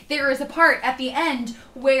backstage. There is a part at the end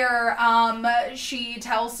where she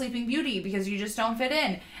tells Sleeping Beauty, because you just don't fit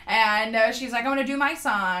in. And she's like, I'm gonna do my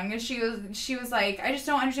song. She was like, I just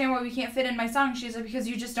don't understand why we can't fit in my song. She's like, because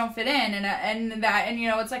you just don't fit in, and you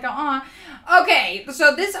know, it's like, okay.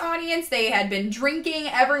 So this audience, they had been drinking.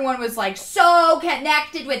 Everyone was like so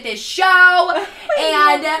connected with this show,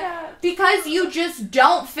 and because you just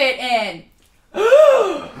don't fit in.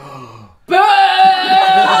 Boo!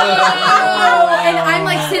 And I'm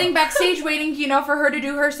like sitting backstage waiting, you know, for her to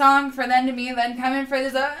do her song, for then to me, then come in for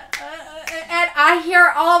this. And I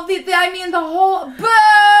hear all the whole boo!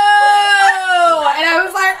 And I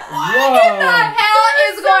was like, what in the hell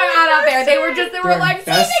is going on out there? They were like,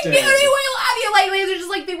 Sleeping Beauty, we love you. Like, they were just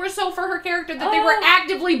like, they were so for her character that they were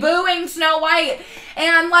actively booing Snow White.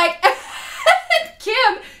 And like,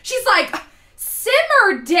 Kim, she's like,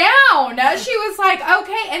 simmer down. She was like,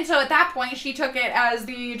 okay. And so at that point, she took it as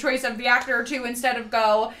the choice of the actor to, instead of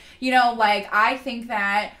go, you know, like, I think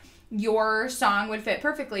that your song would fit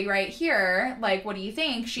perfectly right here. Like, what do you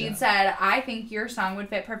think? She'd said, I think your song would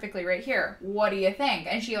fit perfectly right here. What do you think?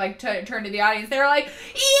 And she, like, turned to the audience. They were like,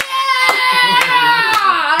 yeah!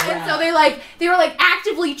 And so they were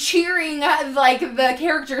actively cheering, like, the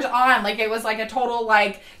characters on. Like, it was, like, a total,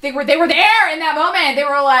 like, they were there in that moment. They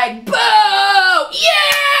were like, boo!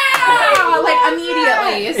 Yeah! Like,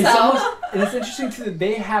 immediately. And it's interesting, too, that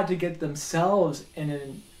they had to get themselves in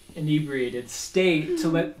an inebriated state to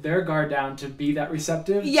let their guard down, to be that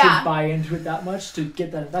receptive, to buy into it that much, to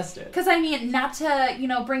get that invested. Because, I mean, not to, you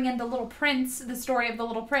know, bring in the Little Prince, the story of the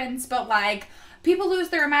Little Prince, but, like, people lose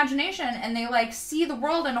their imagination and they, like, see the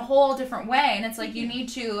world in a whole different way. And it's like, you need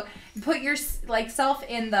to put your, like, self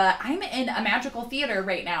in I'm in a magical theater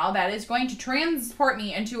right now that is going to transport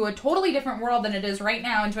me into a totally different world than it is right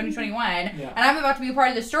now in 2021. And I'm about to be a part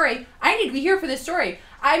of this story. I need to be here for this story.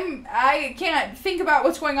 I can't think about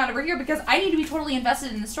what's going on over here, because I need to be totally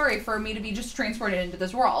invested in the story for me to be just transported into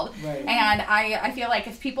this world. Right. And I feel like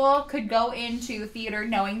if people could go into theater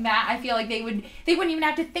knowing that, I feel like they wouldn't even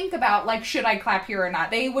have to think about, like, should I clap here or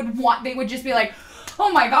not. They would just be like,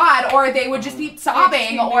 oh my god, or they would just be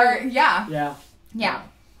sobbing, or yeah.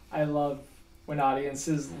 I love when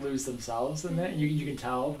audiences lose themselves in it. You can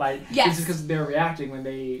tell by yes, just because they're reacting when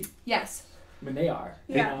they when they are.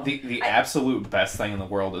 Yeah. The absolute best thing in the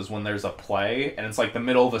world is when there's a play and it's like the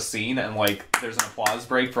middle of a scene and like there's an applause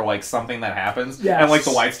break for like something that happens and like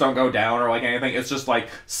the lights don't go down or like anything. It's just like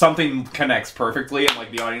something connects perfectly and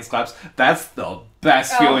like the audience claps. That's the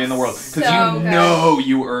best feeling in the world, because so you know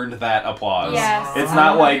you earned that applause. Yes, it's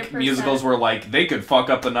not 100%. like musicals where like they could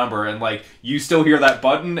fuck up the number and like you still hear that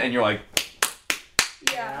button and you're like,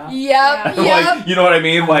 Yep. like, you know what I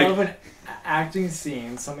mean? I love an acting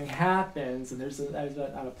scene, something happens and there's an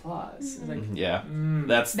applause. It's like,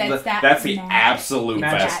 that's the magic. absolute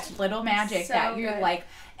best. That little magic So that you're good. like,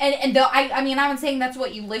 and though I mean, I'm saying that's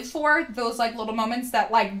what you live for. Those like little moments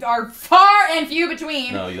that like are far and few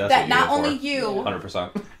between. No, that's that what not you live only for. you,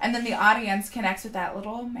 100%. and then the audience connects with that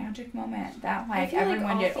little magic moment that I like feel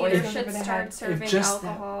everyone like get all orders theaters over should the start head. serving just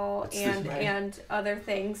alcohol that- and other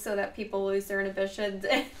things so that people lose their inhibitions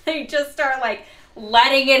and they just start like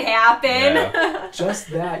letting it happen. Yeah. just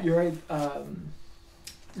that, you're right.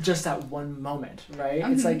 Just that one moment, right?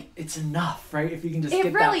 It's like, it's enough, right? If you can just It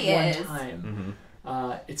get really that is. one time,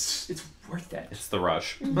 it's worth it. It's the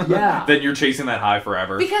rush. Yeah. Then you're chasing that high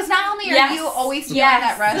forever. Because not only are Yes. you always feeling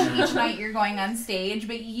that rush each night you're going on stage,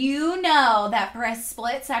 but you know that for a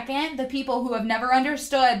split second, the people who have never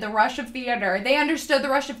understood the rush of theater, they understood the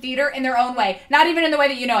rush of theater in their own way. Not even in the way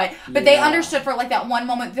that you know it, but they understood for like that one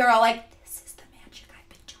moment. They're all like, this is the magic I've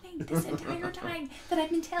been thing this entire time that I've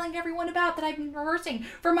been telling everyone about, that I've been rehearsing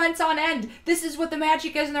for months on end. This is what the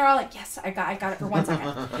magic is. And they're all like, yes, I got it for 1 second.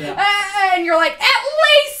 And you're like, at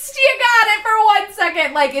least you got it for 1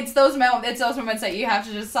 second. Like, it's those moments that you have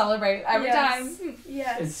to just celebrate every time.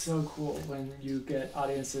 Yes. It's so cool when you get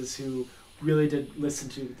audiences who really did listen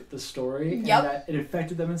to the story and that it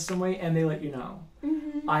affected them in some way, and they let you know.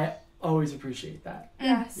 Mm-hmm. I always appreciate that.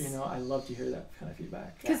 Yes. You know, I love to hear that kind of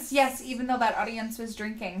feedback. Because even though that audience was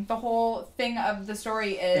drinking, the whole thing of the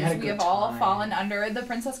story is we have all fallen under the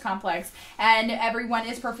princess complex, and everyone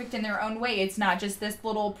is perfect in their own way. It's not just this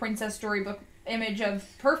little princess storybook image of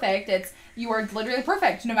perfect. It's you are literally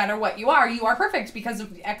perfect no matter what you are perfect because of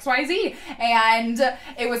XYZ. And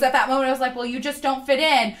it was at that moment I was like, well, you just don't fit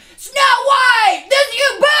in. Snow White, this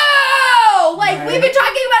you boo! Like, we've been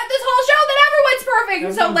talking about this whole show that everyone's perfect.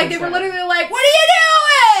 And so like they were literally like, what are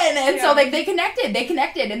you doing? And so like they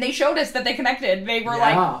connected and they showed us that they connected. They were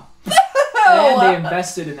like, and they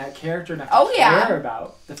invested in that character enough to care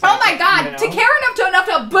about the fact my god, to care enough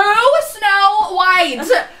to boo Snow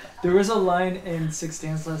White. There was a line in Six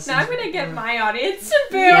Dance Lessons. Now I'm gonna get my audience to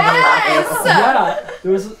boo. Yes!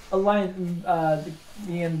 There was a line,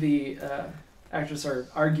 me and the actress are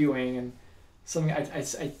arguing, and something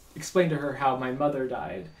I explained to her how my mother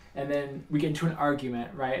died, and then we get into an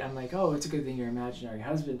argument, right? I'm like, oh, it's a good thing your imaginary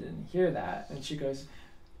husband didn't hear that. And she goes,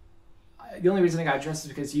 the only reason I got dressed is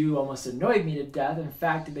because you almost annoyed me to death. In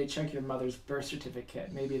fact, did they check your mother's birth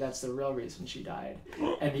certificate? Maybe that's the real reason she died.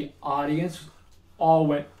 And the audience all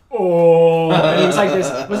went, oh, and it was like this.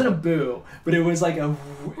 It wasn't a boo, but it was like it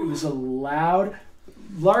was a loud,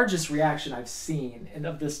 largest reaction I've seen and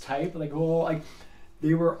of this type. Like, oh, like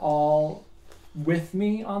they were all with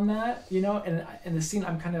me on that, you know. And in the scene,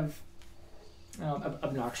 I'm kind of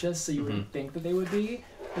obnoxious, so you wouldn't think that they would be,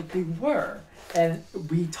 but they were. And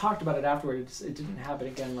we talked about it afterwards. It didn't happen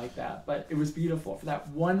again like that, but it was beautiful for that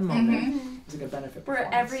one moment. It was like a benefit where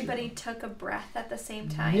everybody took a breath at the same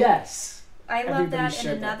time. Yes. I love that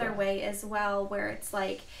in another way as well, where it's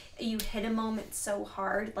like you hit a moment so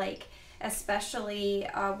hard, like especially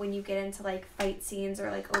when you get into like fight scenes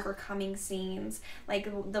or like overcoming scenes. Like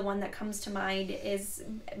the one that comes to mind is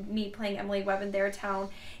me playing Emily Webb in Their Town,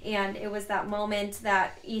 and it was that moment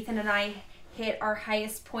that Ethan and I hit our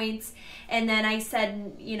highest points, and then I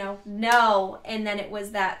said, you know, no, and then it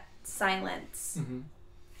was that silence. Mm-hmm.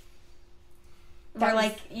 Where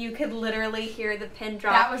like you could literally hear the pin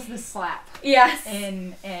drop. That was the slap. Yes.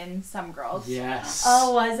 In Some Girls. Yes.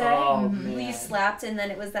 Oh, was it? Oh, man. You slapped and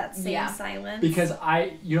then it was that same silence. Because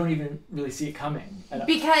you don't even really see it coming.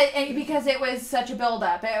 Because it was such a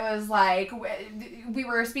buildup. It was like we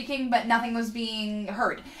were speaking, but nothing was being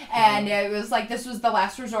heard, and it was like this was the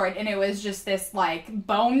last resort, and it was just this like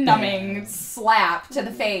bone-numbing slap to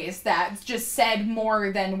the face that just said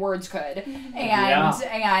more than words could, and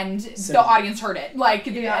the audience heard it. Like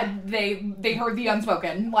they heard the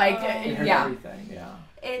unspoken. Like they heard everything. Yeah.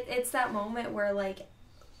 It's that moment where like,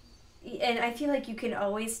 and I feel like you can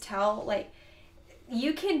always tell like.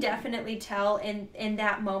 You can definitely tell in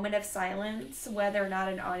that moment of silence whether or not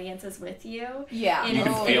an audience is with you. Yeah. And you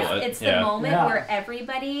can feel it. It's the moment where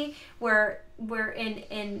everybody, where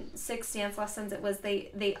in Six Dance Lessons, it was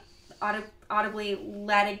they audibly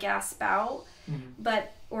let a gasp out,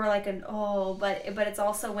 but it's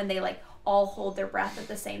also when they like all hold their breath at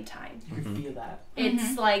the same time. You can feel that.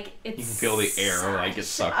 It's like you can feel the air like it's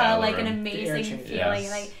sucked out of like the room. an amazing feeling,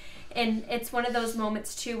 and it's one of those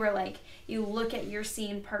moments too where like you look at your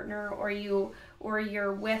scene partner or you're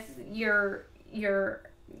with your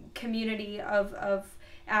community of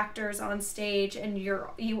actors on stage, and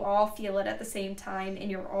you all feel it at the same time, and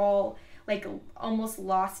you're all like almost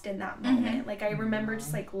lost in that moment. Like I remember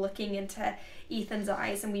just like looking into Ethan's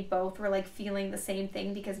eyes, and we both were like feeling the same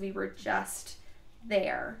thing because we were just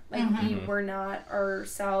there. Like we were not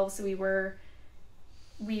ourselves, we were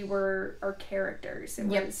our characters.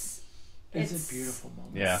 It's a beautiful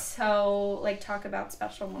moment. Yeah. So, like, talk about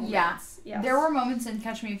special moments. Yeah. Yes. There were moments in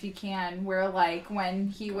Catch Me If You Can where, like, when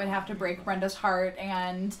he would have to break Brenda's heart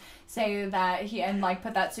and say that like,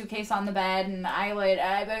 put that suitcase on the bed, and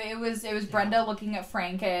it was Brenda looking at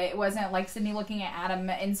Frank. It wasn't, like, Sydney looking at Adam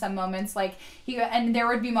in some moments. Like, and there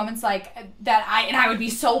would be moments, like, that I would be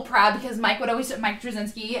so proud because Mike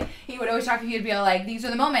Straczynski, he would always talk to me, he'd be like, these are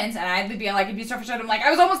the moments, and I'd be like, it'd be so frustrated. I'm like, I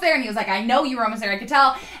was almost there, and he was like, I know you were almost there, I could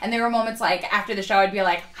tell. And there were moments, like, after the show, I'd be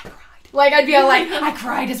like, I cried. Like, I'd be like, I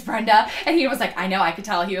cried as Brenda. And he was like, I know, I could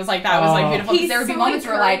tell. He was like, that was, like, beautiful. Because there would be moments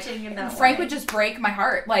where, like, Frank would just break my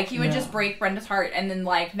heart. Like, he would just break Brenda's heart. And then,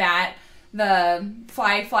 like, the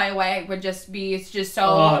Fly Away would just be, it's just so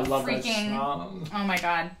freaking, oh my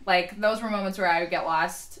God. Like, those were moments where I would get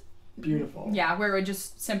lost beautiful. Yeah, where it would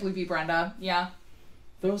just simply be Brenda. Yeah.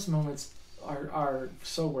 Those moments are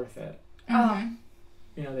so worth it. Mm-hmm.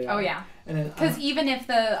 You know, they are. Oh, yeah. Because even if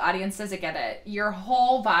the audience doesn't get it, your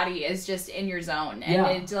whole body is just in your zone. And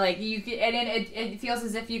it's like, it feels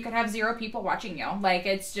as if you could have 0 people watching you. Like,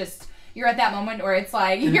 it's just, you're at that moment where it's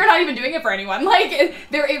like, you're not even doing it for anyone. Like,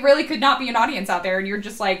 it really could not be an audience out there. And you're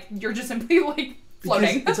just simply, like,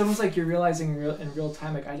 floating. Because it's almost like you're realizing in real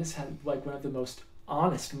time, like, I just had, like, one of the most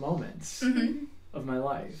honest moments of my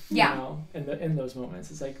life. Yeah. You know, in those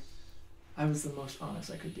moments. It's like, I was the most honest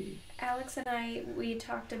I could be. Alex and I, we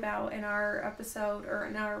talked about in our episode, or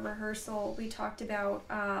in our rehearsal, we talked about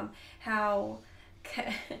how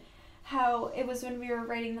it was when we were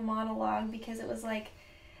writing the monologue, because it was like,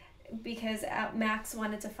 because Max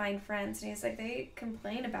wanted to find friends, and he's like, they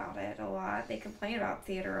complain about it a lot. They complain about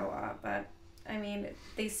theater a lot, but I mean,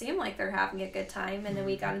 they seem like they're having a good time. And then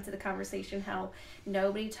we got into the conversation how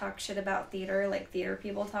nobody talks shit about theater, like theater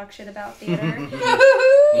people talk shit about theater.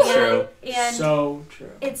 It's true. And so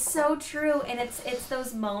true. It's so true, and it's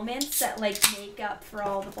those moments that like make up for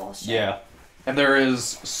all the bullshit. Yeah. And there is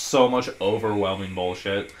so much overwhelming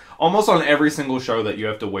bullshit. Almost on every single show that you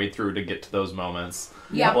have to wade through to get to those moments.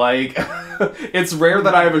 Yeah. Like, it's rare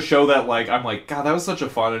that I have a show that, like, I'm like, God, that was such a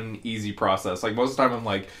fun and easy process. Like, most of the time I'm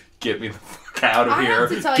like, get me the fuck out of here.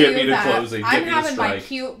 Get me to closing. I'm get me to having strike. my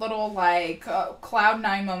cute little, like,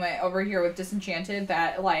 Cloud9 moment over here with Disenchanted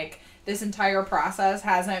that, like, this entire process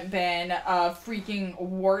hasn't been a freaking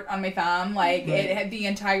wart on my thumb. Like, it had the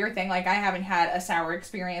entire thing. Like, I haven't had a sour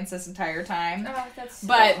experience this entire time. Oh, that's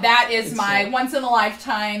but that is my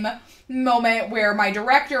once-in-a-lifetime moment where my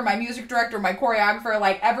director, my music director, my choreographer,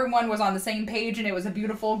 like, everyone was on the same page, and it was a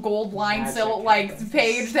beautiful gold line silk, like,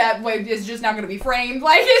 page that is just not going to be framed.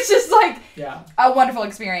 Like, it's just, like, a wonderful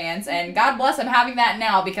experience. And God bless I'm having that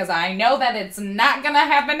now, because I know that it's not going to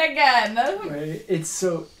happen again. Right? It's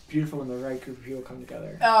so beautiful when the right group of people come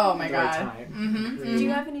together. Oh my God. Right time. Do you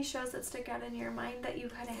have any shows that stick out in your mind that you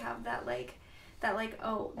kind of have that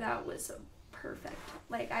oh, that was perfect,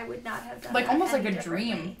 like I would not have done like that almost like any a dream,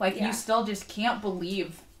 differently. like you still just can't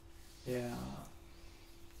believe. Yeah,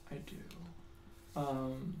 I do.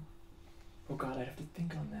 Oh God, I'd have to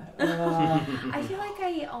think on that. I feel like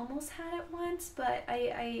I almost had it once, but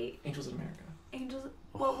I Angels in America. Angels.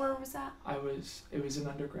 What word was that? It was an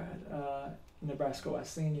undergrad, Nebraska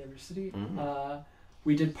Wesleyan University.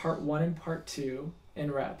 We did part 1 and part 2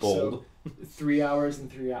 in reps. Bold. So 3 hours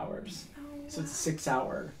and 3 hours. Oh, So it's a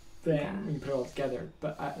 6-hour thing when you put it all together.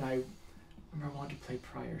 But I remember I wanted to play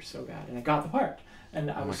Pryor so bad, and I got the part.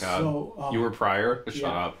 And I was so... Oh, you were Pryor? Shut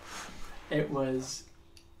up. It was...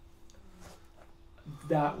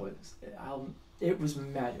 That was... It was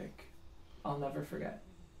magic. I'll never forget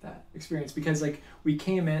that experience, because like we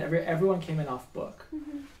came in, everyone came in off book,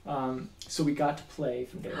 so we got to play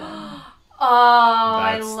from day one.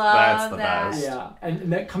 I love the that. best. Yeah,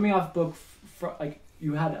 and that coming off book, like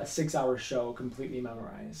you had a 6-hour show completely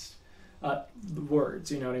memorized, the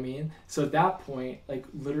words, you know what I mean? So at that point, like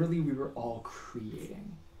literally we were all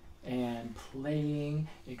creating and playing,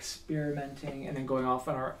 experimenting, and then going off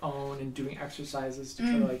on our own and doing exercises to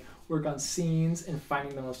try to like work on scenes and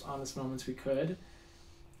finding the most honest moments we could.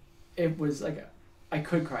 It was like, I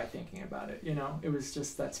could cry thinking about it, you know? It was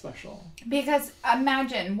just that special. Because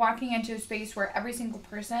imagine walking into a space where every single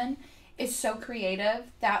person is so creative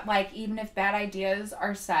that, like, even if bad ideas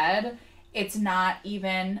are said, it's not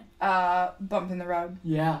even a bump in the road.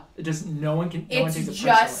 Yeah, it just, no one takes it personally. It's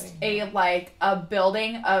just a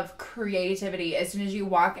building of creativity. As soon as you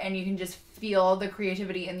walk in, you can just feel the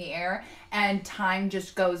creativity in the air, and time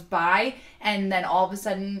just goes by, and then all of a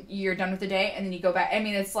sudden you're done with the day, and then you go back. I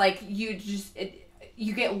mean, it's like you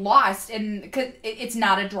get lost, and because it's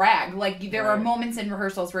not a drag. Like there are moments in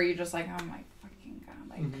rehearsals where you're just like, oh my fucking God,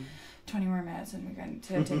 like 20 more minutes and we're going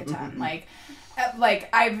to take a time.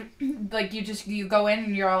 You go in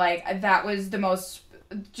and you're like, that was the most,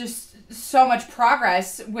 just so much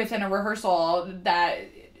progress within a rehearsal that.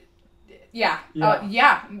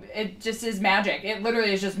 It just is magic. It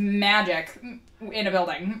literally is just magic in a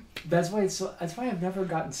building. That's why I've never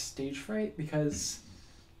gotten stage fright, because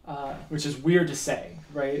which is weird to say,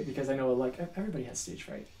 right? Because I know like everybody has stage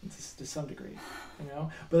fright to some degree, you know?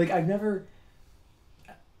 But like I've never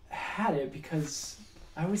had it because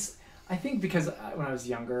I think because when I was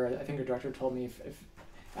younger, I think a director told me, if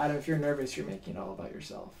Adam, if you're nervous, you're making it all about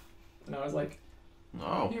yourself. And I was like,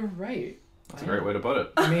 oh, you're right. That's a great way to put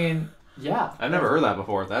it. I mean, yeah. I've never heard that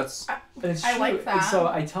before. It's true. I like that. And so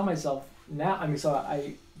I tell myself now,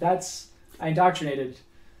 I indoctrinated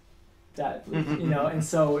that, you know, and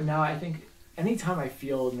so now I think anytime I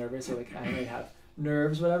feel nervous or like I might have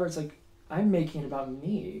nerves, whatever. It's like, I'm making it about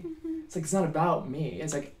me. It's like, it's not about me.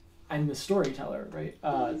 It's like, I'm the storyteller, right?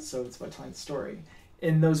 So it's about telling the story.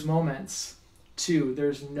 In those moments, too,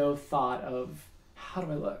 there's no thought of, how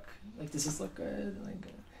do I look? Like, does this look good? Like,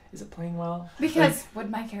 is it playing well? Because would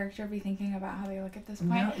my character be thinking about how they look at this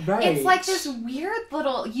point? No, right. It's like this weird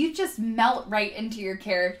little, you just melt right into your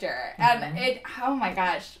character. And it, oh my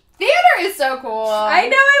gosh. Theater is so cool. I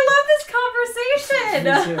know, I love this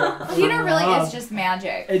conversation. Theater really is just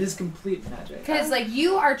magic. It is complete magic. Because, like,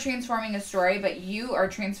 you are transforming a story, but you are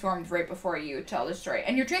transformed right before you tell the story.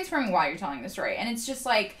 And you're transforming while you're telling the story. And it's just,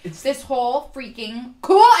 like, this whole freaking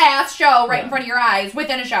cool-ass show right in front of your eyes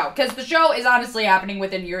within a show. Because the show is honestly happening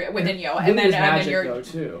within you. And then magic, though,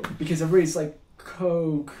 too. Because everybody's, like,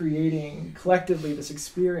 co-creating collectively this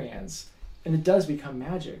experience. And it does become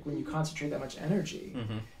magic when you concentrate that much energy.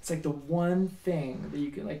 It's like the one thing that you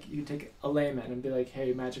can, like, you can take a layman and be like,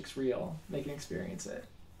 hey, magic's real. They can experience it.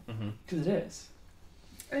 Because it is.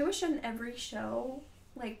 I wish on every show,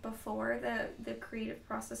 like, before the creative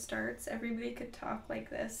process starts, everybody could talk like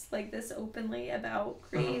this openly about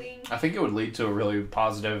creating. I think it would lead to a really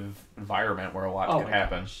positive environment where a lot could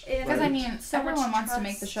happen. Because, I mean, everyone wants to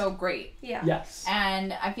make the show great. Yeah. Yes.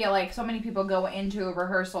 And I feel like so many people go into a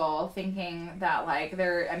rehearsal thinking that, like,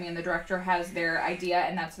 the director has their idea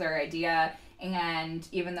and that's their idea. And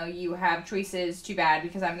even though you have choices, too bad,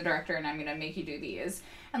 because I'm the director and I'm going to make you do these.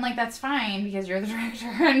 And, like, that's fine because you're the director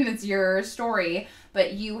and it's your story.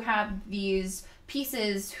 But you have these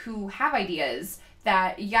pieces who have ideas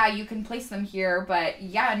that, yeah, you can place them here, but,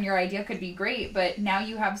 yeah, and your idea could be great. But now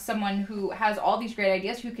you have someone who has all these great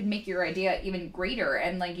ideas who can make your idea even greater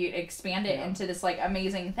and, like, you expand it into this, like,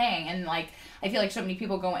 amazing thing. And, like, I feel like so many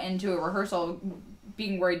people go into a rehearsal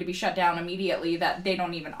being worried to be shut down immediately that they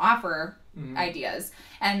don't even offer ideas.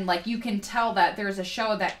 And, like, you can tell that there's a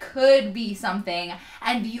show that could be something,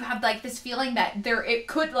 and you have, like, this feeling that it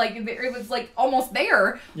could, like, it was, like, almost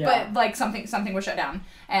there, but, like, something was shut down.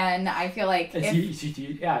 And I feel like it's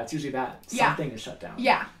usually that. Something is shut down.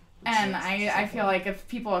 Yeah. And I feel like if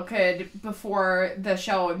people could, before the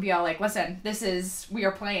show, be all like, listen, we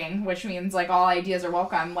are playing, which means, like, all ideas are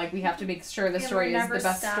welcome. Like, we have to make sure the story is the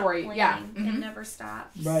best story. Playing. Yeah. It never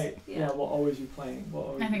stops. Right. Yeah, we'll always be playing.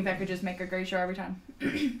 I think that could just make a great show every time.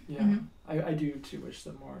 Yeah. I do, too, wish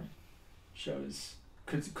that more shows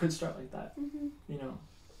could start like that, you know.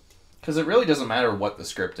 Because it really doesn't matter what the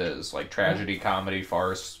script is, like tragedy, comedy,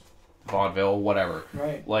 farce, vaudeville, whatever.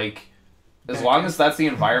 Right. Like, as long as that's the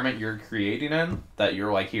environment you're creating in, that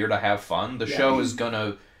you're, like, here to have fun, the show is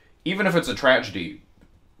gonna, even if it's a tragedy,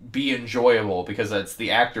 be enjoyable because it's the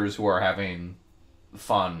actors who are having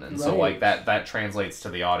fun, and so, like, that translates to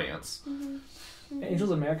the audience. Angels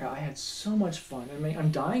of America, I had so much fun. I mean,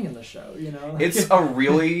 I'm dying in the show, you know? It's a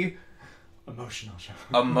really emotional show.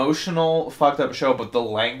 Emotional, fucked up show, but the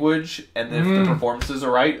language and if the performances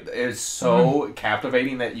are right is so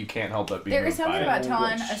captivating that you can't help but be moved by it. There is something about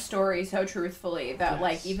telling a story so truthfully that,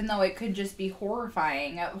 like, even though it could just be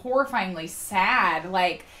horrifyingly sad,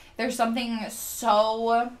 like, there's something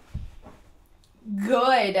so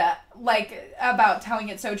good, like, about telling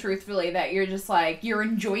it so truthfully that you're just, like, you're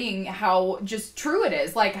enjoying how just true it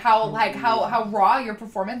is, like, how how raw your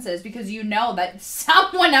performance is, because you know that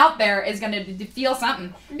someone out there is going to feel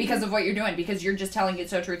something because of what you're doing, because you're just telling it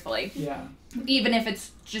so truthfully. Yeah. Even if it's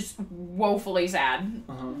just woefully sad.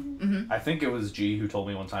 I think it was G who told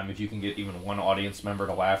me one time, if you can get even one audience member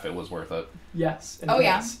to laugh, it was worth it. Yes.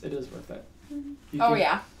 It is worth it.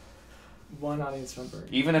 One audience member.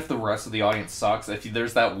 Even if the rest of the audience sucks, if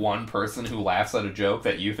there's that one person who laughs at a joke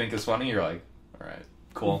that you think is funny, you're like, alright,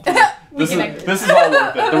 cool. This is all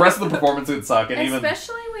worth it. The rest of the performance would suck. And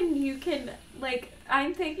especially when you can, like,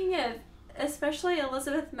 I'm thinking of, especially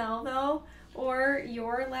Elizabeth Melville, or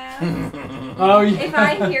your laugh. Oh, yeah. If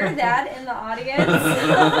I hear that in the audience,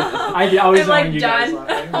 I always I'm like,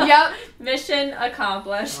 done. Yep. Mission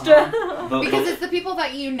accomplished. Because it's the people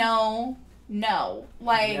that you know.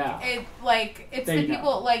 Like, it's the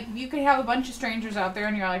people, like, you could have a bunch of strangers out there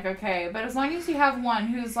and you're like, okay, but as long as you have one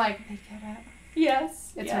who's like, they get it.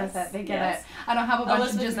 Yes. It's worth it. They get it. I don't have a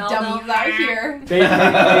bunch of just dummies out here. They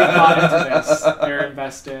bought into this. They're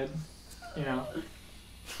invested, you know.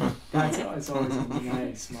 It's always a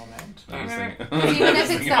nice moment. Even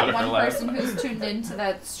if it's that one person who's tuned into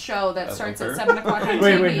that show that starts at 7 o'clock on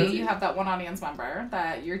TV, you have that one audience member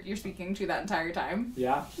that you're speaking to that entire time.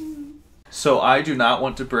 Yeah. So I do not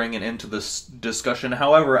want to bring an end to this discussion.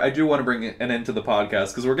 However, I do want to bring an end to the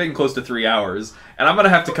podcast because we're getting close to 3 hours, and I'm going to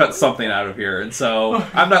have to cut something out of here. And so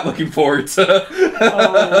I'm not looking forward to.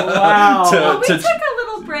 Oh, wow. We took a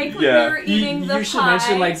little break break when we were eating the pie. You should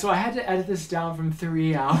mention, like, so I had to edit this down from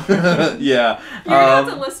 3 hours. Yeah. You're gonna have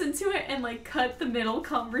to listen to it and, like, cut the middle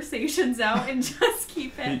conversations out and just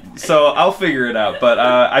keep it. So I'll figure it out, but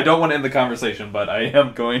I don't want to end the conversation, but I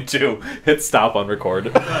am going to hit stop on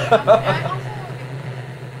record.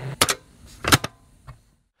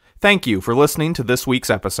 Thank you for listening to this week's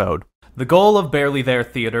episode. The goal of Barely There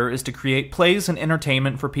Theater is to create plays and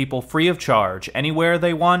entertainment for people free of charge, anywhere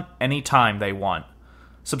they want, anytime they want.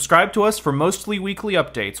 Subscribe to us for mostly weekly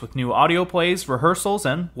updates with new audio plays, rehearsals,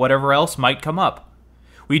 and whatever else might come up.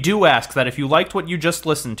 We do ask that if you liked what you just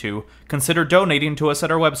listened to, consider donating to us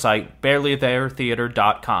at our website,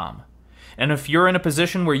 barelytheretheater.com. And if you're in a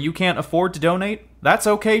position where you can't afford to donate, that's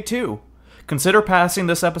okay too. Consider passing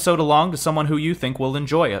this episode along to someone who you think will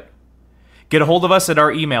enjoy it. Get a hold of us at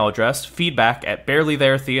our email address,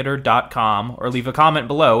 feedback@barelytheretheater.com, or leave a comment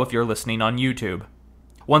below if you're listening on YouTube.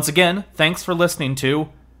 Once again, thanks for listening to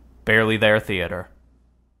Barely There Theater.